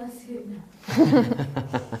 tell us who no.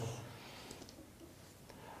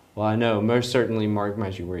 Well, I know most certainly Mark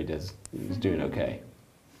Majuri is doing okay.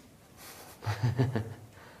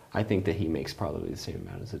 I think that he makes probably the same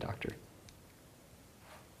amount as a doctor.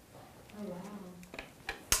 Oh, wow.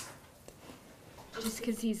 Just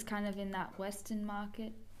because he's kind of in that Western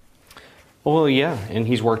market. Well, yeah, and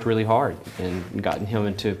he's worked really hard and gotten him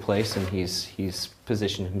into a place, and he's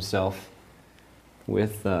positioned himself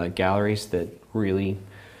with galleries that really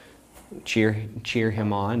cheer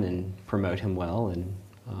him on and promote him well, and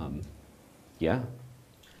yeah.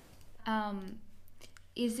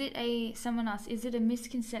 Someone asked, is it a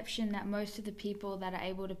misconception that most of the people that are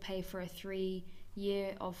able to pay for a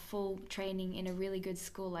 3-year of full training in a really good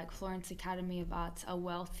school like Florence Academy of Arts are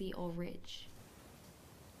wealthy or rich?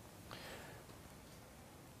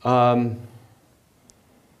 Well,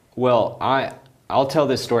 I'll tell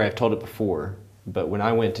this story. I've told it before. But when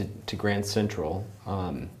I went to Grand Central,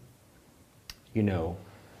 you know,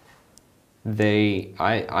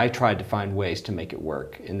 I tried to find ways to make it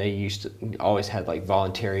work, and they used to always had like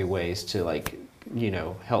voluntary ways to, like, you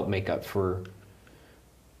know, help make up for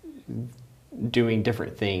doing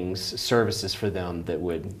different things, services for them that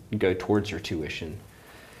would go towards your tuition.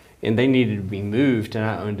 And they needed to be moved, and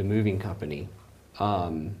I owned a moving company,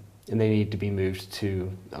 and they needed to be moved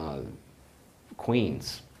to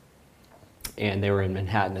Queens, and they were in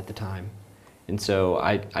Manhattan at the time. And so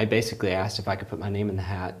I basically asked if I could put my name in the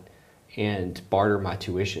hat and barter my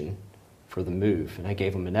tuition for the move. And I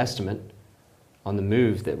gave them an estimate on the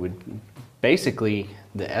move that would basically,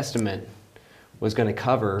 the estimate was going to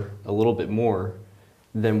cover a little bit more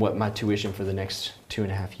than what my tuition for the next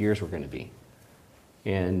 2.5 years were going to be.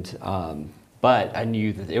 And but I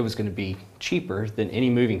knew that it was going to be cheaper than any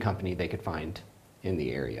moving company they could find in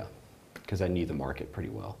the area, because I knew the market pretty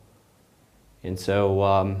well. And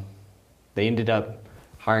so they ended up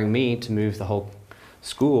hiring me to move the whole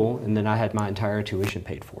school, and then I had my entire tuition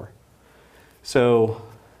paid for. So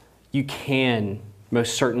you can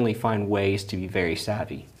most certainly find ways to be very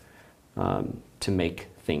savvy to make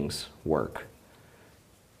things work.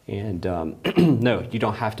 And no, you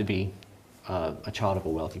don't have to be a child of a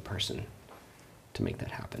wealthy person to make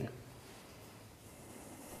that happen.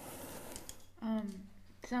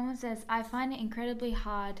 Someone says, I find it incredibly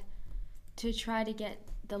hard to try to get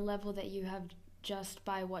the level that you have just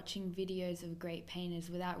by watching videos of great painters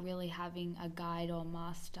without really having a guide or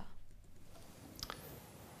master.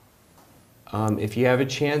 If you have a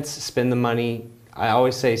chance, spend the money. I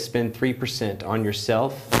always say spend 3% on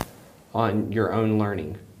yourself, on your own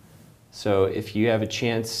learning. So if you have a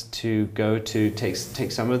chance to go to take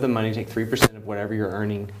some of the money, take 3% of whatever you're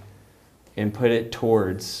earning, and put it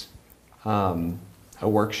towards a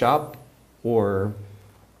workshop or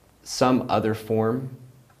some other form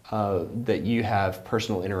that you have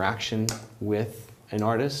personal interaction with an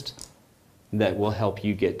artist that will help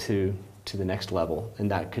you get to the next level,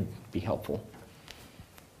 and that could be helpful.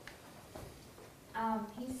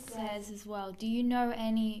 He says as well, do you know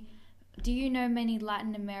many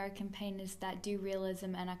Latin American painters that do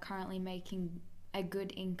realism and are currently making a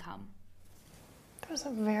good income? That was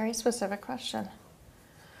a very specific question.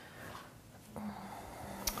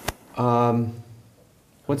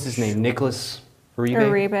 What's his name? Nicholas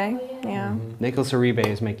Uribe? Uribe, yeah. Nicholas Uribe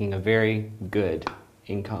is making a very good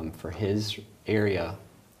income for his area.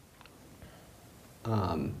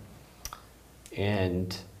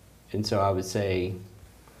 And so I would say,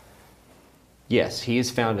 yes, he has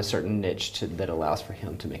found a certain niche that allows for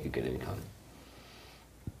him to make a good income.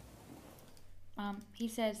 He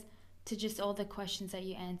says, to just all the questions that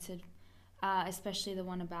you answered, especially the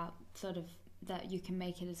one about sort of that you can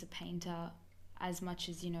make it as a painter as much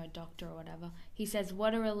as, you know, a doctor or whatever. He says,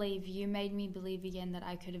 what a relief. You made me believe again that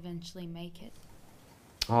I could eventually make it.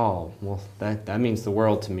 Oh, well, that means the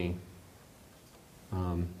world to me.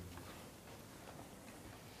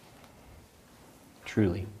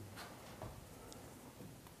 Truly.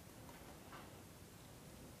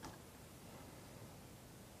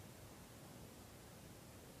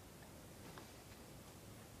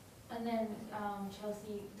 And then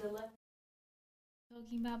Chelsea, the left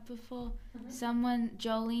talking about before, someone,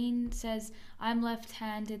 Jolene says, I'm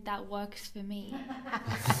left-handed, that works for me.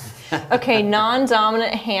 Okay,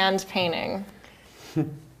 non-dominant hand painting.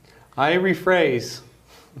 I rephrase.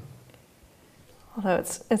 Although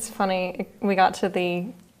it's funny, we got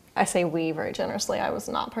to I say we very generously, I was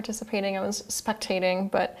not participating, I was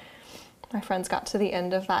spectating, but my friends got to the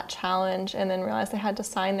end of that challenge and then realized they had to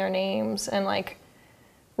sign their names, and like,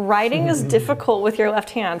 writing is difficult with your left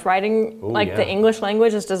hand. Writing, the English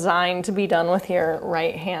language is designed to be done with your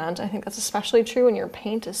right hand. I think that's especially true when your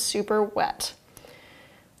paint is super wet.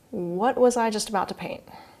 What was I just about to paint?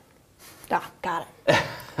 Ah, got it.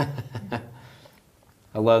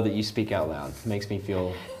 I love that you speak out loud. It makes me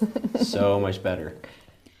feel so much better.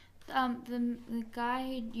 The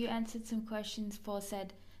guy you answered some questions for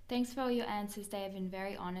said, thanks for all your answers. They have been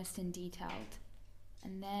very honest and detailed.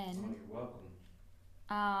 And then... Oh, you're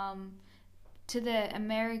welcome. To the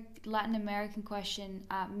Latin American question,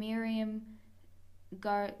 Miriam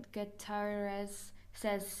Gutierrez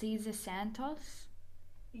says Cesar Santos.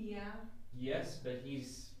 Yeah. Yes, but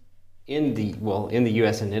he's in the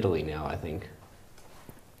U.S. and Italy now, I think.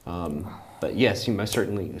 But yes, he most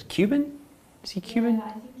certainly is. Cuban? Is he Cuban? Yeah,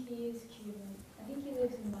 I think he is Cuban. I think he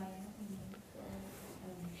lives in Miami.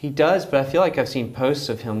 He does, but I feel like I've seen posts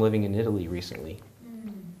of him living in Italy recently,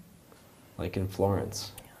 like in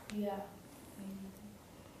Florence. Yeah.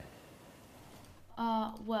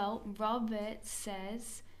 Well, Robert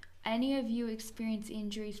says, any of you experience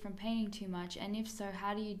injuries from painting too much? And if so,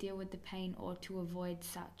 how do you deal with the pain or to avoid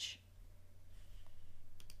such?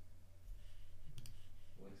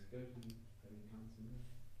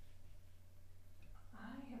 I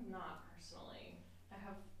have not personally. I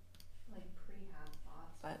have like prehab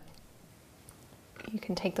thoughts, but you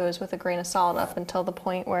can take those with a grain of salt up until the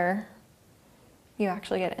point where you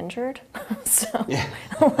actually get injured. So, Yeah.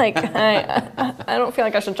 like, I don't feel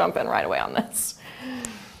like I should jump in right away on this.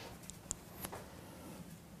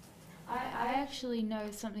 I actually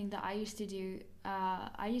know something that I used to do.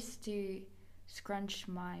 I used to scrunch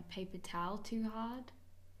my paper towel too hard,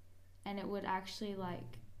 and it would actually like,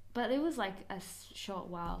 but it was like a short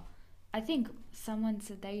while. I think someone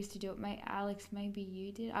said they used to do it. Alex, maybe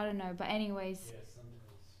you did. I don't know. But anyways, Yeah,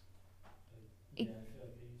 sometimes. It- Yeah, I feel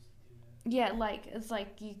like I used to do that. yeah, like it's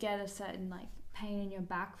like you get a certain like pain in your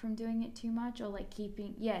back from doing it too much, or like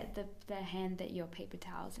keeping the hand that your paper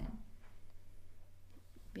towel's in.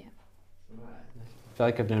 I feel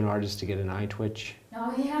like I've known artists to get an eye twitch.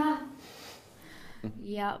 Oh yeah.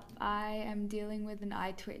 Yep, I am dealing with an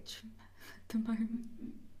eye twitch at the moment.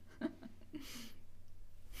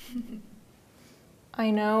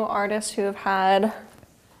 I know artists who have had,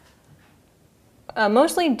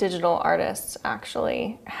 mostly digital artists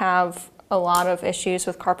actually, have a lot of issues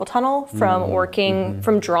with carpal tunnel from working,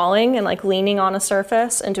 from drawing and like leaning on a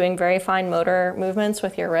surface and doing very fine motor movements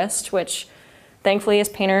with your wrist, which thankfully as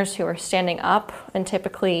painters who are standing up and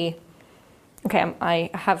typically, okay, I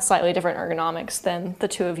have slightly different ergonomics than the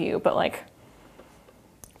two of you, but like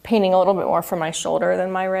painting a little bit more from my shoulder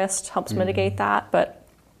than my wrist helps mitigate that. But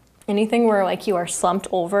anything where like you are slumped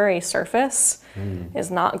over a surface is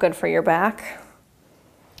not good for your back.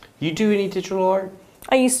 You do any digital art?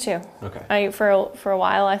 I used to. Okay. For a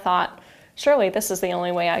while I thought, surely this is the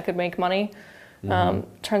only way I could make money.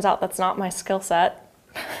 Turns out that's not my skill set.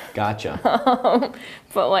 Gotcha.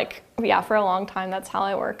 But like, yeah, for a long time that's how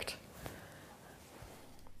I worked.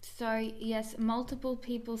 So yes, multiple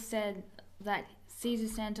people said that Cesar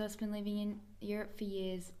Santos been living in Europe for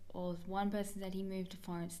years, or one person said he moved to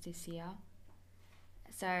Florence this year.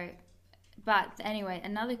 So, but anyway,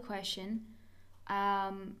 another question.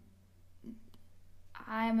 I'm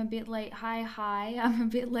a bit late. Hi. I'm a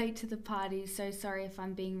bit late to the party, so sorry if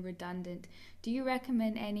I'm being redundant. Do you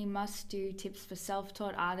recommend any must-do tips for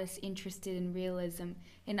self-taught artists interested in realism?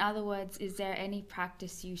 In other words, is there any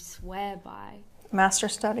practice you swear by? Master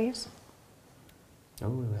studies.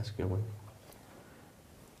 Oh, that's a good one.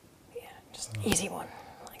 Yeah, just easy one.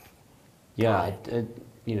 Like, Yeah,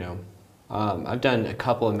 I've done a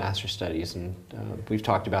couple of master studies, and we've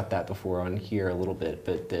talked about that before on here a little bit,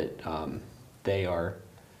 but that they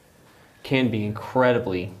can be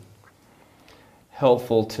incredibly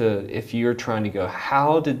helpful to, if you're trying to go,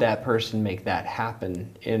 how did that person make that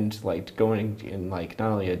happen, and like going in like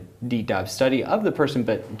not only a deep dive study of the person,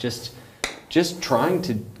 but just trying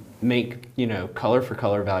to make, color for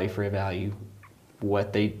color, value for value,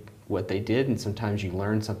 what they did. And sometimes you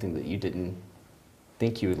learn something that you didn't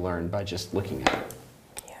think you would learn by just looking at it.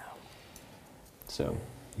 yeah. So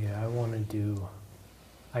Yeah, I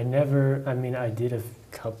did a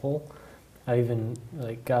couple. I even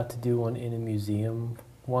like got to do one in a museum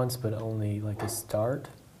once, but only like a start.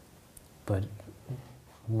 But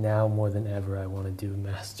now more than ever, I want to do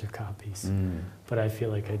master copies. But I feel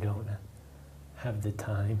like I don't have the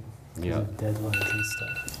time because of deadlines and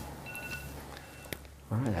stuff.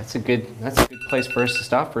 all right, that's a good place for us to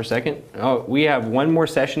stop for a second. Oh, we have one more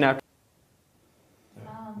session after.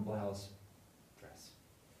 Blouse, dress.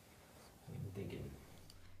 I'm thinking.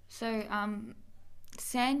 So,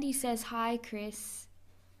 Sandy says, hi, Chris.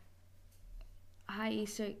 Hi,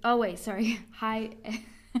 Easter. Oh, wait, sorry. Hi.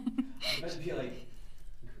 You must be like,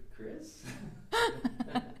 Chris?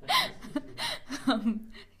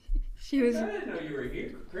 She was. I didn't know you were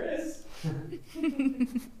here, Chris.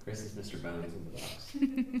 Chris is Mr. Bones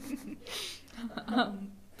in the box.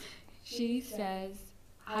 She says,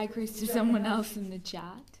 hi, Chris, to someone else in the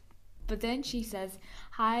chat. But then she says,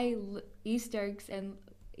 hi, Easter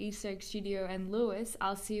Egg Studio and Lewis.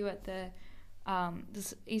 I'll see you at the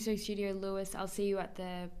Easter Egg Studio Lewis. I'll see you at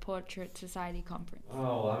the Portrait Society conference.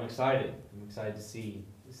 Oh, I'm excited. I'm excited to see.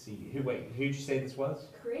 Who'd you say this was?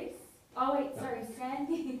 Chris? Oh wait, sorry,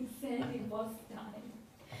 Sandy Boston.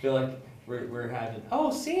 I feel like we're having.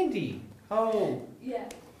 Oh, Sandy. Oh, Yeah.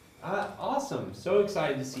 awesome. So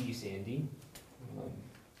excited to see you, Sandy.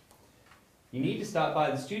 You need to stop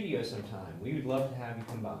by the studio sometime. We would love to have you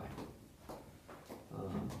come by.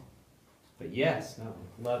 But yes, no,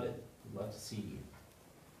 love it. Love to see you.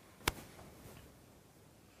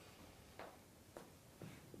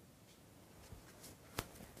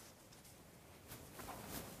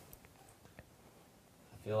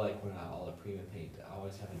 feel like when I alla prima paint, I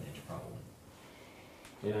always have an edge problem.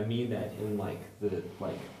 And I mean that in like the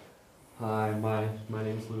like, hi, my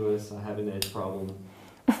name's Lewis. I have an edge problem.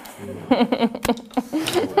 You know.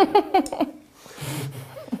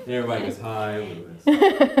 And everybody goes, hi,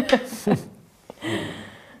 Lewis.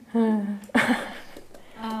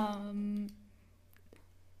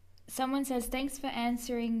 Someone says, thanks for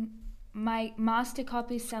answering. My master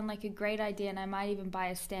copies sound like a great idea, and I might even buy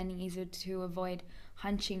a standing easel to avoid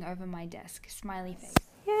hunching over my desk. Smiley face.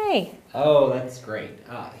 Yay. Oh, that's great.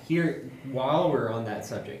 Here, while we're on that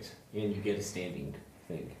subject, and you get a standing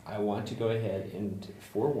thing, I want to go ahead and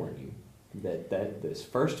forewarn you that those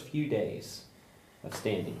first few days of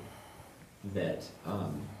standing, that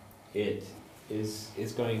it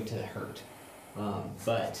is going to hurt.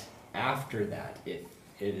 But after that, it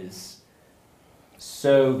is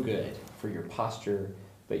so good for your posture,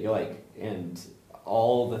 but you're like, and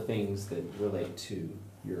all the things that relate to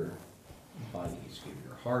your body. It's good for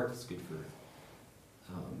your heart, it's good for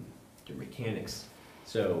your mechanics.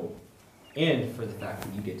 So, and for the fact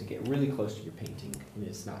that you get to get really close to your painting and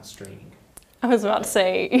it's not straining. I was about to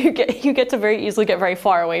say, you get to very easily get very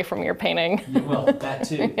far away from your painting. Yeah, well, that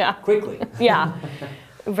too. Yeah. Quickly. Yeah.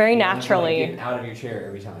 Very You don't have to, like, naturally. get out of your chair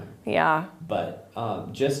every time. Yeah. But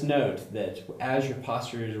just note that as your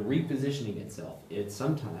posture is repositioning itself, it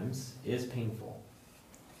sometimes is painful.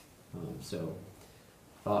 So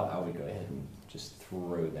thought I would go ahead and just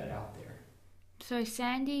throw that out there. So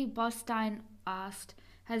Sandy Bostein asked,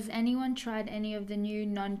 has anyone tried any of the new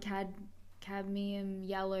non-cadmium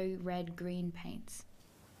yellow, red, green paints?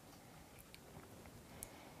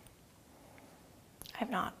 I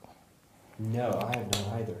have not. No, I have not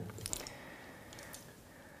either.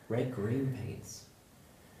 Red green paints.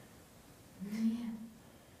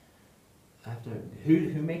 I have to.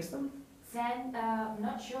 Who makes them? I'm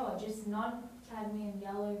not sure, just non-cadmium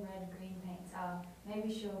yellow, red, green paints. Maybe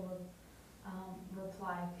she'll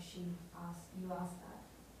reply because you asked that.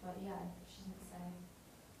 But yeah, she didn't say.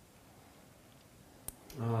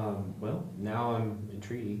 Well, now I'm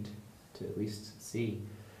intrigued to at least see.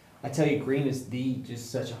 I tell you, green is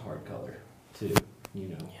just such a hard color to, you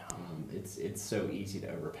know. Yeah. It's so easy to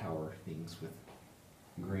overpower things with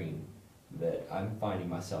green that I'm finding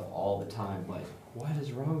myself all the time like, what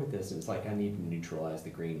is wrong with this? And it's like I need to neutralize the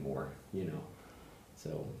green more, you know.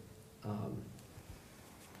 So,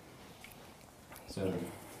 so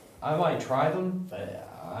I might try them, but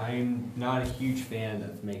I'm not a huge fan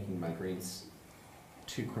of making my greens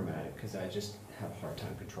too chromatic because I just have a hard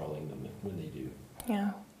time controlling them when they do.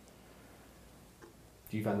 Yeah.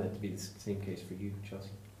 Do you find that to be the same case for you, Chelsea?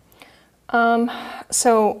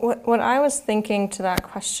 So what I was thinking to that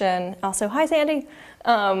question, also, hi Sandy,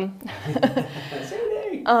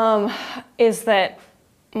 is that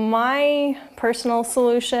my personal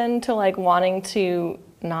solution to like wanting to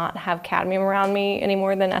not have cadmium around me any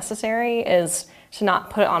more than necessary is to not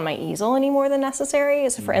put it on my easel any more than necessary.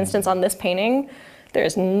 So for instance, on this painting,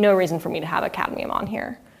 there's no reason for me to have a cadmium on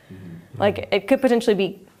here. Like it could potentially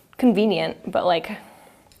be convenient, but like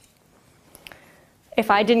if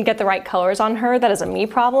I didn't get the right colors on her, that is a me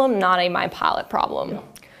problem, not a my palette problem.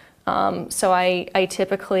 Yeah. So I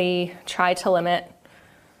typically try to limit,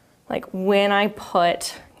 like when I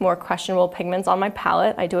put more questionable pigments on my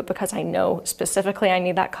palette, I do it because I know specifically I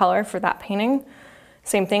need that color for that painting.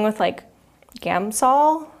 Same thing with like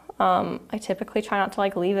Gamsol. I typically try not to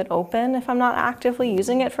like leave it open if I'm not actively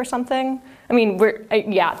using it for something. I mean,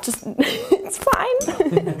 just it's fine.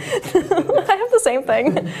 I have the same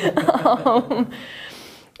thing.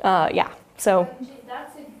 So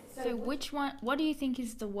So which one, what do you think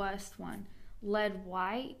is the worst one? Lead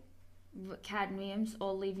white, cadmiums,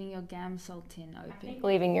 or leaving your Gamsol tin open?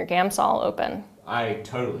 leaving your Gamsol open. I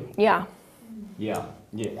totally. Yeah. Yeah.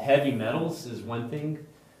 Heavy metals is one thing,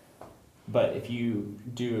 but if you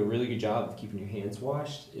do a really good job of keeping your hands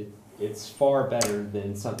washed, it's far better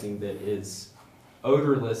than something that is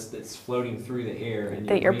odorless, that's floating through the air and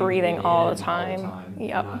That you're breathing it all in the time. and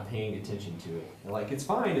Yep. not paying attention to it. And like it's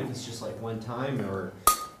fine if it's just like one time or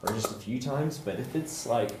just a few times, but if it's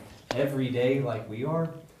like every day like we are,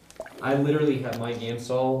 I literally have my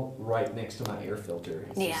Gamsol right next to my air filter.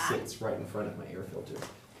 It just sits right in front of my air filter.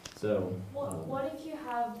 So What if you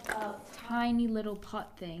have Tiny little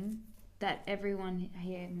pot thing that everyone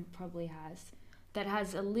here probably has, that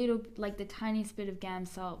has a little, like the tiniest bit of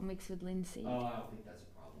Gamsol mixed with linseed. Oh, I don't think that's a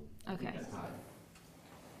problem. I think Okay.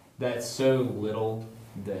 that's so little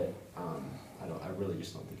that I really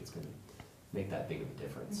just don't think it's going to make that big of a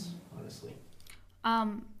difference, honestly.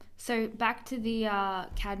 So back to the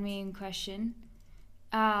cadmium question.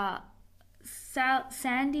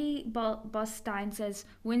 Sandy Bostein says,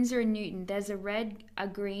 Winsor and Newton, there's a red, a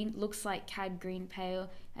green, looks like cad green pale,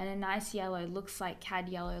 and a nice yellow, looks like cad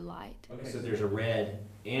yellow light. Okay, so there's a red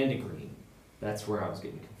and a green. That's where I was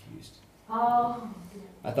getting confused. Oh.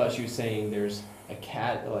 I thought she was saying there's a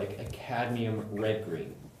cadmium red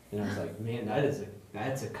green. And I was like, man,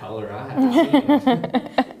 that's a color I have to see.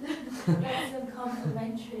 That's some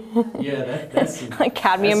complimentary. Yeah, that's some, Like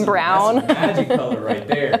cadmium that's some, brown. That's some magic color right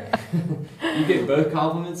there. You get both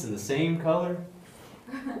compliments in the same color.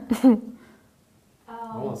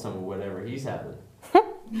 I want some of whatever he's having.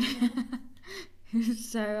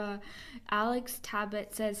 So Alex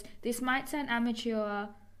Tabbitt says, this might sound amateur,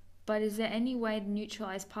 but is there any way to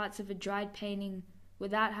neutralize parts of a dried painting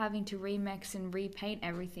without having to remix and repaint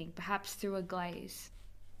everything, perhaps through a glaze?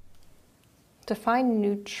 Define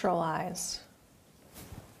neutralize.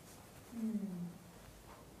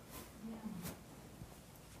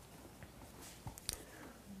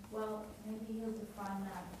 Well, maybe he'll define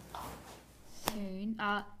that. Soon.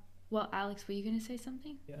 Well, Alex, were you going to say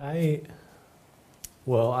something? I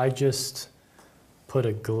just put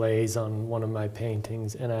a glaze on one of my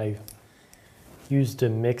paintings, and I used a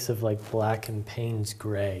mix of like black and Payne's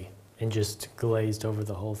gray and just glazed over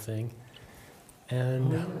the whole thing.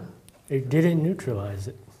 And it didn't neutralize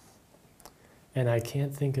it. And I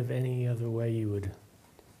can't think of any other way you would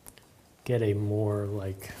get a more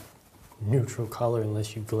like neutral color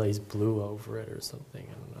unless you glaze blue over it or something.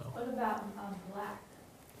 I don't know. What about black?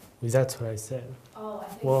 That's what I said. Oh, I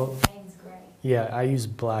think Well, it's Payne's gray. Yeah, I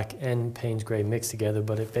used black and Payne's gray mixed together,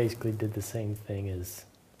 but it basically did the same thing as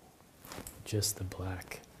just the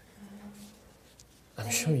black.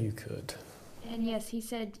 I'm sure you could. And yes, he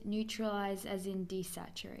said neutralize as in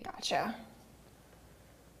desaturate. Gotcha.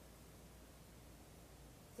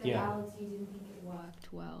 So Yeah. Alex, you didn't think it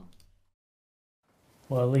Worked well.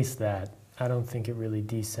 Well, at least that. I don't think it really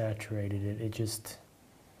desaturated it. It just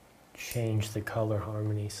changed the color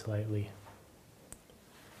harmony slightly.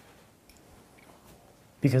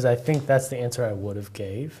 Because I think that's the answer I would have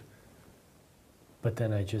gave. But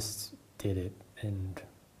then I just did it and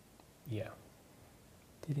yeah,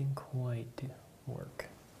 didn't quite work.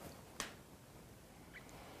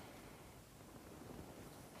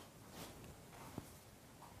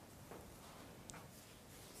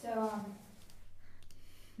 So,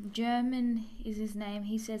 German is his name.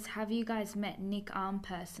 He says, have you guys met Nick Arm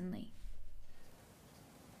personally?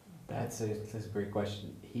 That's a great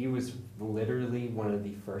question. He was literally one of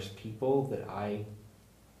the first people that I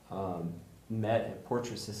met at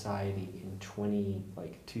Portrait Society in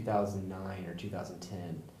 2009 or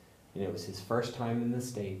 2010. And it was his first time in the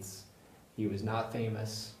States. He was not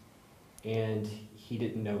famous and he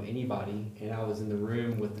didn't know anybody. And I was in the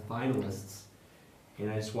room with the finalists and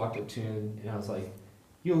I just walked up to him and I was like,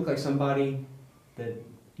 you look like somebody that,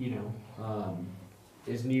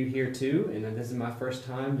 is new here too, and this is my first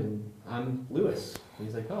time, and I'm Lewis. And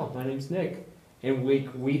he's like, oh, my name's Nick. And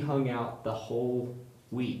we hung out the whole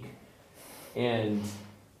week. And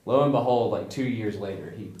lo and behold, like 2 years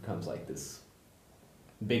later, he becomes like this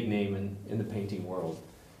big name in the painting world.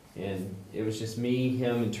 And it was just me,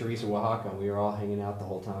 him, and Teresa Oaxaca, and we were all hanging out the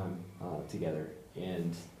whole time together.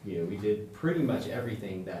 And we did pretty much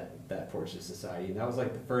everything that Portrait Society. And that was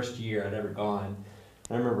like the first year I'd ever gone.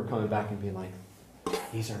 And I remember coming back and being like,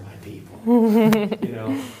 these are my people,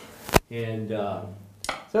 And so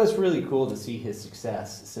it's really cool to see his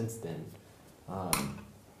success since then.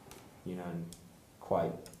 I'm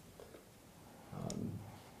quite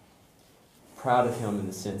proud of him in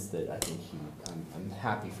the sense that I think I'm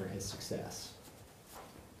happy for his success.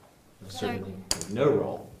 I certainly have no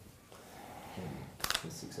role in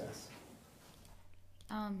his success.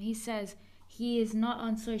 He says he is not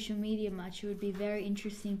on social media much. It would be very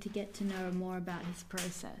interesting to get to know more about his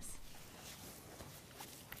process.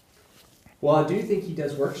 Well, I do think he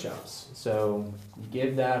does workshops, so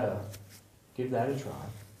give that a try.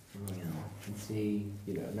 And see,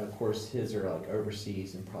 and of course his are like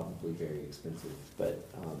overseas and probably very expensive, but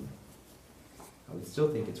I would still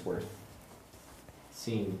think it's worth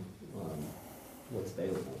seeing what's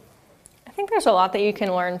available. I think there's a lot that you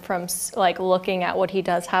can learn from like looking at what he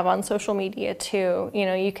does have on social media too.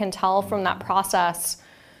 You can tell from that process,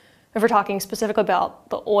 if we're talking specifically about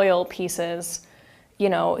the oil pieces,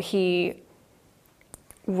 he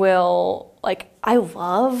will, like, I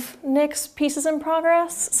love Nick's pieces in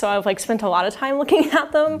progress, so I've like spent a lot of time looking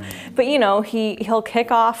at them, but he'll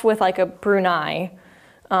kick off with like a Brunei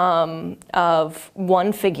of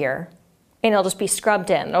one figure, and it'll just be scrubbed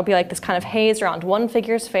in. It'll be like this kind of haze around one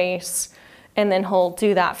figure's face, and then he'll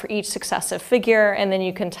do that for each successive figure, and then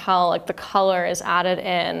you can tell like the color is added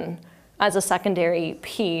in as a secondary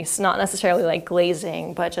piece, not necessarily like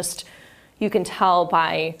glazing, but just you can tell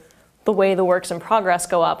by the way the works in progress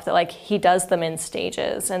go up that like he does them in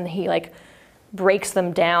stages and he like breaks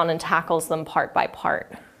them down and tackles them part by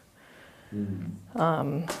part.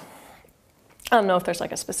 I don't know if there's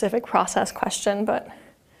like a specific process question, but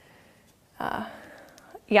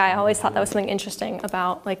yeah, I always thought that was something interesting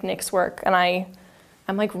about like Nick's work, and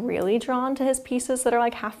I'm like really drawn to his pieces that are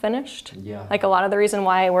like half finished. Yeah. Like a lot of the reason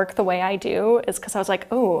why I work the way I do is because I was like,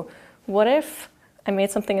 oh, what if I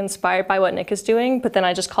made something inspired by what Nick is doing, but then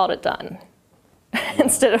I just called it done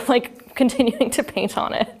instead of like continuing to paint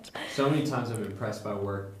on it. So many times I'm impressed by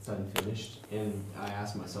work that's unfinished, and I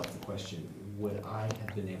ask myself the question, would I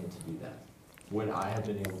have been able to do that? Would I have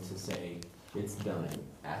been able to say it's done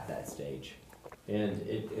at that stage? And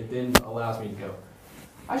it then allows me to go,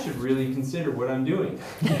 I should really consider what I'm doing.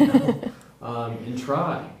 And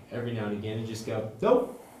try every now and again and just go,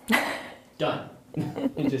 nope, done,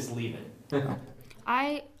 and just leave it.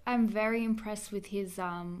 I'm very impressed with his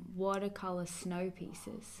watercolor snow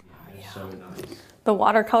pieces. They're so nice. The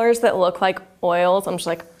watercolors that look like oils, I'm just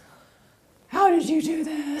like, how did you do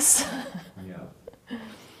this? Yeah.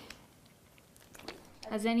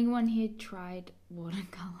 Has anyone here tried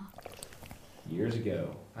watercolor? Years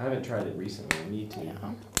ago. I haven't tried it recently. I need to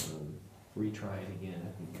retry it again.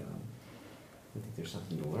 I think there's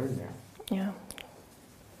something to learn there. Yeah.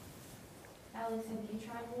 Alex, have you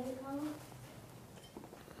tried watercolor?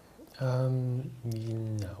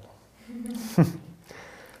 No.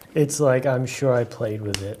 It's like I'm sure I played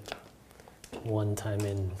with it one time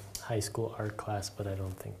in high school art class, but I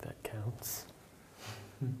don't think that counts.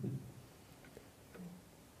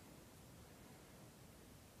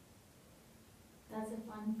 That's a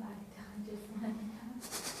fun fact. I just wanted to know.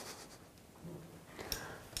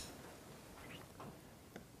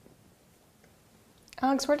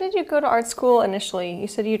 Alex, where did you go to art school initially? You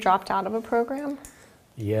said you dropped out of a program?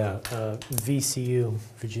 Yeah, VCU,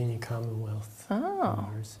 Virginia Commonwealth Oh.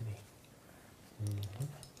 University.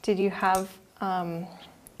 Did you have, I'm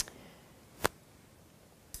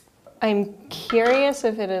curious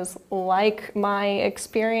if it is like my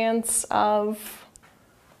experience of,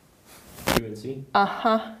 UNC?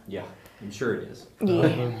 uh-huh, Yeah, I'm sure it is. yeah,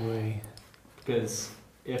 Probably. Because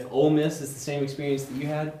if Ole Miss is the same experience that you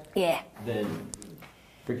had, yeah. then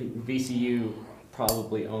freaking VCU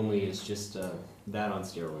probably only is just that on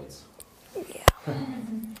steroids. Yeah.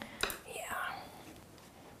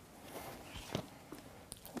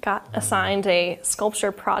 Got assigned a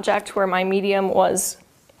sculpture project where my medium was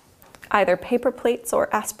either paper plates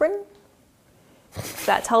or aspirin.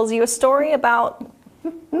 That tells you a story about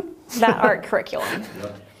that art curriculum.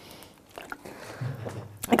 Yep.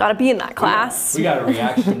 I gotta be in that class. We got a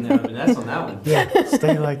reaction from Vanessa on that one. Yeah,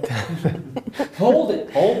 stay like that. Hold it.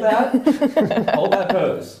 Hold that. Hold that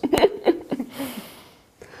pose.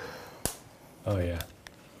 Oh yeah.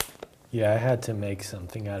 Yeah, I had to make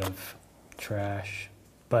something out of trash,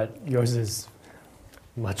 but yours is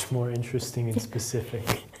much more interesting and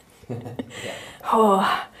specific.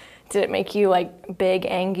 Oh, did it make you like big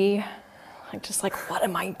angry? Like just like, what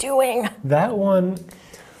am I doing? That one,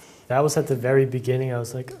 that was at the very beginning. I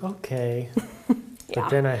was like, okay. Yeah. But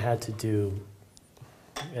then I had to do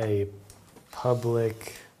a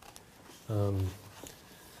public,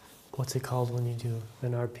 what's it called when you do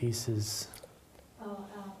an art piece? Oh,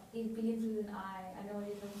 it begins with an I. I know what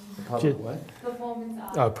you're talking Public Ju- what? Performance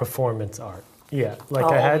art. Performance art. Yeah, like Oh,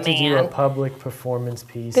 I had to do a man. public performance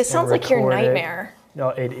piece. This and sounds like your record it. nightmare. No,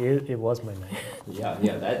 it was my nightmare.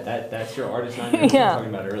 Yeah, that's your artist nightmare we were Yeah. talking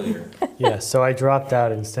about earlier. Yeah, so I dropped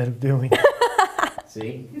out instead of doing it.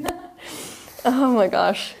 See? Oh my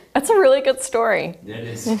gosh. That's a really good story.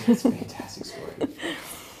 It's a fantastic story.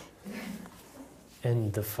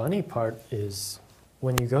 And the funny part is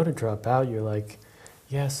when you go to drop out, you're like,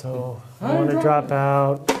 yeah, so I want to drop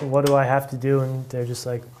out. What do I have to do? And they're just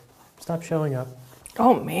like, stop showing up.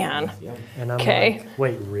 Oh man. Yeah. And I'm Okay. like,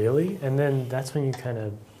 wait, really? And then that's when you kind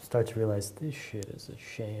of start to realize this shit is a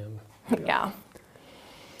sham. Yeah.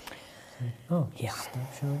 Oh, just Yeah.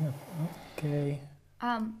 stop showing up. Okay.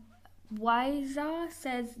 Wiser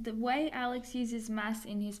says the way Alex uses mass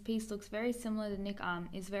in his piece looks very similar to Nick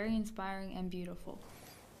is very inspiring and beautiful.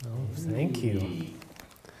 Oh, thank you.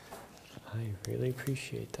 I really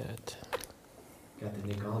appreciate that. Got the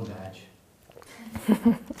Nick On badge.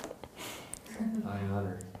 I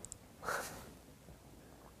honor.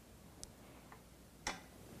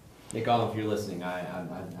 Nick On, if you're listening,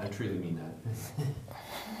 I truly mean that.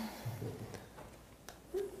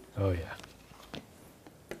 Oh, yeah.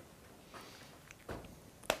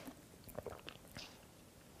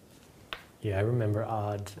 Yeah, I remember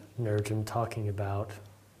Odd Nurgem talking about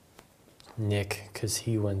Nick because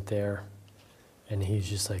he went there and he's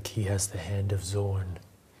just like, he has the hand of Zorn.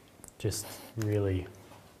 Just really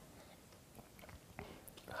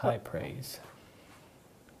high praise.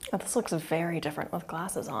 Oh, this looks very different with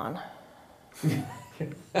glasses on.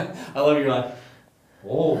 I love your laugh.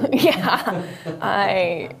 Oh. Yeah,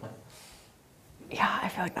 I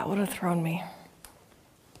feel like that would have thrown me.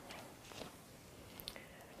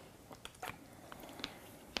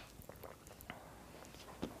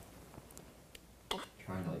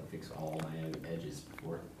 Trying to like fix all my edges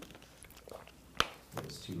before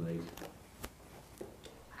it's too late.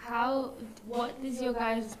 What is your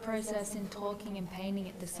guys' process in talking and painting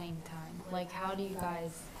at the same time? Like, how do you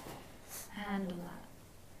guys handle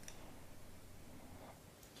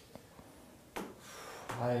that?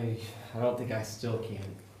 I don't think I still can,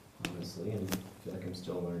 honestly, and I feel like I'm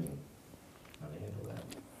still learning how to handle that.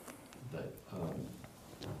 But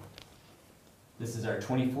this is our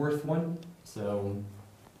 24th one, so,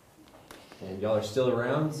 and y'all are still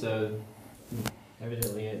around, so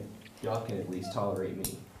evidently y'all can at least tolerate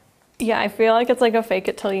me. Yeah, I feel like it's like a fake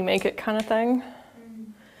it till you make it kind of thing.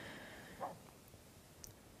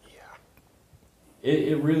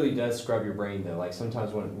 It really does scrub your brain though. Like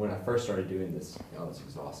sometimes when I first started doing this, I was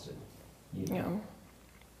exhausted. You know?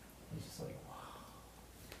 Yeah. It's just like,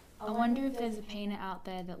 wow. I wonder if there's a painter out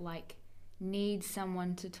there that like needs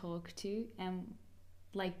someone to talk to, and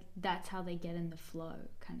like that's how they get in the flow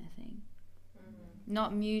kind of thing.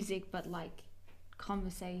 Not music, but like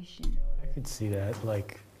conversation. I could see that,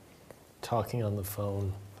 like talking on the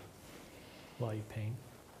phone while you paint.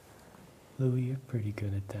 Louis, you're pretty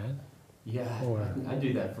good at that. Yeah, Or- I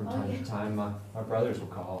do that from time to time. My brothers will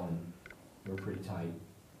call and we're pretty tight.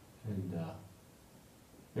 And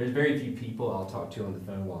there's very few people I'll talk to on the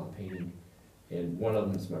phone while I'm painting. And one of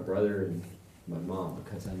them is my brother and my mom,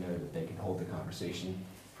 because I know that they can hold the conversation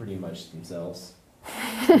pretty much themselves.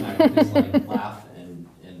 And I can just like laugh and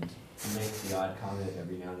make the odd comment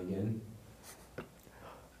every now and again.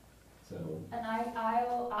 So And I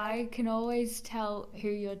I can always tell who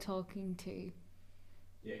you're talking to.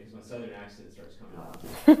 yeah, because my southern accent starts coming out.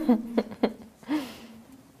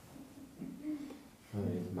 I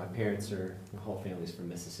mean, my parents are, my whole family's from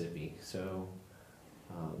Mississippi, so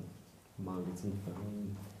mom gets on the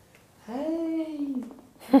phone.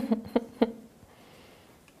 Hey!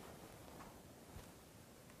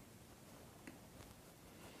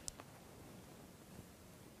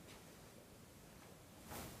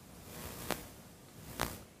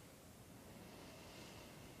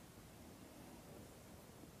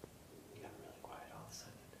 It got really quiet all of a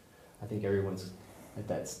sudden. I think everyone's at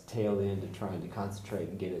that tail end of trying to concentrate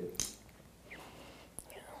and get it.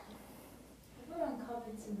 everyone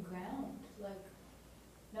covered some ground. Like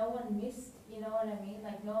no one missed. You know what I mean?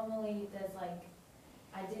 Like normally there's like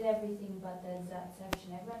I did everything, but there's that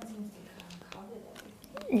section. Everyone seems to cover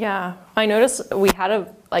everything. Yeah, I noticed we had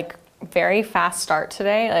a like very fast start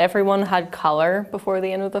today. Everyone had color before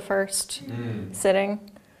the end of the first sitting.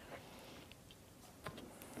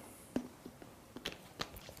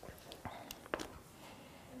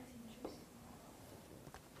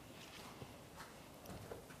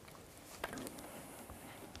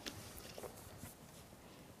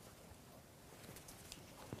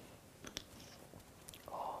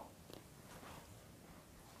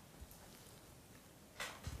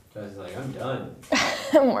 I was like, I'm done.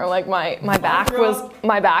 More like my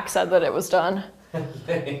back said that it was done. I'm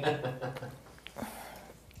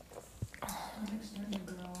extremely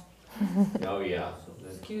girl. Oh yeah.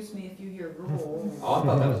 Excuse me if you hear girl. Oh, I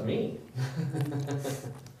thought that was me.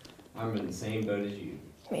 I'm in the same boat as you.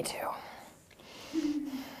 Me too.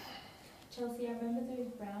 Chelsea, I remember those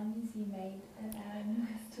brownies you made at Adam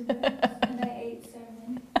and I ate so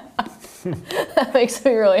many. That makes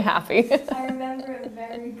me really happy. I remember it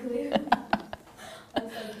very clearly. I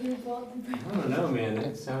was like, who bought the brownies? I don't know, man.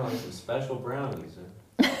 That sound like some special brownies.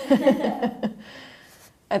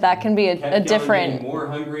 That can be Kept a getting different. more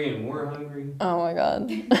hungry and more hungry. Oh my god.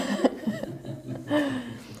 Get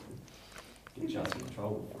Chelsea in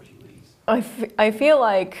trouble before she leaves. I feel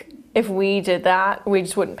like if we did that, we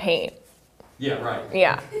just wouldn't paint. Yeah, right.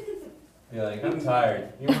 Yeah. You're like, I'm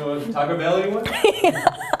tired. You want to Taco Bell anyone?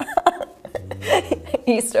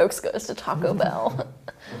 East Oaks goes to Taco Bell.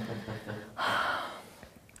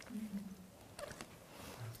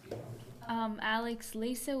 Alex,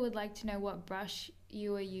 Lisa would like to know what brush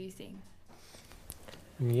you are using.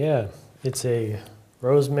 Yeah, it's a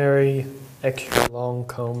rosemary extra long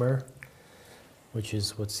comber, which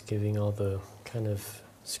is what's giving all the kind of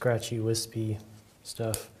scratchy, wispy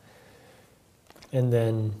stuff. And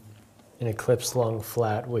then an eclipse long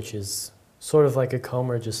flat, which is sort of like a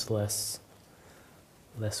comber, just less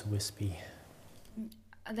wispy.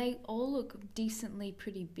 They all look decently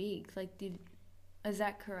pretty big. Like, is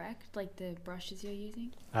that correct? Like the brushes you're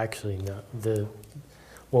using? Actually, no.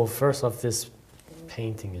 Well, first off, this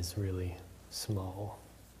painting is really small,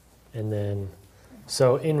 and then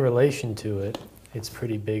so in relation to it, it's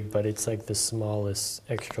pretty big, but it's like the smallest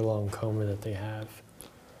extra long comber that they have,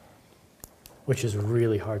 which is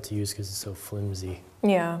really hard to use because it's so flimsy.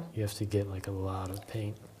 Yeah. You have to get like a lot of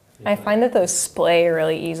paint. I find that those splay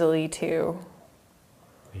really easily too.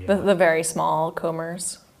 Yeah. The very small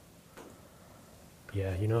combers.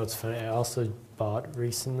 Yeah, you know, it's funny. I also bought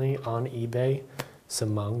recently on eBay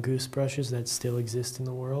some mongoose brushes that still exist in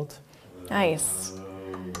the world. Nice.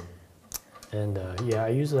 And yeah, I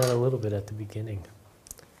used that a little bit at the beginning.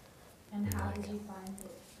 And how did you find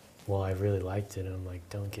it? Well, I really liked it, and I'm like,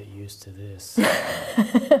 don't get used to this. Yeah,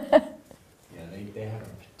 they have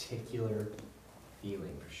a particular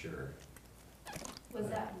feeling for sure. Was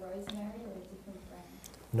that rosemary or a different brand?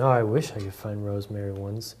 No, I wish I could find rosemary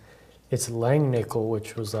ones. It's Langnickel,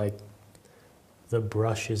 which was like the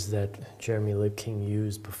brushes that Jeremy Lipking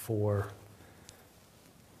used before,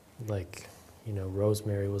 like, you know,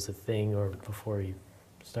 rosemary was a thing, or before he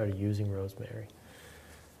started using rosemary.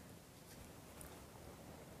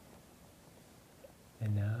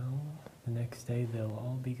 And now, the next day, they'll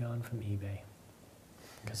all be gone from eBay,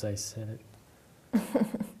 because I said it on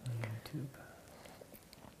YouTube.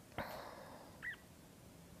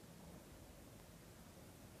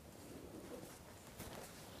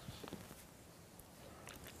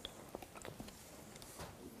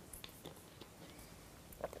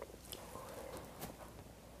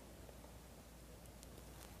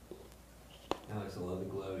 Alex, I love the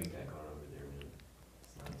glow you got going over there, man.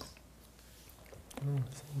 It's nice. Oh,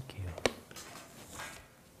 thank you.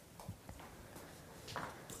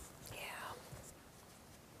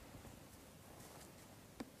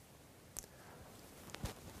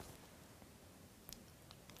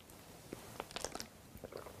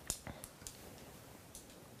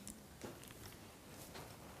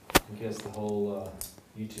 I guess the whole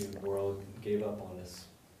YouTube world gave up on us.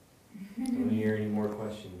 Don't hear any more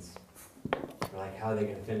questions. They're like, how are they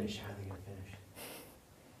going to finish? How are they going to finish?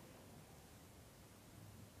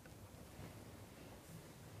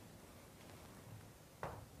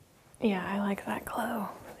 Yeah, I like that glow.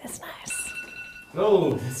 It's nice.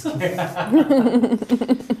 Oh,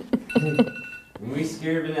 we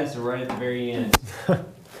scared Vanessa right at the very end.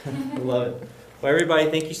 Love it. Well, everybody,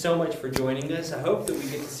 thank you so much for joining us. I hope that we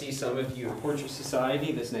get to see some of you at Portrait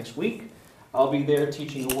Society this next week. I'll be there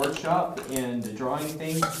teaching a workshop and a drawing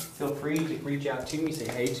thing. Feel free to reach out to me, say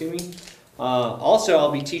hey to me. Also,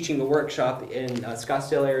 I'll be teaching a workshop in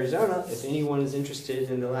Scottsdale, Arizona. If anyone is interested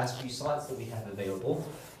in the last few slots that we have available,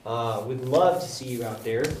 we'd love to see you out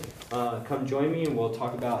there. Come join me and we'll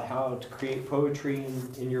talk about how to create poetry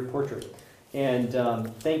in your portrait. And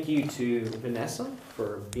thank you to Vanessa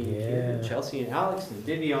for being here, and Chelsea and Alex and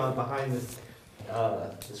Vivian behind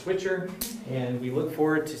the switcher. And we look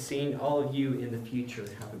forward to seeing all of you in the future.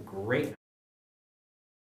 Have a great